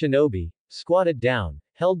 Rain Shinobi, squatted down,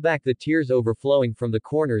 held back the tears overflowing from the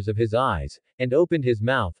corners of his eyes, and opened his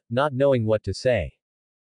mouth, not knowing what to say.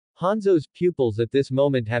 Hanzo's pupils at this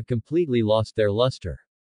moment have completely lost their luster.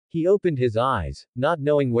 He opened his eyes, not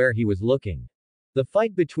knowing where he was looking. The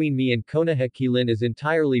fight between me and Konoha Kilin is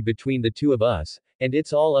entirely between the two of us, and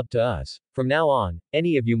it's all up to us. From now on,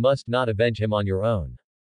 any of you must not avenge him on your own.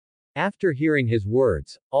 After hearing his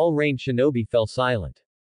words, all rain shinobi fell silent.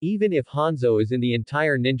 Even if Hanzo is in the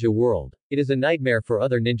entire ninja world, it is a nightmare for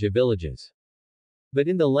other ninja villages. But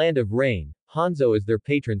in the land of rain, Hanzo is their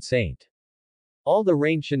patron saint. All the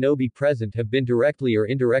rain shinobi present have been directly or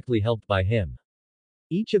indirectly helped by him.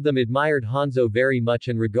 Each of them admired Hanzo very much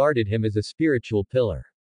and regarded him as a spiritual pillar.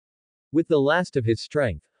 With the last of his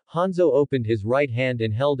strength, Hanzo opened his right hand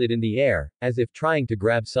and held it in the air, as if trying to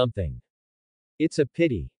grab something. It's a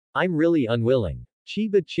pity. I'm really unwilling.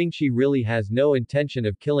 Chiba Chingshi really has no intention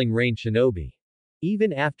of killing Rain Shinobi.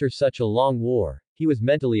 Even after such a long war, he was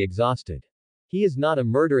mentally exhausted. He is not a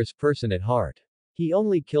murderous person at heart. He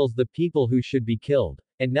only kills the people who should be killed,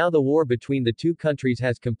 and now the war between the two countries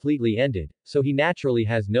has completely ended, so he naturally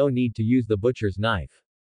has no need to use the butcher's knife.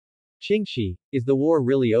 Chingshi, is the war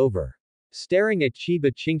really over? Staring at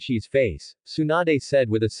Chiba Chingshi's face, Tsunade said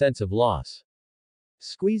with a sense of loss.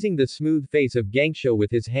 Squeezing the smooth face of Gangsho with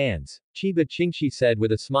his hands, Chiba Chingshi said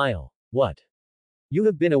with a smile, What? You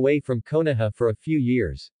have been away from Konoha for a few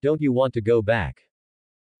years, don't you want to go back?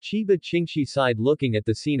 Chiba Chingshi sighed looking at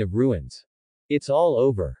the scene of ruins. It's all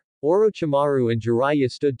over. Orochimaru and Jiraiya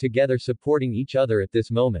stood together supporting each other at this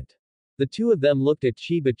moment. The two of them looked at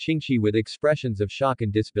Chiba Chingshi with expressions of shock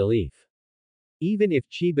and disbelief. Even if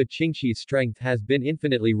Chiba Chingshi's strength has been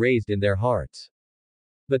infinitely raised in their hearts.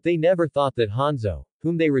 But they never thought that Hanzo,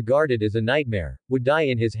 whom they regarded as a nightmare, would die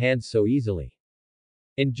in his hands so easily.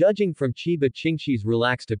 And judging from Chiba Chingshi's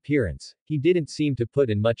relaxed appearance, he didn't seem to put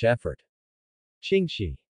in much effort.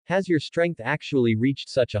 Chingshi. Has your strength actually reached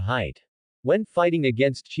such a height? When fighting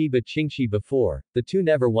against Chiba Chingshi before, the two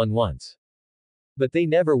never won once. But they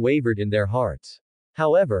never wavered in their hearts.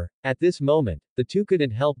 However, at this moment, the two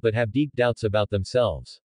couldn't help but have deep doubts about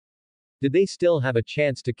themselves. Did they still have a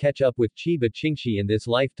chance to catch up with Chiba Chingshi in this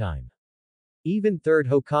lifetime? Even third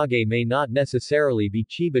Hokage may not necessarily be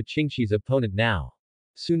Chiba Chingshi's opponent now.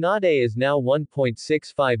 Tsunade is now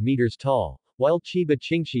 1.65 meters tall, while Chiba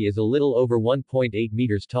Chingshi is a little over 1.8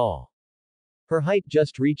 meters tall. Her height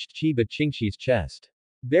just reached Chiba Chingshi's chest.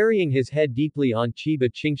 Burying his head deeply on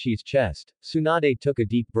Chiba Chingshi's chest, Tsunade took a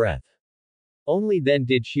deep breath. Only then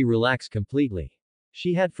did she relax completely.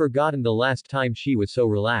 She had forgotten the last time she was so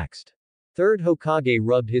relaxed. Third Hokage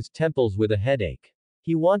rubbed his temples with a headache.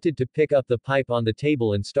 He wanted to pick up the pipe on the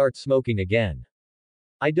table and start smoking again.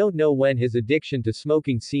 I don't know when his addiction to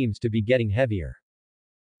smoking seems to be getting heavier.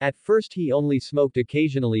 At first he only smoked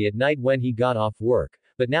occasionally at night when he got off work,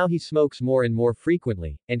 but now he smokes more and more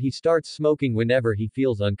frequently, and he starts smoking whenever he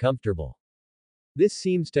feels uncomfortable. This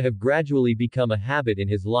seems to have gradually become a habit in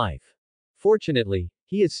his life. Fortunately,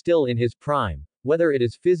 he is still in his prime. Whether it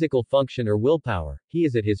is physical function or willpower, he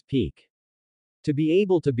is at his peak. To be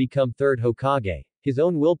able to become third Hokage, his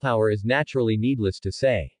own willpower is naturally needless to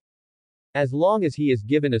say. As long as he is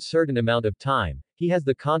given a certain amount of time, he has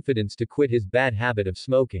the confidence to quit his bad habit of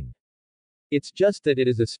smoking. It's just that it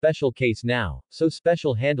is a special case now, so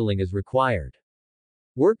special handling is required.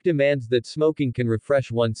 Work demands that smoking can refresh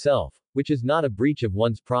oneself, which is not a breach of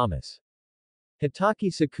one's promise. Hitaki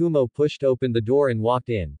Tsukumo pushed open the door and walked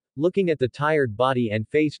in, looking at the tired body and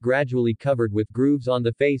face gradually covered with grooves on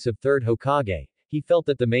the face of third Hokage. He felt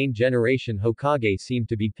that the main generation Hokage seemed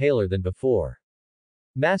to be paler than before.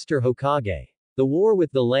 Master Hokage. The war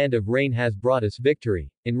with the Land of Rain has brought us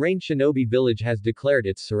victory, and Rain Shinobi Village has declared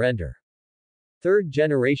its surrender. Third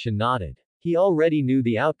generation nodded. He already knew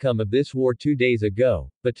the outcome of this war 2 days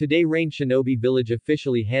ago, but today Rain Shinobi Village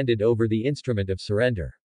officially handed over the instrument of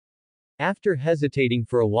surrender. After hesitating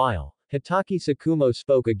for a while, Hitaki Tsukumo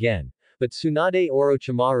spoke again, but Tsunade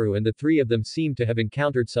Orochimaru and the three of them seemed to have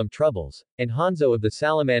encountered some troubles, and Hanzo of the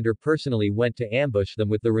Salamander personally went to ambush them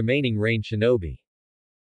with the remaining Rain Shinobi.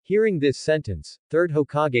 Hearing this sentence, third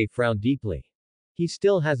Hokage frowned deeply. He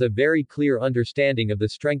still has a very clear understanding of the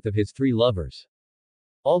strength of his three lovers.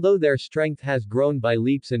 Although their strength has grown by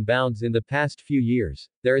leaps and bounds in the past few years,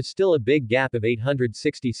 there is still a big gap of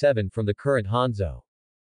 867 from the current Hanzo.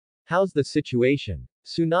 How's the situation?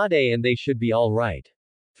 Tsunade and they should be all right.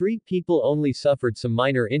 3 people only suffered some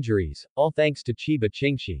minor injuries, all thanks to Chiba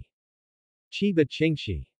Chingshi. Chiba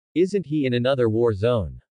Chingshi. Isn't he in another war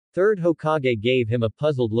zone? Third Hokage gave him a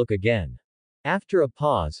puzzled look again. After a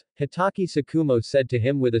pause, Hitaki Tsukumo said to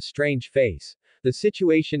him with a strange face, the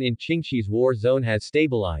situation in Chingshi's war zone has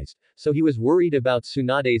stabilized, so he was worried about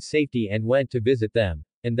Tsunade's safety and went to visit them,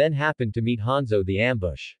 and then happened to meet Hanzo the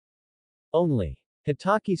ambush. Only.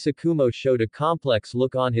 Hitaki Tsukumo showed a complex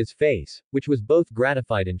look on his face, which was both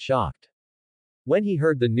gratified and shocked. When he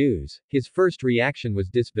heard the news, his first reaction was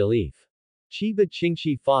disbelief. Chiba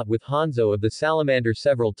Chingshi fought with Hanzo of the Salamander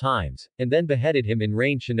several times, and then beheaded him in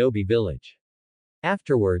Rain Shinobi Village.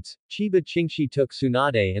 Afterwards, Chiba Chingshi took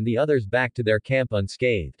Tsunade and the others back to their camp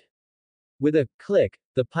unscathed. With a click,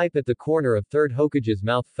 the pipe at the corner of third Hokage's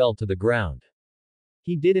mouth fell to the ground.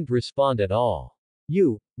 He didn't respond at all.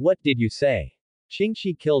 What did you say?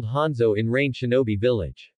 Chingshi killed Hanzo in Rain Shinobi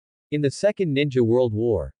Village. In the Second Ninja World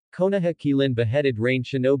War, Konoha Killin beheaded Rain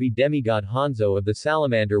Shinobi demigod Hanzo of the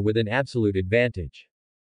Salamander with an absolute advantage.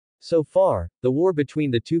 So far, the war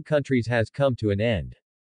between the two countries has come to an end.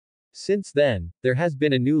 Since then, there has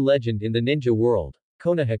been a new legend in the ninja world,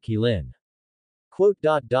 Konoha Killin.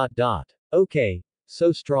 Okay,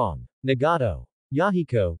 so strong. Nagato.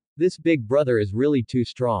 Yahiko, this big brother is really too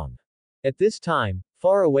strong. At this time,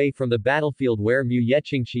 far away from the battlefield where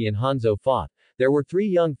Chingshi and Hanzo fought, there were 3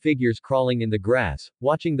 young figures crawling in the grass,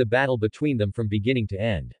 watching the battle between them from beginning to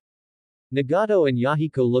end. Nagato and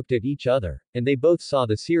Yahiko looked at each other, and they both saw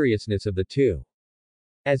the seriousness of the two.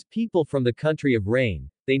 As people from the country of Rain,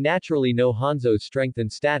 they naturally know Hanzo's strength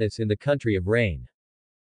and status in the country of Rain.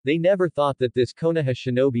 They never thought that this Konoha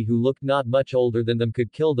shinobi who looked not much older than them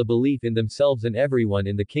could kill the belief in themselves and everyone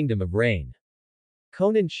in the Kingdom of Rain.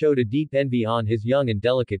 Conan showed a deep envy on his young and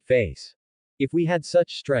delicate face. If we had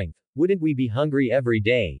such strength, wouldn't we be hungry every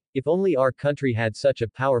day? If only our country had such a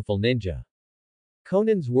powerful ninja.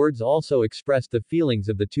 Conan's words also expressed the feelings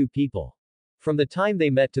of the two people. From the time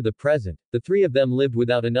they met to the present, the three of them lived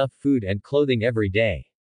without enough food and clothing every day.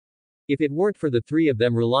 If it weren't for the three of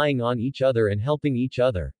them relying on each other and helping each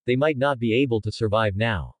other, they might not be able to survive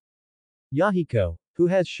now. Yahiko, who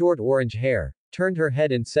has short orange hair, turned her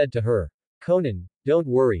head and said to her, Conan, don't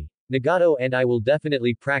worry, Nagato and I will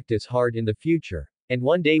definitely practice hard in the future, and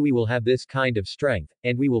one day we will have this kind of strength,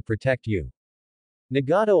 and we will protect you.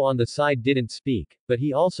 Nagato on the side didn't speak, but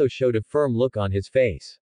he also showed a firm look on his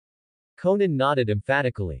face. Conan nodded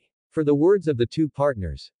emphatically. For the words of the two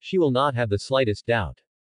partners, she will not have the slightest doubt.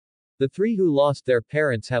 The three who lost their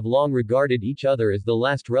parents have long regarded each other as the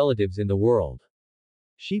last relatives in the world.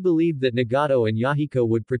 She believed that Nagato and Yahiko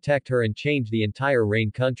would protect her and change the entire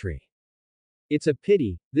Rain country. It's a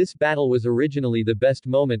pity, this battle was originally the best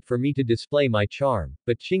moment for me to display my charm,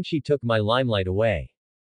 but Qingxi took my limelight away.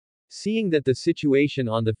 Seeing that the situation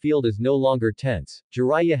on the field is no longer tense,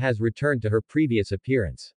 Jiraiya has returned to her previous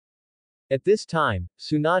appearance. At this time,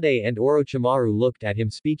 Tsunade and Orochimaru looked at him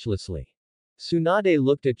speechlessly. Tsunade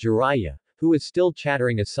looked at Jiraiya, who was still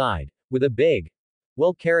chattering aside, with a big,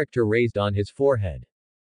 character raised on his forehead.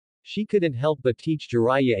 She couldn't help but teach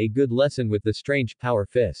Jiraiya a good lesson with the strange power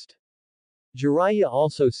fist. Jiraiya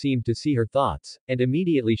also seemed to see her thoughts, and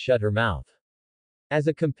immediately shut her mouth. As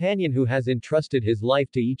a companion who has entrusted his life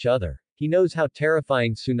to each other, he knows how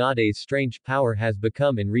terrifying Tsunade's strange power has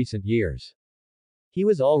become in recent years. He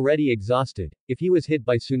was already exhausted. If he was hit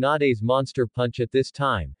by Tsunade's monster punch at this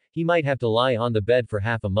time, he might have to lie on the bed for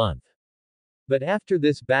half a month. But after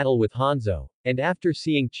this battle with Hanzo, and after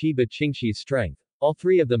seeing Chiba Qingxi's strength, all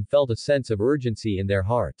three of them felt a sense of urgency in their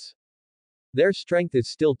hearts. Their strength is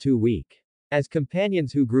still too weak. As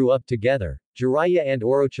companions who grew up together, Jiraiya and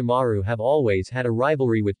Orochimaru have always had a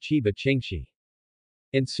rivalry with Chiba Qingxi.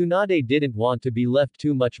 And Tsunade didn't want to be left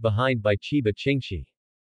too much behind by Chiba Qingxi.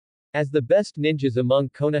 As the best ninjas among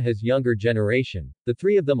Konoha's younger generation, the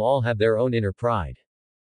three of them all have their own inner pride.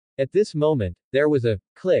 At this moment, there was a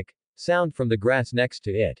click sound from the grass next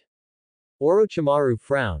to it. Orochimaru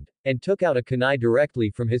frowned, and took out a kunai directly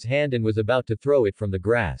from his hand and was about to throw it from the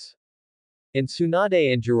grass. And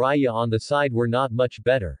Tsunade and Jiraiya on the side were not much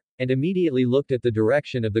better, and immediately looked at the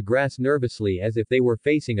direction of the grass nervously as if they were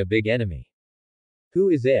facing a big enemy. Who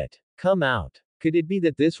is it? Come out. Could it be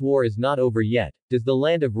that this war is not over yet? Does the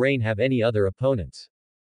Land of Rain have any other opponents?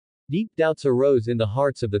 Deep doubts arose in the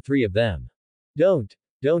hearts of the three of them. Don't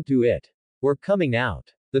do it. We're coming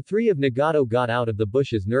out. The three of Nagato got out of the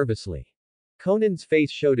bushes nervously. Conan's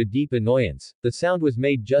face showed a deep annoyance. The sound was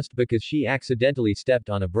made just because she accidentally stepped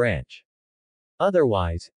on a branch.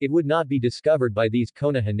 Otherwise, it would not be discovered by these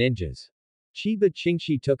Konoha ninjas. Chiba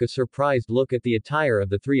Qingxi took a surprised look at the attire of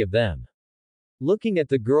the three of them. Looking at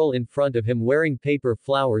the girl in front of him wearing paper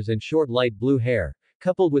flowers and short light blue hair,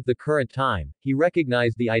 coupled with the current time, he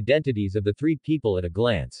recognized the identities of the three people at a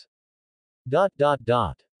glance.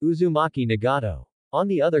 Uzumaki Nagato. On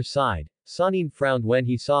the other side, Sanin frowned when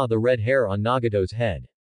he saw the red hair on Nagato's head.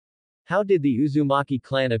 How did the Uzumaki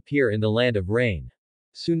clan appear in the Land of Rain?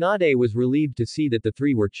 Tsunade was relieved to see that the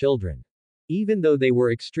three were children. Even though they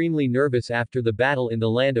were extremely nervous after the battle in the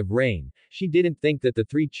Land of Rain, she didn't think that the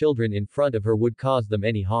three children in front of her would cause them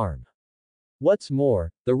any harm. What's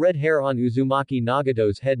more, the red hair on Uzumaki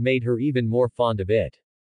Nagato's head made her even more fond of it.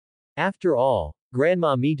 After all,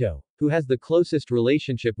 Grandma Mito, who has the closest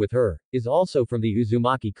relationship with her, is also from the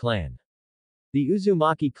Uzumaki clan. The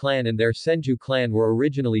Uzumaki clan and their Senju clan were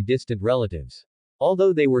originally distant relatives.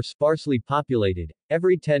 Although they were sparsely populated,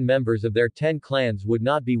 every 10 members of their 10 clans would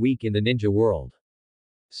not be weak in the ninja world.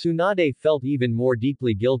 Tsunade felt even more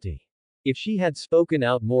deeply guilty. If she had spoken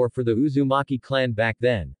out more for the Uzumaki clan back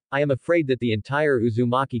then, I am afraid that the entire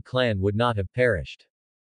Uzumaki clan would not have perished.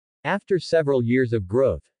 After several years of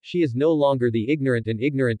growth, she is no longer the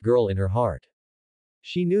ignorant girl in her heart.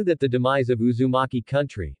 She knew that the demise of Uzumaki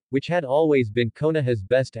country, which had always been Konoha's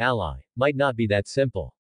best ally, might not be that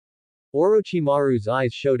simple. Orochimaru's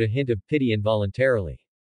eyes showed a hint of pity involuntarily.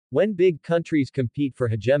 When big countries compete for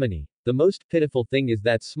hegemony, the most pitiful thing is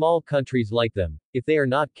that small countries like them, if they are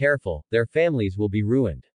not careful, their families will be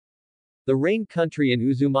ruined. The Rain country and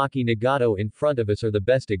Uzumaki Nagato in front of us are the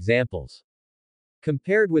best examples.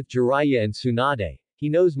 Compared with Jiraiya and Tsunade, he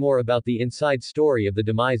knows more about the inside story of the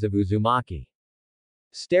demise of Uzumaki.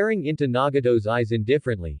 Staring into Nagato's eyes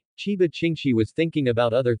indifferently, Chiba Qingxi was thinking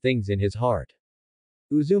about other things in his heart.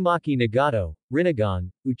 Uzumaki Nagato,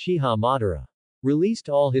 Rinnegan, Uchiha Madara. Released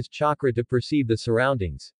all his chakra to perceive the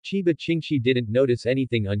surroundings, Chiba Qingxi didn't notice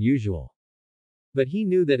anything unusual. But he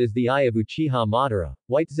knew that as the eye of Uchiha Madara,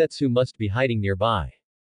 White Zetsu must be hiding nearby.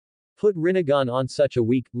 Put Rinnegan on such a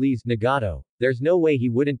weak, leased Nagato, there's no way he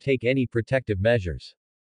wouldn't take any protective measures.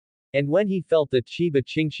 And when he felt that Chiba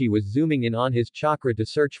Chingshi was zooming in on his chakra to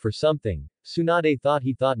search for something, Tsunade thought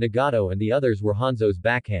Nagato and the others were Hanzo's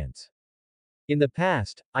backhands. In the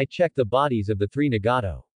past, I checked the bodies of the three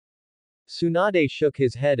Nagato. Tsunade shook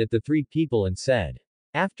his head at the three people and said.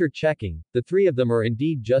 After checking, the three of them are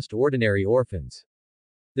indeed just ordinary orphans.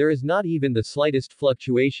 There is not even the slightest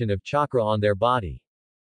fluctuation of chakra on their body.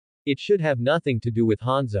 It should have nothing to do with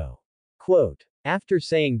Hanzo. Quote. After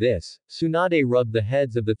saying this, Tsunade rubbed the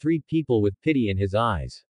heads of the three people with pity in his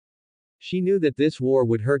eyes. She knew that this war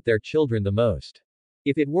would hurt their children the most.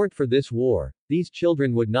 If it weren't for this war, these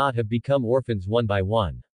children would not have become orphans one by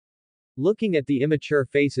one. Looking at the immature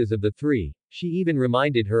faces of the three, she even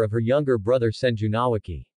reminded her of her younger brother Senju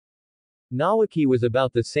Nawaki. Nawaki was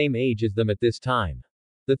about the same age as them at this time.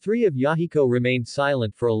 The three of Yahiko remained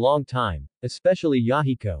silent for a long time, especially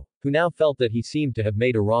Yahiko, who now felt that he seemed to have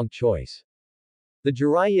made a wrong choice. The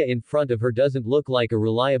Jiraiya in front of her doesn't look like a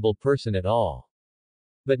reliable person at all.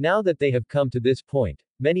 But now that they have come to this point,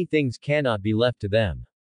 many things cannot be left to them.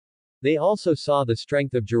 They also saw the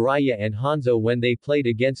strength of Jiraiya and Hanzo when they played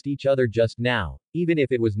against each other just now, even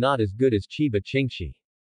if it was not as good as Chiba Chingshi.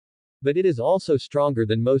 But it is also stronger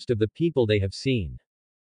than most of the people they have seen.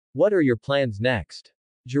 What are your plans next?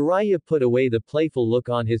 Jiraiya put away the playful look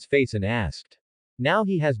on his face and asked. Now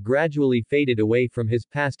he has gradually faded away from his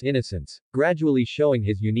past innocence, gradually showing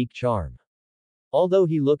his unique charm. Although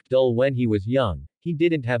he looked dull when he was young, he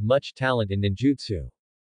didn't have much talent in ninjutsu.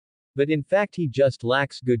 But in fact he just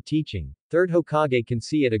lacks good teaching. Third Hokage can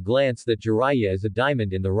see at a glance that Jiraiya is a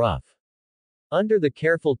diamond in the rough. Under the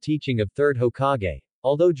careful teaching of Third Hokage,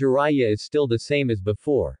 although Jiraiya is still the same as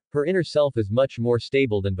before, her inner self is much more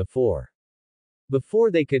stable than before. Before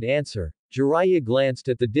they could answer, Jiraiya glanced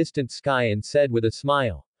at the distant sky and said with a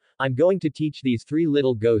smile, I'm going to teach these three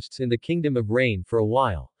little ghosts in the Kingdom of Rain for a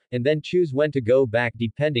while, and then choose when to go back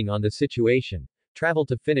depending on the situation. Travel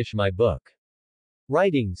to finish my book.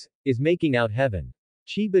 Writings, is making out heaven.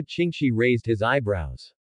 Chiba Chingshi raised his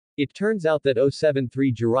eyebrows. It turns out that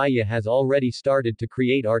 073 Jiraiya has already started to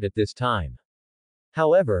create art at this time.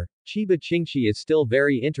 However, Chiba Chingshi is still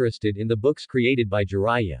very interested in the books created by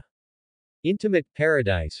Jiraiya. Intimate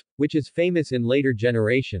Paradise, which is famous in later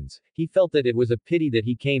generations, he felt that it was a pity that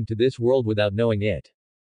he came to this world without knowing it.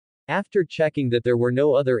 After checking that there were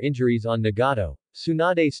no other injuries on Nagato,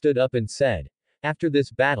 Tsunade stood up and said, after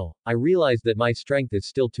this battle, I realized that my strength is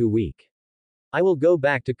still too weak. I will go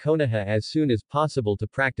back to Konoha as soon as possible to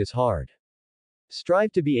practice hard.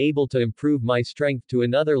 Strive to be able to improve my strength to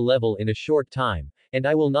another level in a short time, and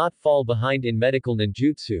I will not fall behind in medical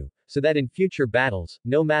ninjutsu, so that in future battles,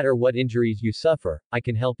 no matter what injuries you suffer, I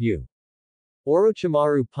can help you.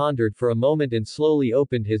 Orochimaru pondered for a moment and slowly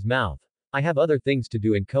opened his mouth. I have other things to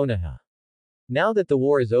do in Konoha. Now that the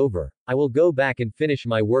war is over, I will go back and finish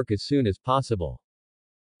my work as soon as possible.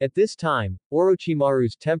 At this time,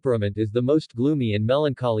 Orochimaru's temperament is the most gloomy and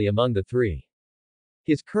melancholy among the three.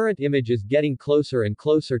 His current image is getting closer and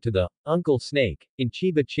closer to the Uncle Snake in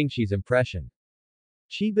Chiba Chingshi's impression.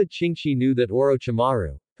 Chiba Chingshi knew that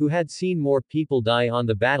Orochimaru, who had seen more people die on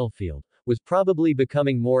the battlefield, was probably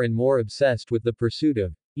becoming more and more obsessed with the pursuit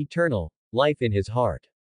of eternal life in his heart.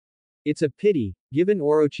 It's a pity, given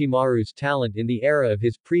Orochimaru's talent in the era of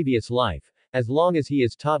his previous life, as long as he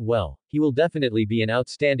is taught well, he will definitely be an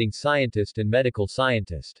outstanding scientist and medical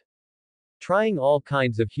scientist. Trying all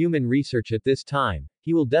kinds of human research at this time,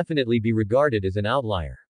 he will definitely be regarded as an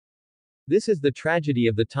outlier. This is the tragedy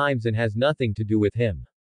of the times and has nothing to do with him.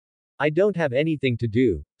 I don't have anything to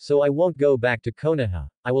do, so I won't go back to Konoha,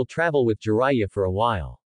 I will travel with Jiraiya for a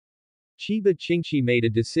while. Chiba Chingshi made a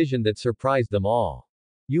decision that surprised them all.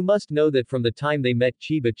 You must know that from the time they met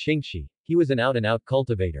Chiba Chingshi, he was an out-and-out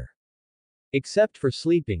cultivator. Except for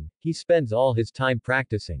sleeping, he spends all his time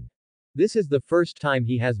practicing. This is the first time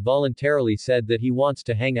he has voluntarily said that he wants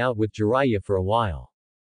to hang out with Jiraiya for a while.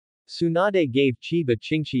 Tsunade gave Chiba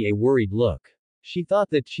Chingshi a worried look. She thought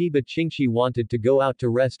that Chiba Chingshi wanted to go out to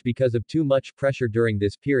rest because of too much pressure during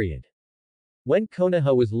this period. When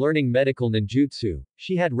Konoha was learning medical ninjutsu,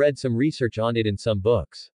 she had read some research on it in some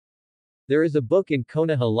books. There is a book in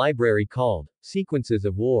Konoha library called Sequences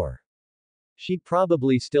of War. She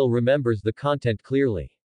probably still remembers the content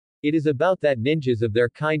clearly. It is about that ninjas of their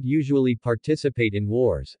kind usually participate in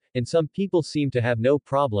wars, and some people seem to have no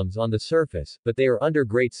problems on the surface, but they are under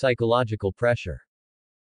great psychological pressure.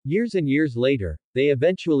 Years and years later, they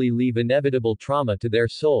eventually leave inevitable trauma to their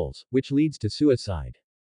souls, which leads to suicide.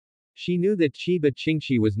 She knew that Chiba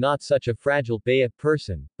Chingshi was not such a fragile, bad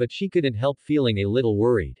person, but she couldn't help feeling a little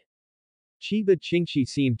worried. Chiba Chingshi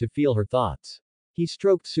seemed to feel her thoughts. He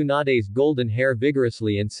stroked Tsunade's golden hair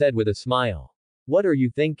vigorously and said with a smile. What are you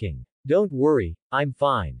thinking? Don't worry, I'm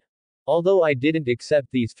fine. Although I didn't accept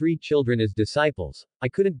these three children as disciples, I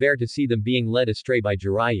couldn't bear to see them being led astray by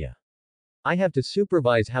Jiraiya. I have to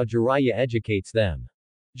supervise how Jiraiya educates them.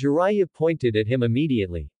 Jiraiya pointed at him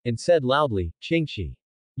immediately, and said loudly, Qingxi.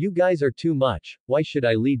 You guys are too much, why should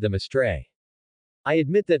I lead them astray? I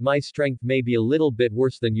admit that my strength may be a little bit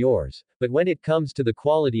worse than yours, but when it comes to the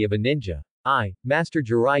quality of a ninja, I, Master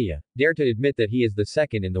Jiraiya, dare to admit that he is the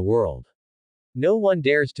second in the world. No one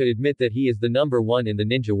dares to admit that he is the number one in the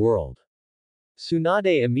ninja world.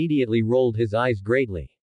 Tsunade immediately rolled his eyes greatly.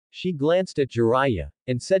 She glanced at Jiraiya,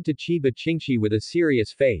 and said to Chiba Qingxi with a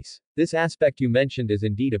serious face, this aspect you mentioned is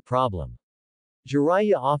indeed a problem.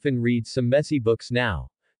 Jiraiya often reads some messy books now.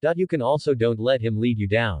 You can also don't let him lead you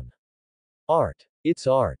down. Art. It's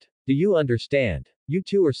art. Do you understand? You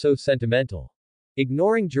two are so sentimental.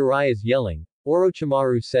 Ignoring Jiraiya's yelling,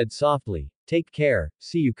 Orochimaru said softly, take care,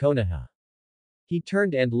 see you Konoha. He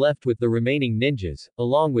turned and left with the remaining ninjas,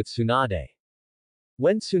 along with Tsunade.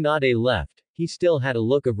 When Tsunade left, he still had a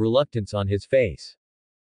look of reluctance on his face.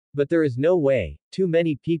 But there is no way, too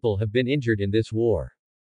many people have been injured in this war.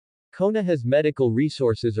 Konoha's medical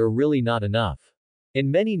resources are really not enough. And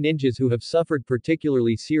many ninjas who have suffered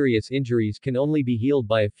particularly serious injuries can only be healed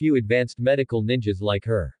by a few advanced medical ninjas like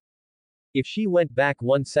her. If she went back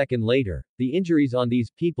 1 second later, the injuries on these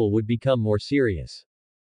people would become more serious.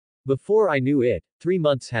 Before I knew it, 3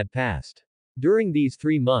 months had passed. During these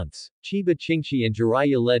 3 months, Chiba Qingxi and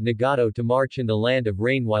Jiraiya led Nagato to march in the land of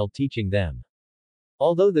rain while teaching them.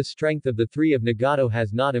 Although the strength of the three of Nagato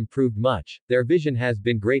has not improved much, their vision has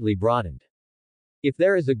been greatly broadened. If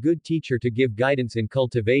there is a good teacher to give guidance in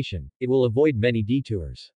cultivation, it will avoid many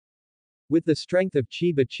detours. With the strength of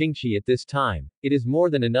Chiba Qingxi at this time, it is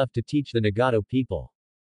more than enough to teach the Nagato people.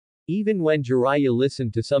 Even when Jiraiya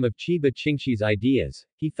listened to some of Chiba Qingxi's ideas,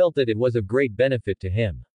 he felt that it was of great benefit to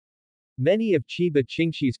him. Many of Chiba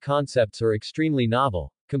Qingxi's concepts are extremely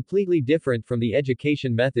novel, completely different from the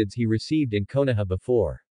education methods he received in Konoha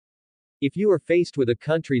before. If you are faced with a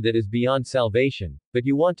country that is beyond salvation, but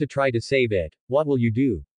you want to try to save it, what will you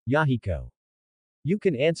do, Yahiko? You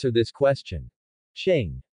can answer this question.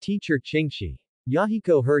 Teacher Qingxi.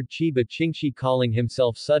 Yahiko heard Chiba Qingxi calling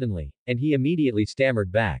himself suddenly, and he immediately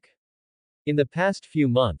stammered back. In the past few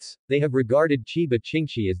months, they have regarded Chiba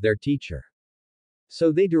Qingxi as their teacher.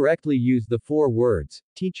 So they directly use the 4 words,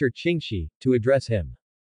 Teacher Qingxi, to address him.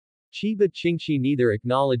 Chiba Qingxi neither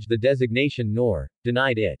acknowledged the designation nor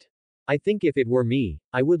denied it. I think if it were me,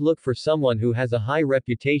 I would look for someone who has a high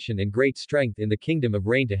reputation and great strength in the Kingdom of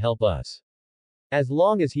Rain to help us. As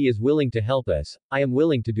long as he is willing to help us, I am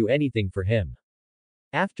willing to do anything for him.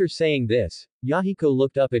 After saying this, Yahiko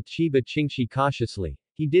looked up at Chiba Qingxi cautiously.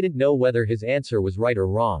 He didn't know whether his answer was right or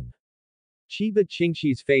wrong. Chiba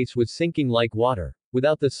Qingxi's face was sinking like water.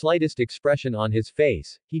 Without the slightest expression on his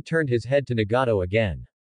face, he turned his head to Nagato again.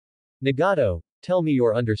 Nagato, tell me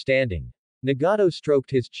your understanding. Nagato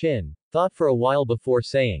stroked his chin, thought for a while before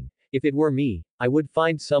saying, if it were me, I would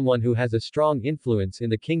find someone who has a strong influence in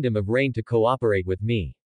the Kingdom of Rain to cooperate with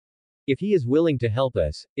me. If he is willing to help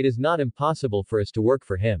us, it is not impossible for us to work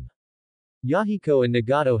for him. Yahiko and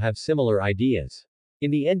Nagato have similar ideas. In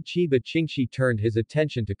the end, Chiba Qingxi turned his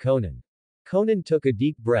attention to Konan. Konan took a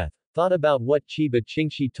deep breath, thought about what Chiba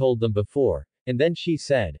Qingxi told them before, and then she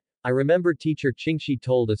said, I remember Teacher Qingxi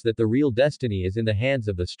told us that the real destiny is in the hands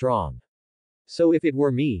of the strong. So if it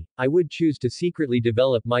were me, I would choose to secretly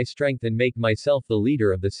develop my strength and make myself the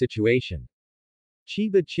leader of the situation.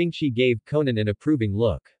 Chiba Qingxi gave Konan an approving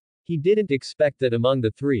look. He didn't expect that among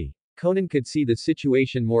the 3, Konan could see the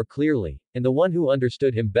situation more clearly, and the one who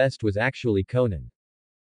understood him best was actually Konan.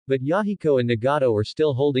 But Yahiko and Nagato are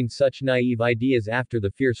still holding such naive ideas after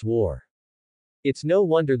the fierce war. It's no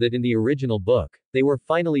wonder that in the original book, they were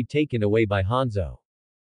finally taken away by Hanzo.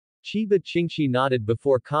 Chiba Qingxi nodded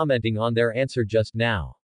before commenting on their answer just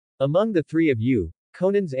now. Among the 3 of you,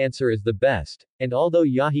 Konan's answer is the best, and although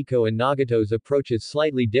Yahiko and Nagato's approach is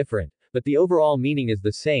slightly different, but the overall meaning is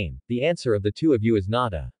the same, the answer of the 2 of you is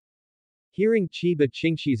nada. Hearing Chiba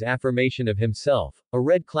Qingxi's affirmation of himself, a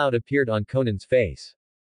red cloud appeared on Konan's face.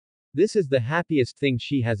 This is the happiest thing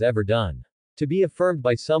she has ever done. To be affirmed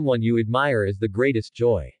by someone you admire is the greatest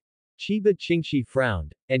joy. Chiba Qingxi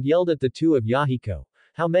frowned, and yelled at the 2 of Yahiko.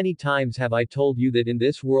 How many times have I told you that in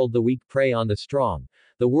this world the weak prey on the strong?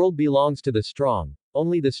 The world belongs to the strong,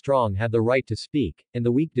 only the strong have the right to speak, and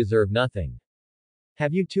the weak deserve nothing.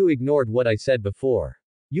 Have you 2 ignored what I said before?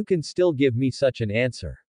 You can still give me such an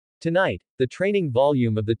answer. Tonight, the training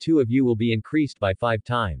volume of the 2 of you will be increased by 5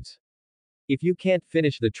 times. If you can't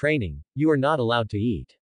finish the training, you are not allowed to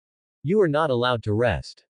eat. You are not allowed to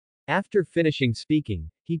rest. After finishing speaking,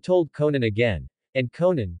 he told Conan again, and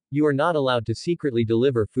Conan, you are not allowed to secretly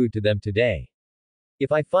deliver food to them today.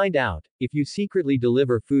 If I find out, if you secretly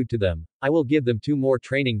deliver food to them, I will give them 2 more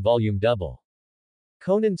training volume double.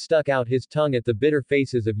 Conan stuck out his tongue at the bitter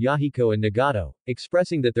faces of Yahiko and Nagato,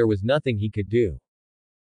 expressing that there was nothing he could do.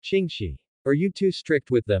 Chingshi. Are you too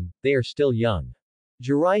strict with them? They are still young.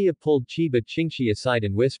 Jiraiya pulled Chiba Chingshi aside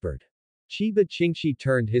and whispered. Chiba Chingshi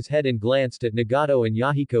turned his head and glanced at Nagato and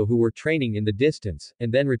Yahiko who were training in the distance, and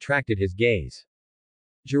then retracted his gaze.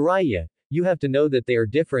 Jiraiya, you have to know that they are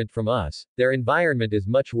different from us, their environment is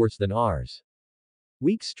much worse than ours.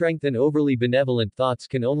 Weak strength and overly benevolent thoughts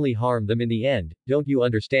can only harm them in the end, don't you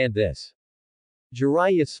understand this?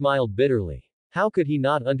 Jiraiya smiled bitterly. How could he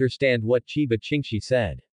not understand what Chiba Chingshi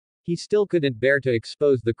said? He still couldn't bear to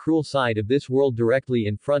expose the cruel side of this world directly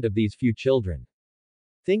in front of these few children.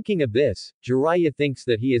 Thinking of this, Jiraiya thinks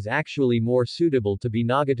that he is actually more suitable to be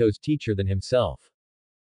Nagato's teacher than himself.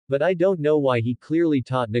 But I don't know why he clearly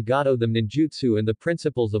taught Nagato the ninjutsu and the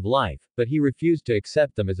principles of life, but he refused to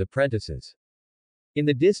accept them as apprentices. In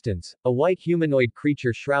the distance, a white humanoid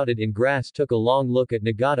creature shrouded in grass took a long look at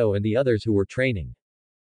Nagato and the others who were training.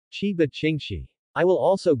 Chiba Chingshi. I will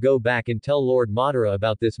also go back and tell Lord Madara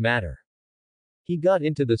about this matter. He got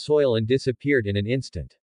into the soil and disappeared in an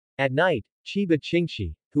instant. At night, Chiba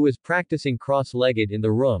Chingshi, who was practicing cross-legged in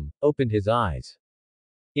the room, opened his eyes.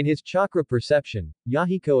 In his chakra perception,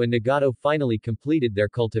 Yahiko and Nagato finally completed their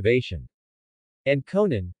cultivation. And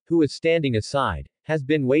Conan, who was standing aside, has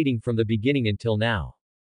been waiting from the beginning until now.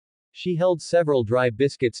 She held several dry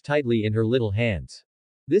biscuits tightly in her little hands.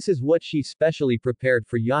 This is what she specially prepared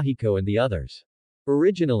for Yahiko and the others.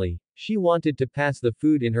 Originally, she wanted to pass the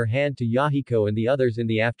food in her hand to Yahiko and the others in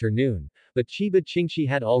the afternoon, but Chiba Chingshi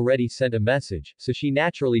had already sent a message, so she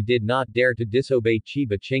naturally did not dare to disobey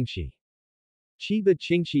Chiba Chingshi. Chiba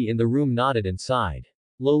Chingshi in the room nodded and sighed.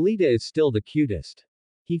 Lolita is still the cutest.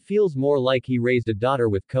 He feels more like he raised a daughter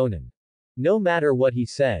with Conan. No matter what he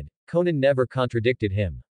said, Conan never contradicted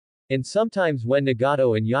him. And sometimes when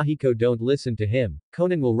Nagato and Yahiko don't listen to him,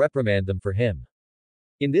 Conan will reprimand them for him.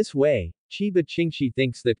 In this way, Chiba Chingshi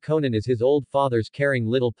thinks that Conan is his old father's caring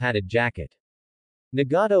little padded jacket.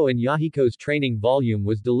 Nagato and Yahiko's training volume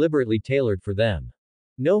was deliberately tailored for them.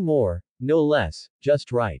 No more, no less,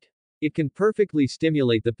 just right. It can perfectly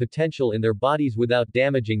stimulate the potential in their bodies without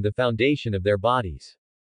damaging the foundation of their bodies.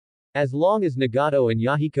 As long as Nagato and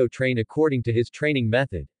Yahiko train according to his training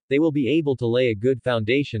method, they will be able to lay a good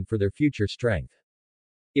foundation for their future strength.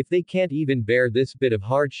 If they can't even bear this bit of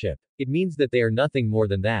hardship, it means that they are nothing more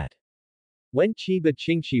than that. When Chiba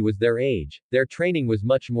Chingshi was their age, their training was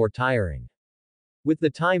much more tiring. With the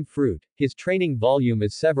time fruit, his training volume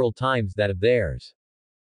is several times that of theirs.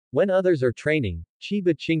 When others are training,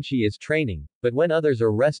 Chiba Chingshi is training, but when others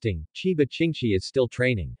are resting, Chiba Chingshi is still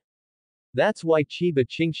training. That's why Chiba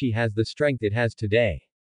Chingshi has the strength it has today.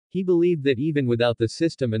 He believed that even without the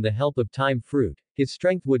system and the help of time fruit, his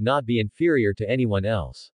strength would not be inferior to anyone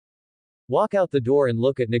else. Walk out the door and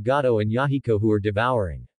look at Nagato and Yahiko who are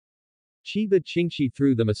devouring. Chiba Chingshi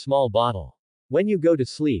threw them a small bottle. When you go to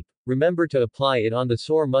sleep, remember to apply it on the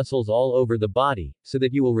sore muscles all over the body, so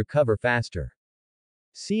that you will recover faster.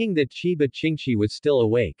 Seeing that Chiba Chingshi was still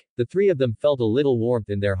awake, the 3 of them felt a little warmth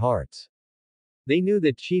in their hearts. They knew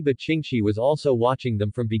that Chiba Chingshi was also watching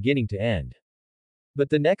them from beginning to end. But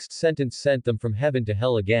the next sentence sent them from heaven to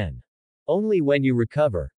hell again. Only when you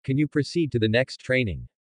recover, can you proceed to the next training.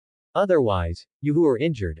 Otherwise, you who are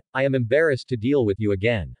injured, I am embarrassed to deal with you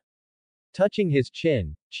again. Touching his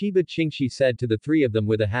chin, Chiba Chingshi said to the 3 of them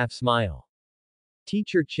with a half smile.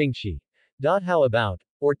 Teacher Chingshi. How about,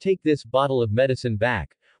 or take this bottle of medicine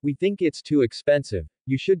back, we think it's too expensive,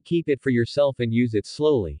 you should keep it for yourself and use it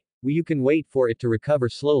slowly, you can wait for it to recover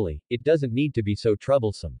slowly, it doesn't need to be so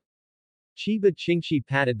troublesome. Chiba Chingshi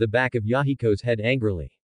patted the back of Yahiko's head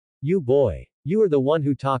angrily. You boy. You are the one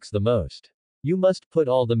who talks the most. You must put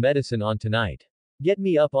all the medicine on tonight. Get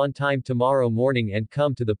me up on time tomorrow morning and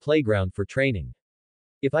come to the playground for training.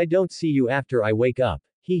 If I don't see you after I wake up,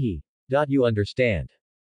 hee. You understand.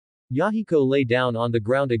 Yahiko lay down on the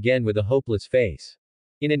ground again with a hopeless face.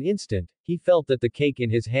 In an instant, he felt that the cake in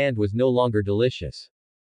his hand was no longer delicious.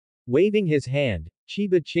 Waving his hand,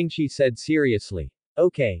 Chiba Chingshi said seriously,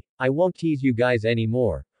 okay, I won't tease you guys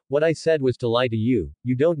anymore, what I said was to lie to you,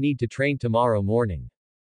 you don't need to train tomorrow morning.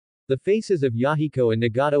 The faces of Yahiko and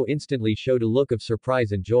Nagato instantly showed a look of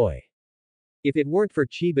surprise and joy. If it weren't for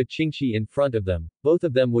Chiba Chingshi in front of them, both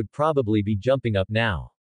of them would probably be jumping up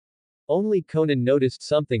now. Only Conan noticed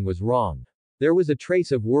something was wrong. There was a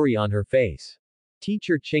trace of worry on her face.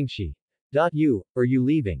 Teacher Chingshi. Are you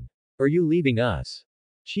leaving? Are you leaving us?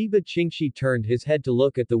 Chiba Chingshi turned his head to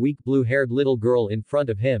look at the weak blue-haired little girl in front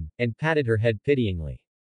of him, and patted her head pityingly.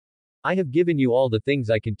 I have given you all the things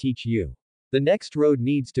I can teach you. The next road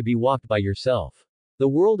needs to be walked by yourself. The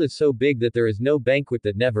world is so big that there is no banquet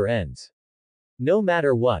that never ends. No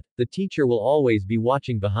matter what, the teacher will always be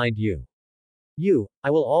watching behind you. I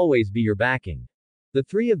will always be your backing. The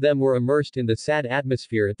three of them were immersed in the sad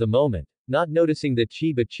atmosphere at the moment, not noticing that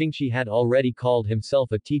Chiba Chingshi had already called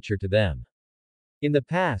himself a teacher to them. In the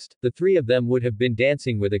past, the three of them would have been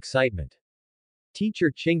dancing with excitement. Teacher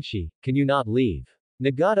Chingshi, can you not leave?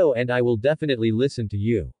 Nagato and I will definitely listen to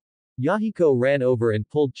you. Yahiko ran over and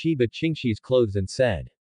pulled Chiba Chingshi's clothes and said.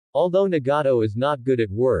 Although Nagato is not good at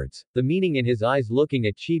words, the meaning in his eyes looking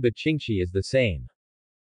at Chiba Chingshi is the same.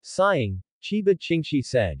 Sighing, Chiba Chingshi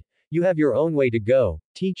said, you have your own way to go,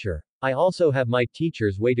 teacher. I also have my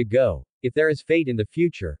teacher's way to go. If there is fate in the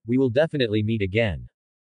future, we will definitely meet again.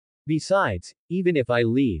 Besides, even if I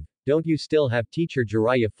leave, don't you still have teacher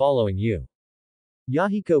Jiraiya following you?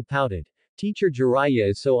 Yahiko pouted. Teacher Jiraiya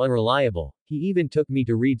is so unreliable, he even took me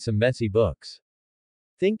to read some messy books.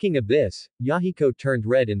 Thinking of this, Yahiko turned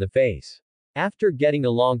red in the face. After getting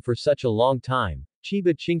along for such a long time,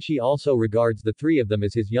 Chiba Chingshi also regards the three of them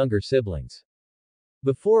as his younger siblings.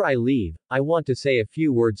 Before I leave, I want to say a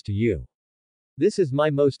few words to you. This is my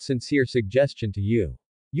most sincere suggestion to you.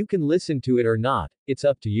 You can listen to it or not, it's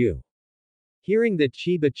up to you. Hearing that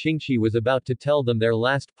Chiba Chingshi was about to tell them their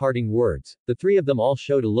last parting words, the three of them all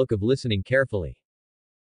showed a look of listening carefully.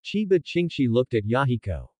 Chiba Chingshi looked at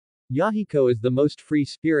Yahiko. Yahiko is the most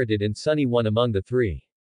free-spirited and sunny one among the three.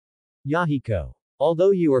 Yahiko.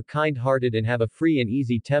 Although you are kind-hearted and have a free and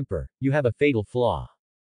easy temper, you have a fatal flaw.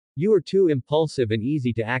 You are too impulsive and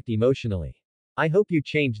easy to act emotionally. I hope you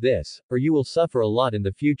change this, or you will suffer a lot in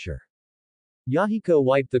the future. Yahiko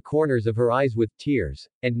wiped the corners of her eyes with tears,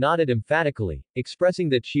 and nodded emphatically, expressing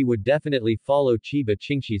that she would definitely follow Chiba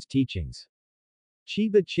Chingshi's teachings.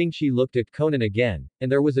 Chiba Chingshi looked at Conan again,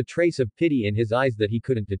 and there was a trace of pity in his eyes that he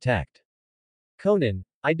couldn't detect. Conan,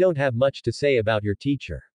 I don't have much to say about your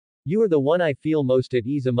teacher. You are the one I feel most at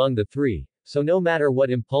ease among the three, so no matter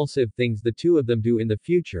what impulsive things the two of them do in the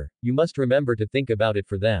future, you must remember to think about it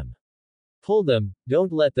for them. Pull them,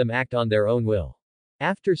 don't let them act on their own will.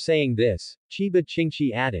 After saying this, Chiba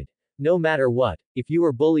Chingshi added, no matter what, if you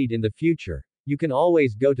are bullied in the future, you can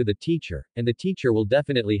always go to the teacher, and the teacher will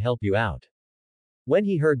definitely help you out. When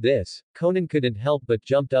he heard this, Conan couldn't help but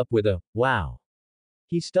jumped up with a, wow.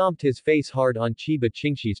 He stomped his face hard on Chiba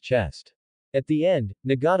Chingshi's chest. At the end,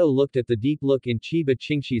 Nagato looked at the deep look in Chiba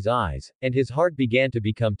Chingshi's eyes, and his heart began to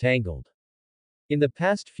become tangled. In the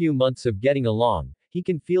past few months of getting along, he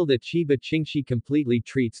can feel that Chiba Chingshi completely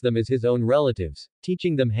treats them as his own relatives,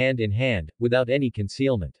 teaching them hand in hand, without any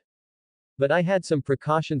concealment. But I had some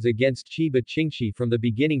precautions against Chiba Chingshi from the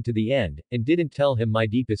beginning to the end, and didn't tell him my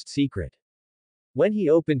deepest secret. When he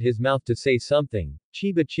opened his mouth to say something,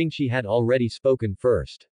 Chiba Chingshi had already spoken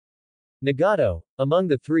first. Nagato, among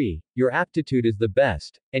the three, your aptitude is the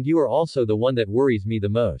best, and you are also the one that worries me the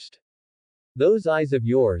most. Those eyes of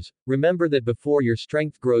yours, remember that before your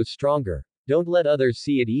strength grows stronger, don't let others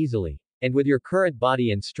see it easily, and with your current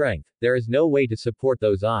body and strength, there is no way to support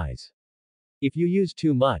those eyes. If you use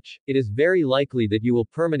too much, it is very likely that you will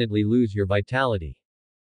permanently lose your vitality.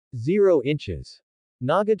 0 inches.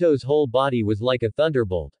 Nagato's whole body was like a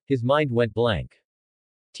thunderbolt, his mind went blank.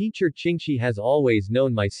 Teacher Chingshi has always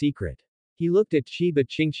known my secret. He looked at Chiba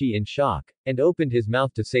Chingshi in shock, and opened his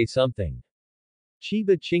mouth to say something.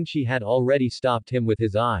 Chiba Chingshi had already stopped him with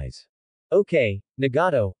his eyes. Okay,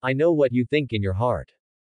 Nagato, I know what you think in your heart.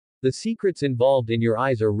 The secrets involved in your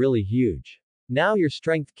eyes are really huge. Now your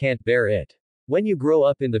strength can't bear it. When you grow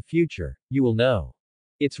up in the future, you will know.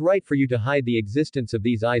 It's right for you to hide the existence of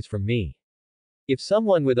these eyes from me. If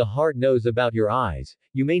someone with a heart knows about your eyes,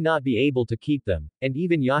 you may not be able to keep them, and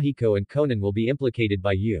even Yahiko and Conan will be implicated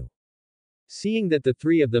by you. Seeing that the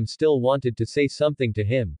three of them still wanted to say something to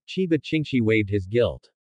him, Chiba Chingshi waved his guilt.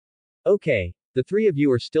 Okay, the three of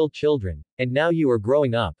you are still children, and now you are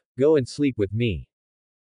growing up, go and sleep with me.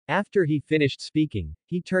 After he finished speaking,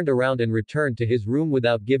 he turned around and returned to his room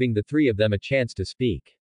without giving the three of them a chance to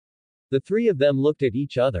speak. The three of them looked at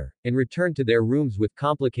each other, and returned to their rooms with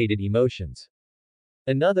complicated emotions.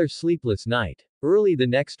 Another sleepless night. Early the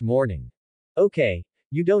next morning. Okay,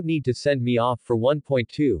 you don't need to send me off for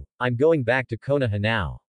 1.2, I'm going back to Konoha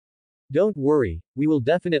now. Don't worry, we will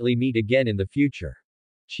definitely meet again in the future.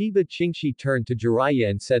 Chiba Chingshi turned to Jiraiya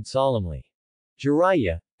and said solemnly.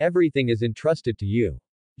 Jiraiya, everything is entrusted to you.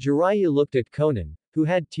 Jiraiya looked at Conan, who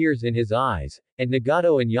had tears in his eyes, and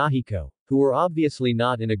Nagato and Yahiko, who were obviously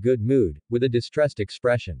not in a good mood, with a distressed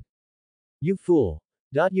expression. You fool.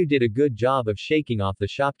 You did a good job of shaking off the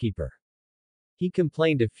shopkeeper. He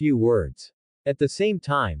complained a few words. At the same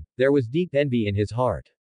time, there was deep envy in his heart.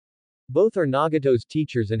 Both are Nagato's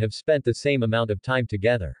teachers and have spent the same amount of time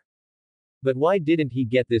together. But why didn't he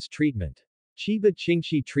get this treatment? Chiba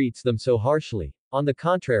Chingshi treats them so harshly. On the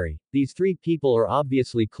contrary, these three people are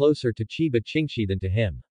obviously closer to Chiba Chingshi than to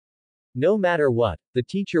him. No matter what, the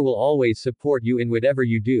teacher will always support you in whatever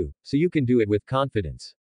you do, so you can do it with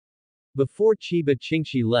confidence. Before Chiba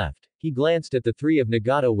Chingshi left, he glanced at the three of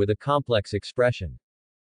Nagato with a complex expression.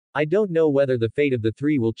 I don't know whether the fate of the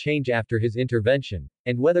three will change after his intervention,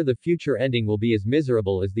 and whether the future ending will be as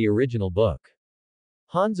miserable as the original book.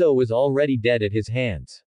 Hanzo was already dead at his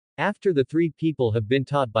hands. After the three people have been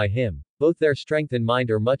taught by him, both their strength and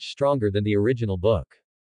mind are much stronger than the original book.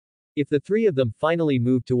 If the three of them finally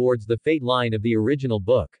move towards the fate line of the original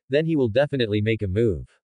book, then he will definitely make a move.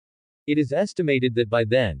 It is estimated that by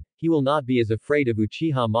then, he will not be as afraid of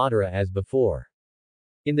Uchiha Madara as before.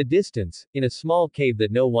 In the distance, in a small cave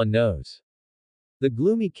that no one knows. The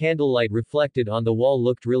gloomy candlelight reflected on the wall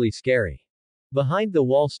looked really scary. Behind the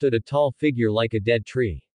wall stood a tall figure like a dead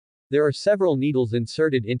tree. There are several needles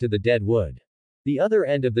inserted into the dead wood. The other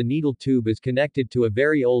end of the needle tube is connected to a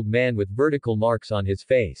very old man with vertical marks on his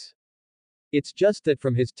face. It's just that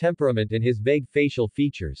from his temperament and his vague facial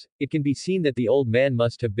features, it can be seen that the old man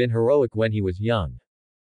must have been heroic when he was young.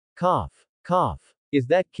 Cough. Cough. Is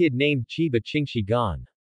that kid named Chiba Chingshi gone?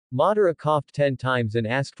 Madara coughed 10 times and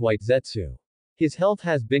asked White Zetsu. His health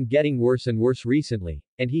has been getting worse and worse recently,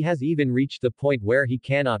 and he has even reached the point where he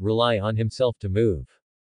cannot rely on himself to move.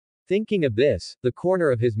 Thinking of this, the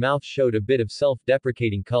corner of his mouth showed a bit of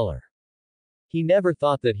self-deprecating color. He never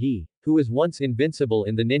thought that he, who was once invincible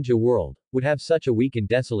in the ninja world, would have such a weak and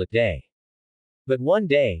desolate day. But one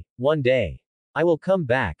day, I will come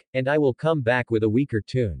back, and I will come back with a weaker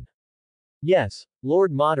tune. Yes,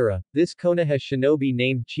 Lord Madara, this Konoha shinobi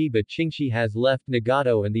named Chiba Chingshi has left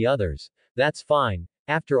Nagato and the others. That's fine.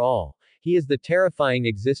 After all, he is the terrifying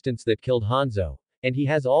existence that killed Hanzo, and he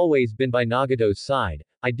has always been by Nagato's side.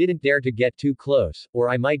 I didn't dare to get too close, or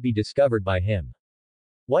I might be discovered by him.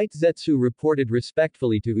 White Zetsu reported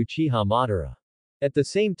respectfully to Uchiha Madara. At the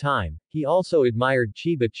same time, he also admired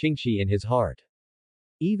Chiba Chingshi in his heart.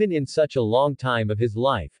 Even in such a long time of his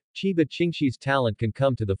life, Chiba Chingshi's talent can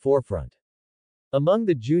come to the forefront. Among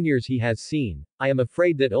the juniors he has seen, I am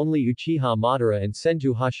afraid that only Uchiha Madara and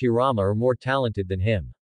Senju Hashirama are more talented than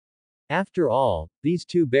him. After all, these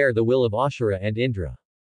two bear the will of Ashura and Indra.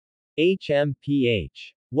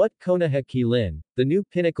 HMPH. What Konoha Kilin, the new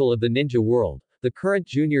pinnacle of the ninja world, the current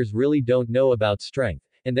juniors really don't know about strength,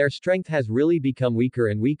 and their strength has really become weaker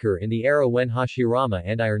and weaker in the era when Hashirama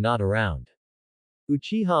and I are not around.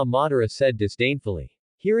 Uchiha Madara said disdainfully.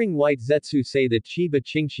 Hearing White Zetsu say that Chiba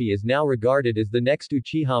Chingshi is now regarded as the next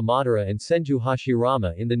Uchiha Madara and Senju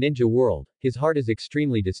Hashirama in the ninja world, his heart is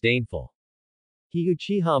extremely disdainful. He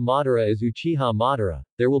Uchiha Madara is Uchiha Madara,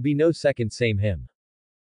 there will be no second same him.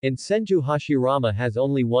 And Senju Hashirama has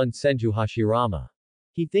only one Senju Hashirama.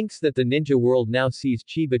 He thinks that the ninja world now sees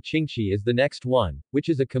Chiba Chingshi as the next one, which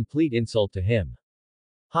is a complete insult to him.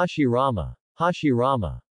 Hashirama.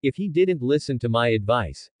 Hashirama. If he didn't listen to my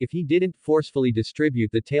advice, if he didn't forcefully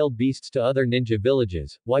distribute the tailed beasts to other ninja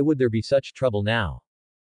villages, why would there be such trouble now?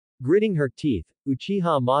 Gritting her teeth,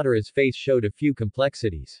 Uchiha Madara's face showed a few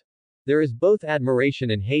complexities. There is both admiration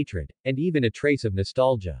and hatred, and even a trace of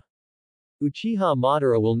nostalgia. Uchiha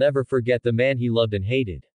Madara will never forget the man he loved and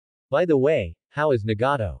hated. By the way, how is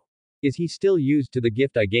Nagato? Is he still used to the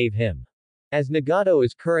gift I gave him? As Nagato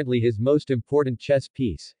is currently his most important chess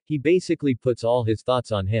piece, he basically puts all his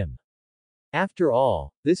thoughts on him. After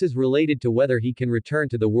all, this is related to whether he can return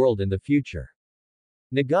to the world in the future.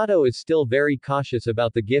 Nagato is still very cautious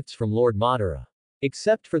about the gifts from Lord Madara.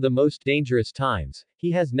 Except for the most dangerous times,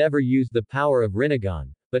 he has never used the power of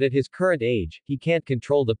Rinnegan, but at his current age, he can't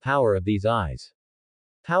control the power of these eyes.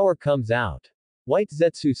 Power comes out. White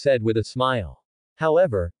Zetsu said with a smile.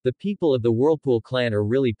 However, the people of the Whirlpool clan are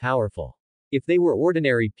really powerful. If they were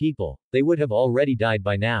ordinary people, they would have already died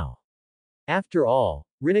by now. After all,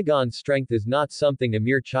 Rinnegan's strength is not something a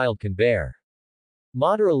mere child can bear.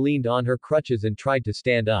 Madara leaned on her crutches and tried to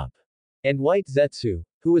stand up. And White Zetsu,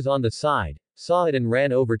 who was on the side, saw it and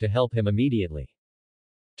ran over to help him immediately.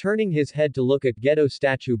 Turning his head to look at Geto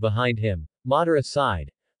statue behind him, Madara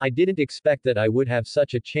sighed. I didn't expect that I would have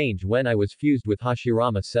such a change when I was fused with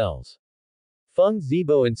Hashirama cells. Feng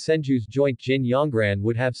Zibo and Senju's joint Jin Yongran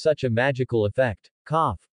would have such a magical effect.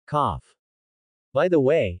 Cough. Cough. By the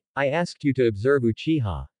way, I asked you to observe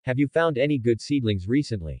Uchiha, have you found any good seedlings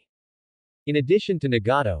recently? In addition to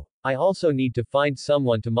Nagato, I also need to find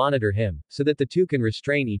someone to monitor him, so that the two can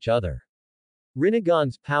restrain each other.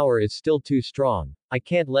 Rinnegan's power is still too strong. I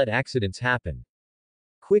can't let accidents happen.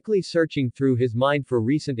 Quickly searching through his mind for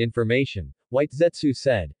recent information, White Zetsu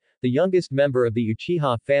said, the youngest member of the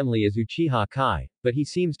Uchiha family is Uchiha Kai, but he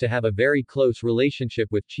seems to have a very close relationship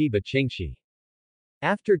with Chiba Chingshi.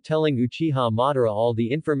 After telling Uchiha Madara all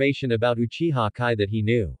the information about Uchiha Kai that he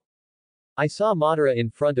knew, I saw Madara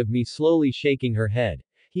in front of me slowly shaking her head.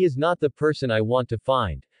 He is not the person I want to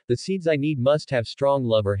find. The seeds I need must have strong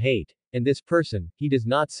love or hate, and this person, he does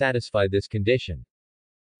not satisfy this condition.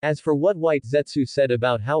 As for what White Zetsu said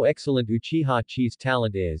about how excellent Uchiha Chi's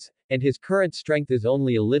talent is, and his current strength is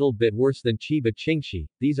only a little bit worse than Chiba Chingshi,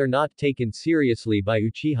 these are not taken seriously by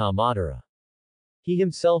Uchiha Madara. He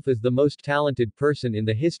himself is the most talented person in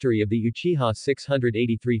the history of the Uchiha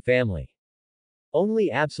 683 family. Only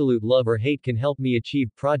absolute love or hate can help me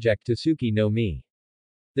achieve Project Tsuki no Mi.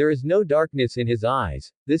 There is no darkness in his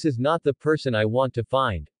eyes. This is not the person I want to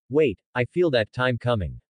find. Wait, I feel that time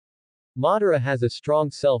coming. Madara has a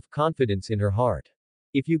strong self-confidence in her heart.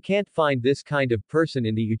 If you can't find this kind of person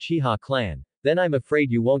in the Uchiha clan, then I'm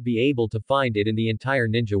afraid you won't be able to find it in the entire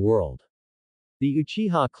ninja world. The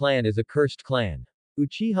Uchiha clan is a cursed clan.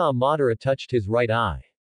 Uchiha Madara touched his right eye.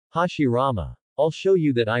 Hashirama. I'll show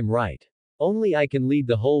you that I'm right. Only I can lead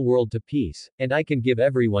the whole world to peace, and I can give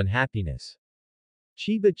everyone happiness.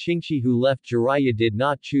 Chiba Chingshi, who left Jiraiya, did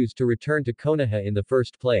not choose to return to Konoha in the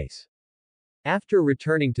first place. After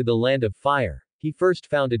returning to the Land of Fire, he first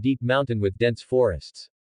found a deep mountain with dense forests.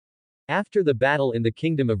 After the battle in the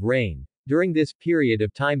Kingdom of Rain, during this period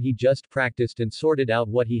of time he just practiced and sorted out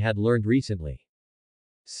what he had learned recently.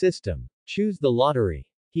 System. Choose the lottery.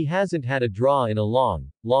 He hasn't had a draw in a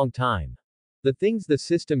long time. The things the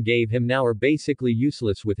system gave him now are basically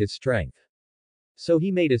useless with his strength. So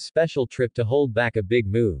he made a special trip to hold back a big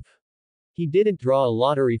move. He didn't draw a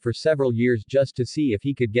lottery for several years just to see if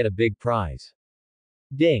he could get a big prize.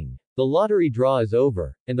 Ding! The lottery draw is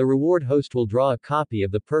over, and the reward host will draw a copy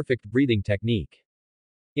of the perfect breathing technique.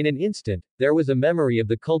 In an instant, there was a memory of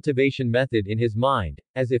the cultivation method in his mind,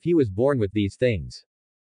 as if he was born with these things.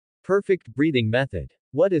 Perfect breathing method.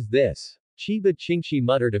 What is this? Chiba Chingshi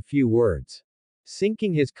muttered a few words.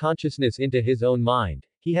 Sinking his consciousness into his own mind,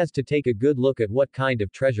 he has to take a good look at what kind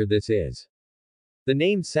of treasure this is. The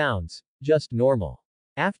name sounds just normal.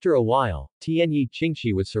 After a while, Tianyi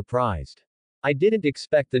Chingshi was surprised. I didn't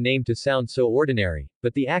expect the name to sound so ordinary,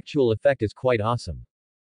 but the actual effect is quite awesome.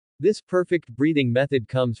 This perfect breathing method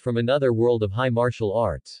comes from another world of high martial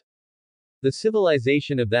arts. The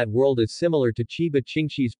civilization of that world is similar to Chiba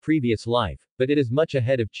Chingshi's previous life, but it is much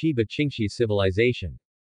ahead of Chiba Chingshi's civilization.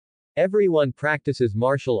 Everyone practices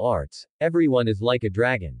martial arts, everyone is like a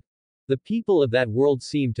dragon. The people of that world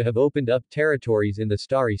seem to have opened up territories in the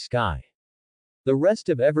starry sky. The rest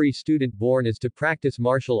of every student born is to practice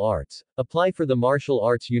martial arts, apply for the martial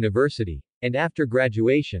arts university, and after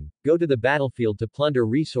graduation, go to the battlefield to plunder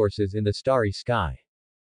resources in the starry sky.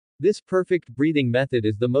 This perfect breathing method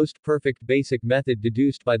is the most perfect basic method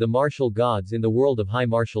deduced by the martial gods in the world of high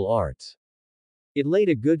martial arts. It laid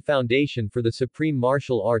a good foundation for the supreme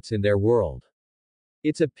martial arts in their world.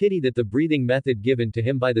 It's a pity that the breathing method given to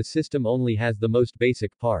him by the system only has the most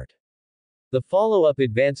basic part. The follow-up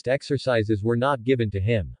advanced exercises were not given to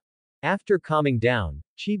him. After calming down,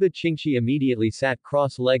 Chiba Chingshi immediately sat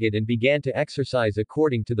cross-legged and began to exercise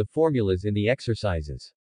according to the formulas in the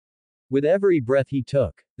exercises. With every breath he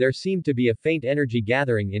took, there seemed to be a faint energy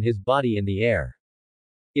gathering in his body in the air.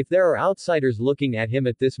 If there are outsiders looking at him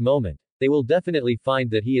at this moment, they will definitely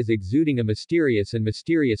find that he is exuding a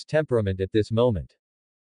mysterious temperament at this moment.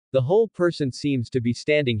 The whole person seems to be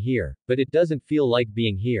standing here, but it doesn't feel like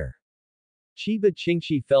being here. Chiba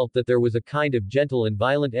Chingshi felt that there was a kind of gentle and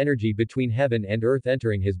violent energy between heaven and earth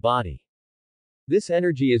entering his body. This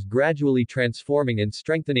energy is gradually transforming and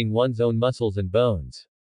strengthening one's own muscles and bones.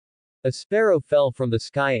 A sparrow fell from the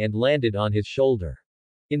sky and landed on his shoulder.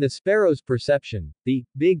 In the sparrow's perception, the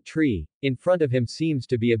big tree in front of him seems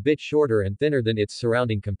to be a bit shorter and thinner than its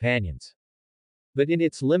surrounding companions. But in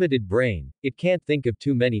its limited brain, it can't think of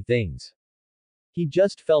too many things. He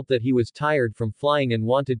just felt that he was tired from flying and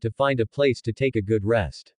wanted to find a place to take a good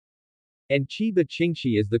rest. And Chiba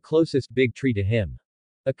Chingshi is the closest big tree to him.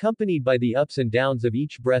 Accompanied by the ups and downs of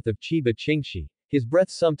each breath of Chiba Chingshi, his breath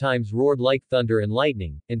sometimes roared like thunder and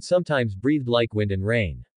lightning, and sometimes breathed like wind and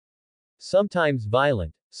rain. Sometimes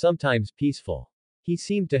violent, sometimes peaceful. He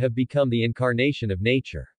seemed to have become the incarnation of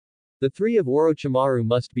nature. The three of Orochimaru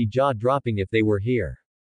must be jaw-dropping if they were here.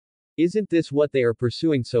 Isn't this what they are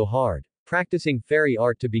pursuing so hard? Practicing fairy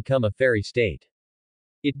art to become a fairy state.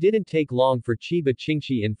 It didn't take long for Chiba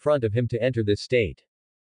Chingshi in front of him to enter this state.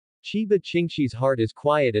 Chiba Chingshi's heart is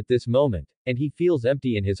quiet at this moment, and he feels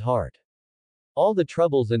empty in his heart. All the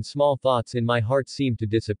troubles and small thoughts in my heart seem to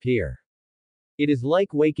disappear. It is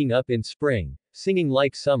like waking up in spring, singing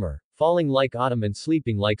like summer, falling like autumn and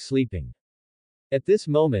sleeping like sleeping. At this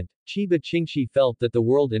moment, Chiba Chingshi felt that the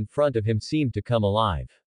world in front of him seemed to come alive.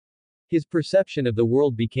 His perception of the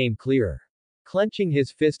world became clearer. Clenching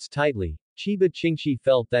his fists tightly, Chiba Chingshi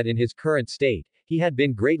felt that in his current state, he had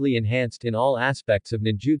been greatly enhanced in all aspects of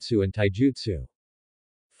ninjutsu and taijutsu.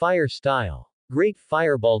 Fire style. Great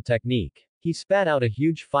fireball technique. He spat out a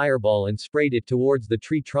huge fireball and sprayed it towards the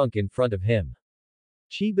tree trunk in front of him.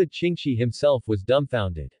 Chiba Chingshi himself was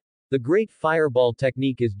dumbfounded. The great fireball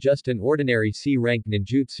technique is just an ordinary C-rank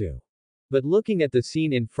ninjutsu. But looking at the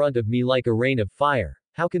scene in front of me like a rain of fire,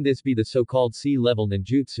 how can this be the so-called C-level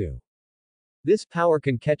ninjutsu? This power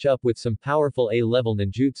can catch up with some powerful A-level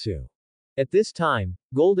ninjutsu. At this time,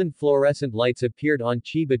 golden fluorescent lights appeared on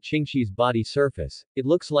Chiba Chingshi's body surface. It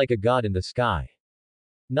looks like a god in the sky.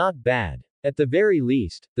 Not bad. At the very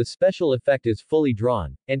least, the special effect is fully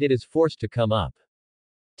drawn, and it is forced to come up.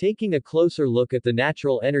 Taking a closer look at the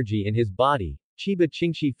natural energy in his body, Chiba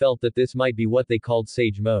Chingshi felt that this might be what they called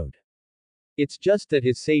Sage Mode. It's just that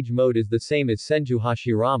his Sage Mode is the same as Senju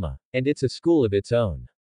Hashirama, and it's a school of its own.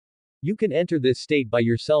 You can enter this state by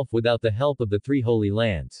yourself without the help of the three holy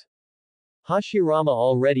lands. Hashirama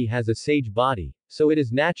already has a sage body, so it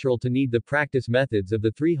is natural to need the practice methods of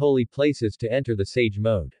the three holy places to enter the Sage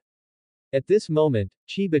Mode. At this moment,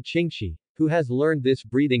 Chiba Chingshi, who has learned this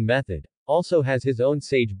breathing method, also has his own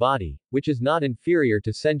sage body, which is not inferior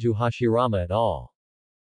to Senju Hashirama at all.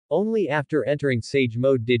 Only after entering Sage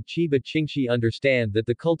Mode did Chiba Chingshi understand that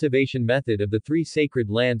the cultivation method of the three sacred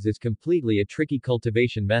lands is completely a tricky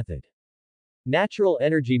cultivation method. Natural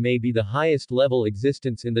energy may be the highest level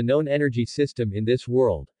existence in the known energy system in this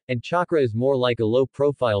world, and chakra is more like a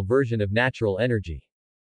low-profile version of natural energy.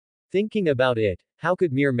 Thinking about it, how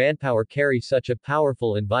could mere manpower carry such a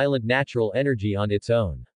powerful and violent natural energy on its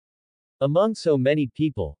own? Among so many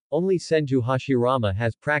people, only Senju Hashirama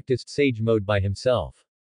has practiced Sage Mode by himself.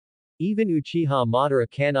 Even Uchiha Madara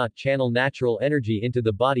cannot channel natural energy into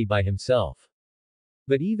the body by himself.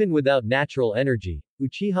 But even without natural energy,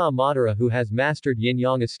 Uchiha Madara who has mastered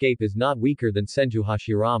yin-yang escape is not weaker than Senju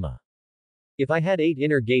Hashirama. If I had 8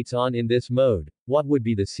 inner gates on in this mode, what would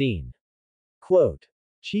be the scene? Quote.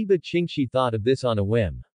 Chiba Chingshi thought of this on a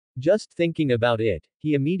whim. Just thinking about it,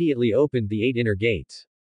 he immediately opened the 8 inner gates.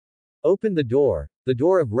 Open the door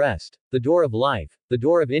of rest, the door of life, the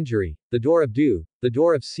door of injury, the door of dew, the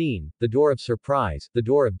door of scene, the door of surprise, the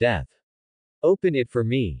door of death. Open it for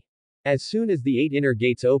me. As soon as the 8 inner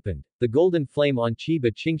gates opened, the golden flame on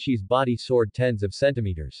Chiba Chingshi's body soared tens of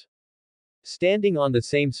centimeters. Standing on the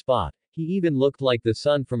same spot, he even looked like the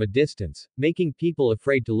sun from a distance, making people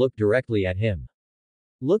afraid to look directly at him.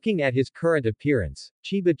 Looking at his current appearance,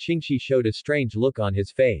 Chiba Chingshi showed a strange look on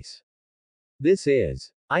his face.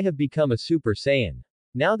 I have become a Super Saiyan.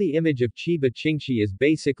 Now the image of Chiba Chingshi is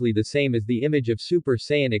basically the same as the image of Super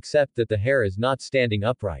Saiyan except that the hair is not standing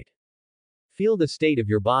upright. Feel the state of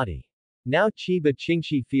your body. Now Chiba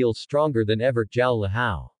Chingshi feels stronger than ever. Zhao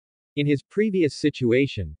Lahao. In his previous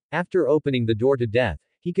situation, after opening the door to death,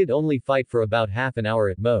 he could only fight for about half an hour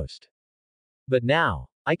at most. But now,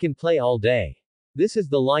 I can play all day. This is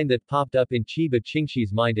the line that popped up in Chiba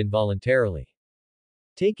Chingshi's mind involuntarily.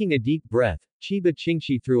 Taking a deep breath, Chiba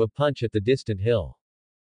Chingshi threw a punch at the distant hill.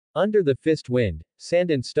 Under the fist wind,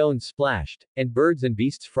 sand and stones splashed, and birds and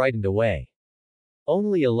beasts frightened away.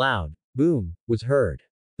 Only a loud boom was heard.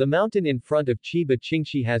 The mountain in front of Chiba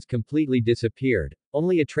Chingshi has completely disappeared,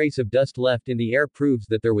 only a trace of dust left in the air proves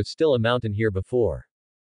that there was still a mountain here before.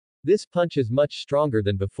 This punch is much stronger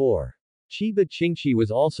than before. Chiba Chingshi was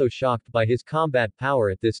also shocked by his combat power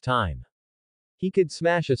at this time. He could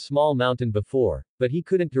smash a small mountain before, but he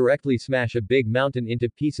couldn't directly smash a big mountain into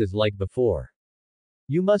pieces like before.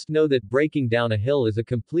 You must know that breaking down a hill is a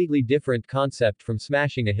completely different concept from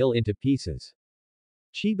smashing a hill into pieces.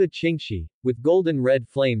 Chiba Chingshi, with golden red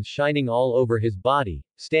flames shining all over his body,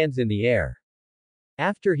 stands in the air.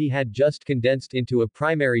 After he had just condensed into a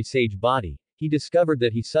primary sage body, he discovered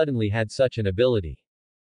that he suddenly had such an ability.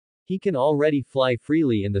 He can already fly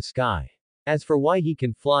freely in the sky. As for why he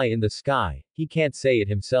can fly in the sky, he can't say it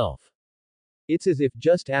himself. It's as if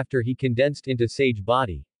just after he condensed into sage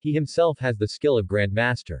body, he himself has the skill of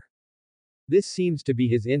Grandmaster. This seems to be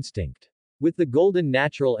his instinct. With the golden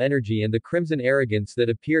natural energy and the crimson arrogance that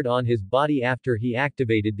appeared on his body after he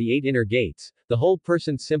activated the 8 inner gates, the whole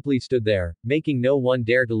person simply stood there, making no one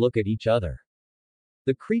dare to look at each other.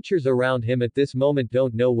 The creatures around him at this moment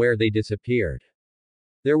don't know where they disappeared.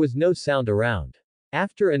 There was no sound around.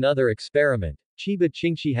 After another experiment, Chiba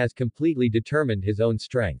Chingshi has completely determined his own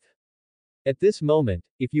strength. At this moment,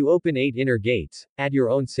 if you open 8 inner gates, add your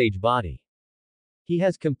own sage body. He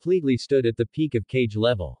has completely stood at the peak of cage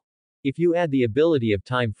level. If you add the ability of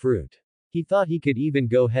time fruit, he thought he could even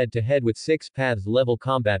go head to head with 6 paths level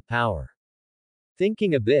combat power.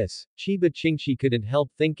 Thinking of this, Chiba Chingshi couldn't help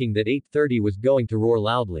thinking that 830 was going to roar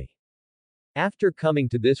loudly. After coming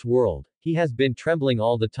to this world, he has been trembling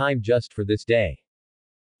all the time just for this day.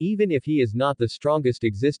 Even if he is not the strongest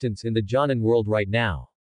existence in the Jonin world right now.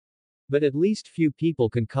 But at least few people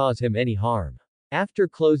can cause him any harm. After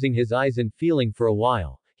closing his eyes and feeling for a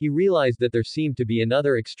while, he realized that there seemed to be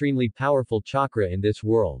another extremely powerful chakra in this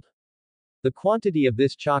world. The quantity of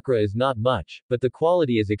this chakra is not much, but the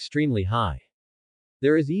quality is extremely high.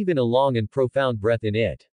 There is even a long and profound breath in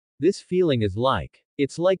it. This feeling is like.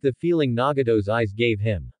 It's like the feeling Nagato's eyes gave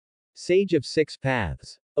him. Sage of 6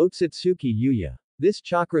 Paths. Otsutsuki Yuya. This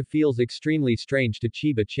chakra feels extremely strange to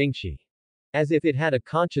Chiba Chingshi. As if it had a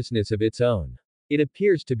consciousness of its own. It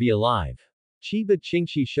appears to be alive. Chiba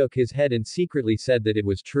Chingshi shook his head and secretly said that it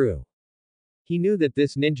was true. He knew that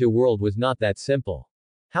this ninja world was not that simple.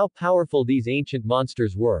 How powerful these ancient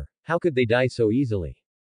monsters were, how could they die so easily?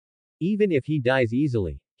 Even if he dies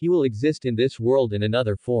easily, he will exist in this world in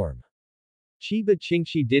another form. Chiba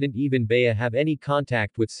Chingshi didn't even have any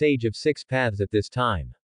contact with Sage of 6 Paths at this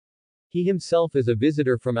time. He himself is a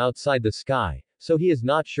visitor from outside the sky, so he is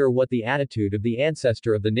not sure what the attitude of the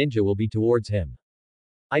ancestor of the ninja will be towards him.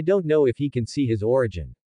 I don't know if he can see his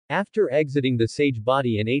origin. After exiting the sage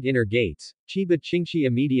body and 8 inner gates, Chiba Chingshi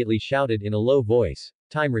immediately shouted in a low voice,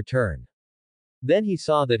 "Time return." Then he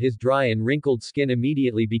saw that his dry and wrinkled skin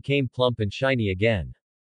immediately became plump and shiny again.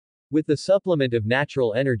 With the supplement of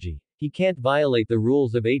natural energy, he can't violate the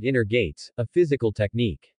rules of 8 inner gates, a physical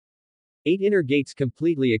technique. 8 inner gates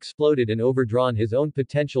completely exploded and overdrawn his own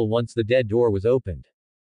potential once the dead door was opened.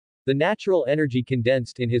 The natural energy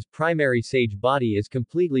condensed in his primary sage body is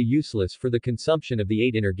completely useless for the consumption of the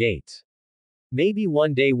 8 inner gates. Maybe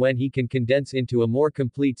one day when he can condense into a more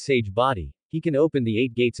complete sage body, he can open the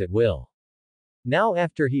 8 gates at will. Now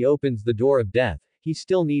after he opens the door of death, he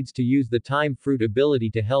still needs to use the time fruit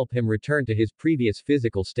ability to help him return to his previous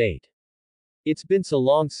physical state. It's been so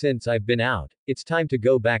long since I've been out, it's time to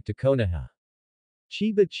go back to Konoha.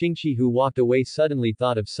 Chiba Chingshi, who walked away, suddenly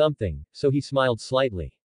thought of something, so he smiled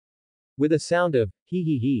slightly. With a sound of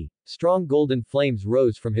he, strong golden flames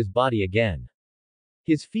rose from his body again.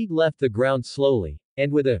 His feet left the ground slowly,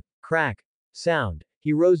 and with a crack sound,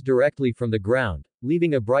 he rose directly from the ground,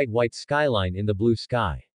 leaving a bright white skyline in the blue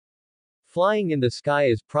sky. Flying in the sky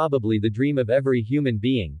is probably the dream of every human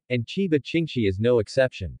being, and Chiba Chingshi is no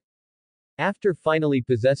exception. After finally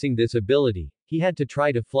possessing this ability, he had to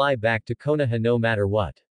try to fly back to Konoha no matter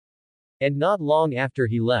what. And not long after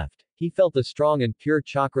he left, he felt the strong and pure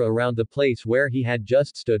chakra around the place where he had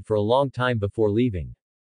just stood for a long time before leaving.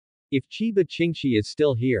 If Chiba Chingshi is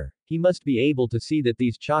still here, he must be able to see that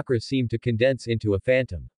these chakras seem to condense into a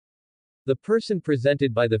phantom. The person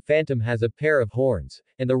presented by the phantom has a pair of horns,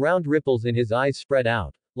 and the round ripples in his eyes spread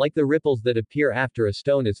out, like the ripples that appear after a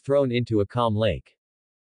stone is thrown into a calm lake.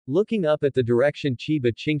 Looking up at the direction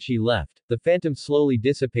Chiba Chingshi left, the phantom slowly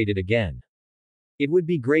dissipated again. It would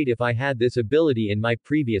be great if I had this ability in my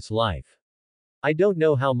previous life. I don't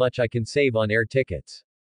know how much I can save on air tickets.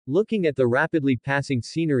 Looking at the rapidly passing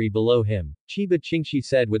scenery below him, Chiba Chingshi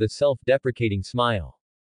said with a self-deprecating smile.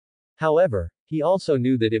 However, he also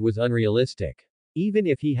knew that it was unrealistic. Even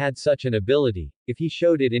if he had such an ability, if he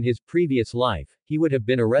showed it in his previous life, he would have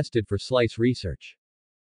been arrested for slice research.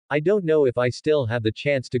 I don't know if I still have the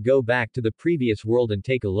chance to go back to the previous world and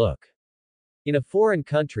take a look. In a foreign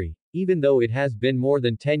country, even though it has been more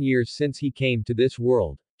than 10 years since he came to this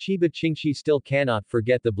world, Chiba Chingshi still cannot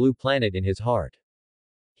forget the blue planet in his heart.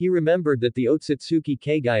 He remembered that the Otsutsuki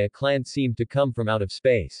Kagaya clan seemed to come from out of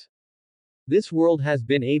space. This world has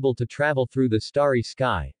been able to travel through the starry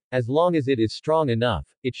sky. As long as it is strong enough,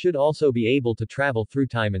 it should also be able to travel through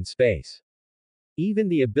time and space. Even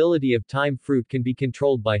the ability of time fruit can be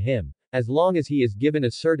controlled by him. As long as he is given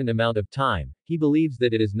a certain amount of time, he believes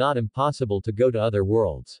that it is not impossible to go to other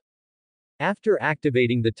worlds. After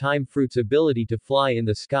activating the time fruit's ability to fly in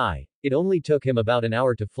the sky, it only took him about an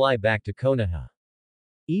hour to fly back to Konoha.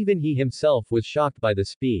 Even he himself was shocked by the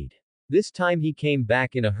speed. This time he came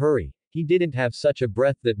back in a hurry. He didn't have such a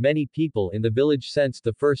breath that many people in the village sensed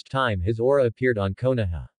the first time his aura appeared on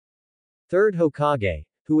Konoha. Third Hokage,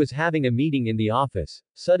 who was having a meeting in the office,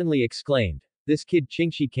 suddenly exclaimed, "This kid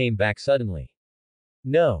Chingshi came back suddenly.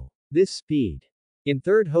 No. This speed. In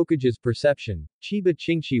Third Hokage's perception, Chiba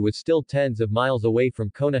Chingshi was still tens of miles away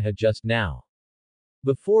from Konoha just now.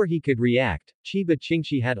 Before he could react, Chiba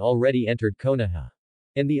Chingshi had already entered Konoha.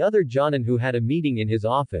 And the other Jonin who had a meeting in his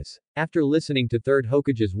office, after listening to Third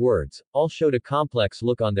Hokage's words, all showed a complex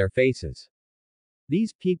look on their faces.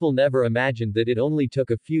 These people never imagined that it only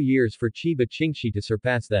took a few years for Chiba Chingshi to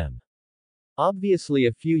surpass them. Obviously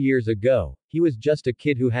a few years ago, he was just a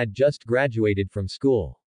kid who had just graduated from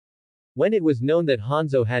school. When it was known that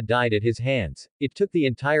Hanzo had died at his hands, it took the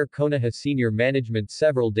entire Konoha senior management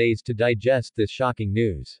several days to digest this shocking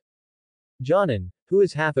news. Jonin, who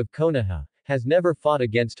is half of Konoha, has never fought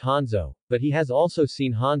against Hanzo, but he has also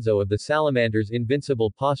seen Hanzo of the Salamander's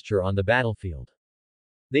invincible posture on the battlefield.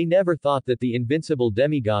 They never thought that the invincible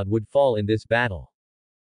demigod would fall in this battle.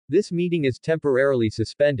 This meeting is temporarily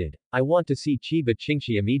suspended. I want to see Chiba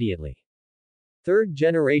Chingshi immediately. Third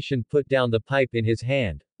generation put down the pipe in his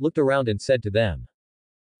hand, looked around and said to them.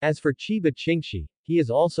 As for Chiba Chingshi, he is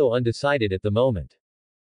also undecided at the moment.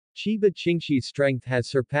 Chiba Chingshi's strength has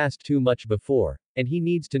surpassed too much before, and he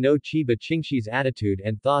needs to know Chiba Chingshi's attitude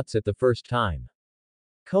and thoughts at the first time.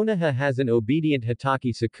 Konoha has an obedient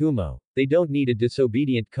Hitaki Tsukumo, they don't need a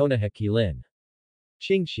disobedient Konoha Kilin.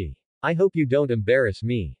 Chingshi. I hope you don't embarrass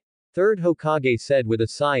me. Third Hokage said with a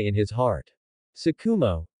sigh in his heart.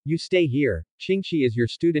 Tsukumo, you stay here, Chingshi is your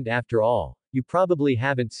student after all, you probably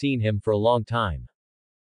haven't seen him for a long time.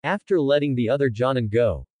 After letting the other Jonin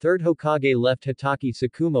go, Third Hokage left Hitaki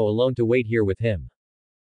Tsukumo alone to wait here with him.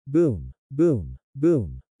 Boom. Boom.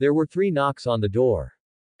 Boom. There were 3 knocks on the door.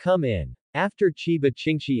 Come in. After Chiba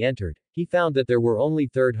Chingshi entered, he found that there were only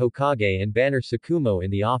Third Hokage and Banner Tsukumo in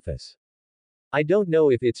the office. I don't know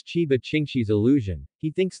if it's Chiba Chingshi's illusion, he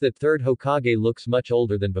thinks that Third Hokage looks much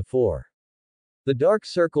older than before. The dark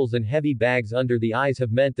circles and heavy bags under the eyes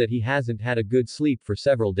have meant that he hasn't had a good sleep for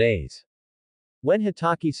several days. When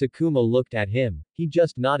Hitaki Tsukumo looked at him, he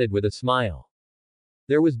just nodded with a smile.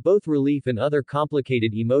 There was both relief and other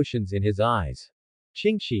complicated emotions in his eyes.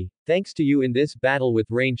 Chingshi, thanks to you in this battle with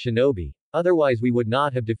Rain Shinobi, otherwise we would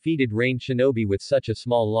not have defeated Rain Shinobi with such a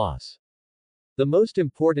small loss. The most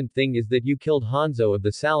important thing is that you killed Hanzo of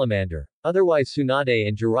the Salamander, otherwise Tsunade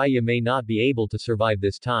and Jiraiya may not be able to survive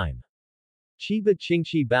this time. Chiba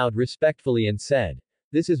Chingshi bowed respectfully and said,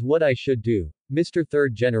 this is what I should do, Mr.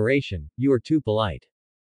 Third Generation, you are too polite.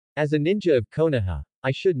 As a ninja of Konoha,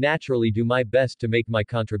 I should naturally do my best to make my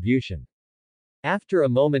contribution. After a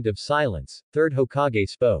moment of silence, Third Hokage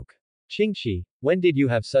spoke. Chingshi, when did you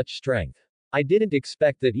have such strength? I didn't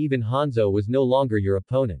expect that even Hanzo was no longer your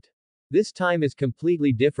opponent. This time is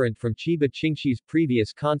completely different from Chiba Chingshi's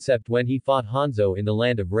previous concept when he fought Hanzo in the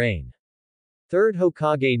Land of Rain. Third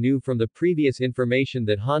Hokage knew from the previous information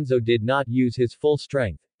that Hanzo did not use his full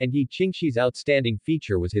strength, and Yi Chingshi's outstanding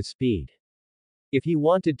feature was his speed. If he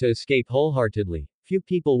wanted to escape wholeheartedly, few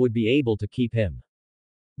people would be able to keep him.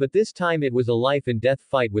 But this time it was a life-and-death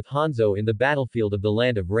fight with Hanzo in the battlefield of the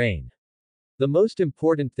Land of Rain. The most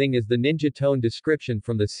important thing is the ninja tone description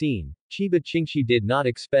from the scene. Chiba Chingshi did not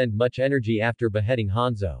expend much energy after beheading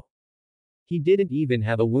Hanzo. He didn't even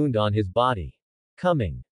have a wound on his body.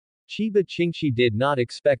 Coming. Chiba Chingshi did not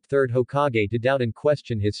expect Third Hokage to doubt and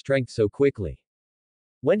question his strength so quickly.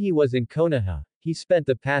 When he was in Konoha, he spent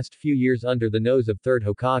the past few years under the nose of Third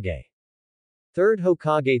Hokage. Third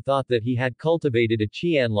Hokage thought that he had cultivated a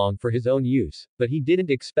Qianlong for his own use, but he didn't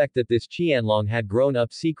expect that this Qianlong had grown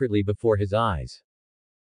up secretly before his eyes.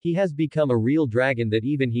 He has become a real dragon that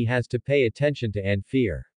even he has to pay attention to and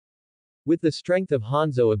fear. With the strength of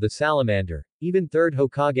Hanzo of the Salamander, even Third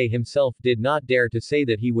Hokage himself did not dare to say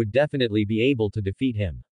that he would definitely be able to defeat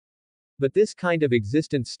him. But this kind of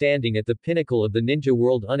existence standing at the pinnacle of the ninja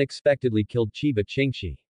world unexpectedly killed Chiba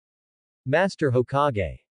Chingshi. Master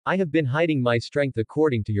Hokage. I have been hiding my strength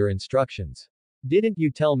according to your instructions. Didn't you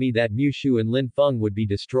tell me that Mushu and Lin Feng would be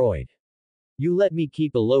destroyed? You let me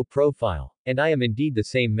keep a low profile, and I am indeed the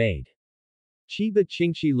same maid. Chiba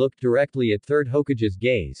Chingshi looked directly at Third Hokage's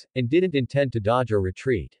gaze, and didn't intend to dodge or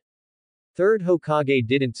retreat. Third Hokage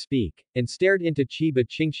didn't speak, and stared into Chiba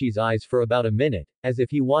Chingshi's eyes for about a minute, as if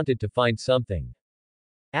he wanted to find something.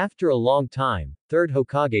 After a long time, Third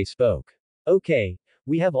Hokage spoke. Okay.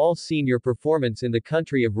 We have all seen your performance in the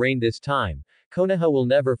country of rain this time. Konoha will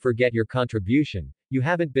never forget your contribution. You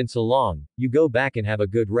haven't been so long, you go back and have a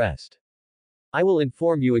good rest. I will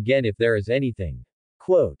inform you again if there is anything.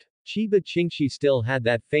 Quote. Chiba Chingshi still had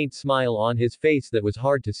that faint smile on his face that was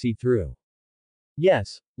hard to see through.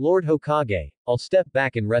 Yes, Lord Hokage, I'll step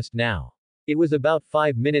back and rest now. It was about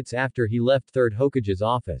 5 minutes after he left Third Hokage's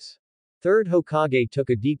office. Third Hokage took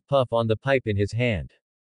a deep puff on the pipe in his hand.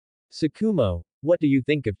 Tsukumo, what do you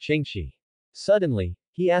think of Chingshi? Suddenly,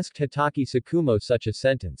 he asked Hitaki Sakumo such a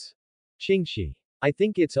sentence. Chingshi. I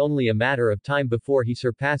think it's only a matter of time before he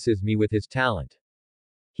surpasses me with his talent.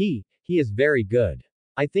 He is very good.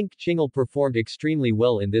 I think Chingle performed extremely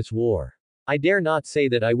well in this war. I dare not say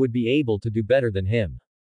that I would be able to do better than him.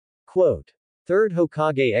 Quote. Third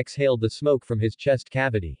Hokage exhaled the smoke from his chest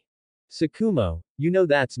cavity. Sakumo, you know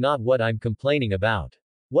that's not what I'm complaining about.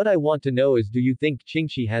 What I want to know is, do you think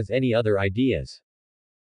Chingshi has any other ideas?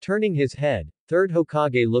 Turning his head, Third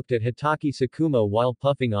Hokage looked at Hitaki Sakumo while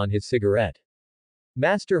puffing on his cigarette.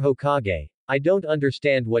 Master Hokage, I don't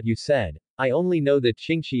understand what you said. I only know that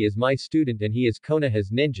Chingshi is my student and he is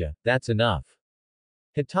Konoha's ninja, that's enough.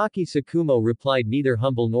 Hitaki Sakumo replied, neither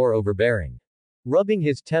humble nor overbearing. Rubbing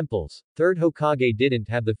his temples, Third Hokage didn't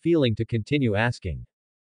have the feeling to continue asking.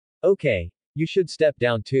 Okay, you should step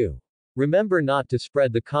down too. Remember not to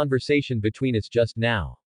spread the conversation between us just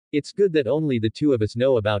now. It's good that only the two of us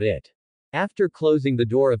know about it. After closing the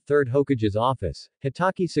door of Third Hokage's office,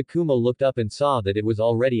 Hitaki Sakumo looked up and saw that it was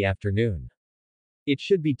already afternoon. It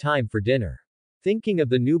should be time for dinner. Thinking of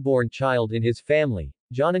the newborn child in his family,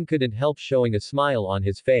 Jonan couldn't help showing a smile on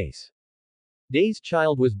his face. Day's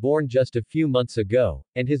child was born just a few months ago,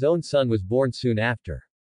 and his own son was born soon after.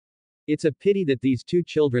 It's a pity that these two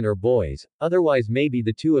children are boys, otherwise maybe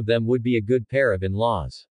the two of them would be a good pair of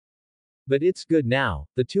in-laws. But it's good now,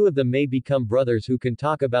 the two of them may become brothers who can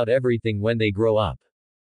talk about everything when they grow up.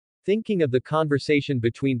 Thinking of the conversation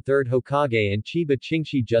between Third Hokage and Chiba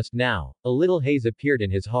Chingshi just now, a little haze appeared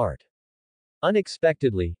in his heart.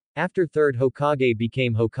 Unexpectedly, after Third Hokage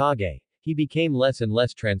became Hokage, he became less and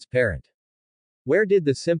less transparent. Where did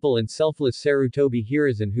the simple and selfless Sarutobi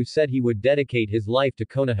Hiruzen who said he would dedicate his life to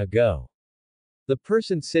Konoha go? The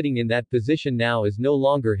person sitting in that position now is no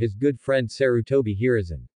longer his good friend Sarutobi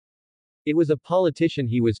Hiruzen. It was a politician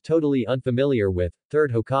he was totally unfamiliar with,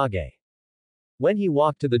 Third Hokage. When he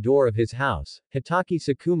walked to the door of his house, Hitaki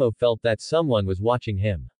Sakumo felt that someone was watching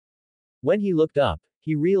him. When he looked up,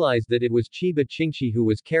 he realized that it was Chiba Chingshi who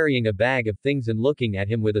was carrying a bag of things and looking at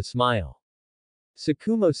him with a smile.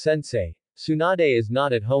 Sakumo-sensei, Tsunade is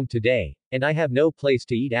not at home today, and I have no place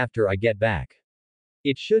to eat after I get back.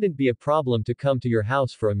 It shouldn't be a problem to come to your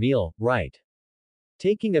house for a meal, right?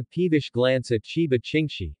 Taking a peevish glance at Chiba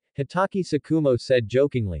Chingshi, Hitaki Sakumo said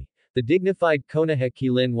jokingly, the dignified Konoha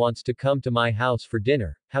Kilin wants to come to my house for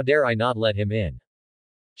dinner, how dare I not let him in?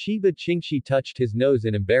 Chiba Chingshi touched his nose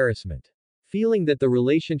in embarrassment. Feeling that the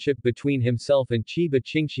relationship between himself and Chiba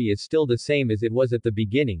Chingshi is still the same as it was at the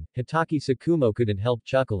beginning, Hitaki Sakumo couldn't help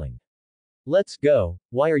chuckling. Let's go,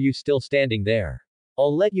 why are you still standing there?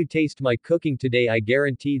 I'll let you taste my cooking today. I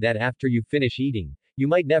guarantee that after you finish eating, you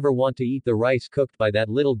might never want to eat the rice cooked by that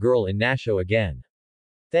little girl in Nasho again.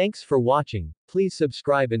 Thanks for watching, please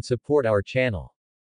subscribe and support our channel.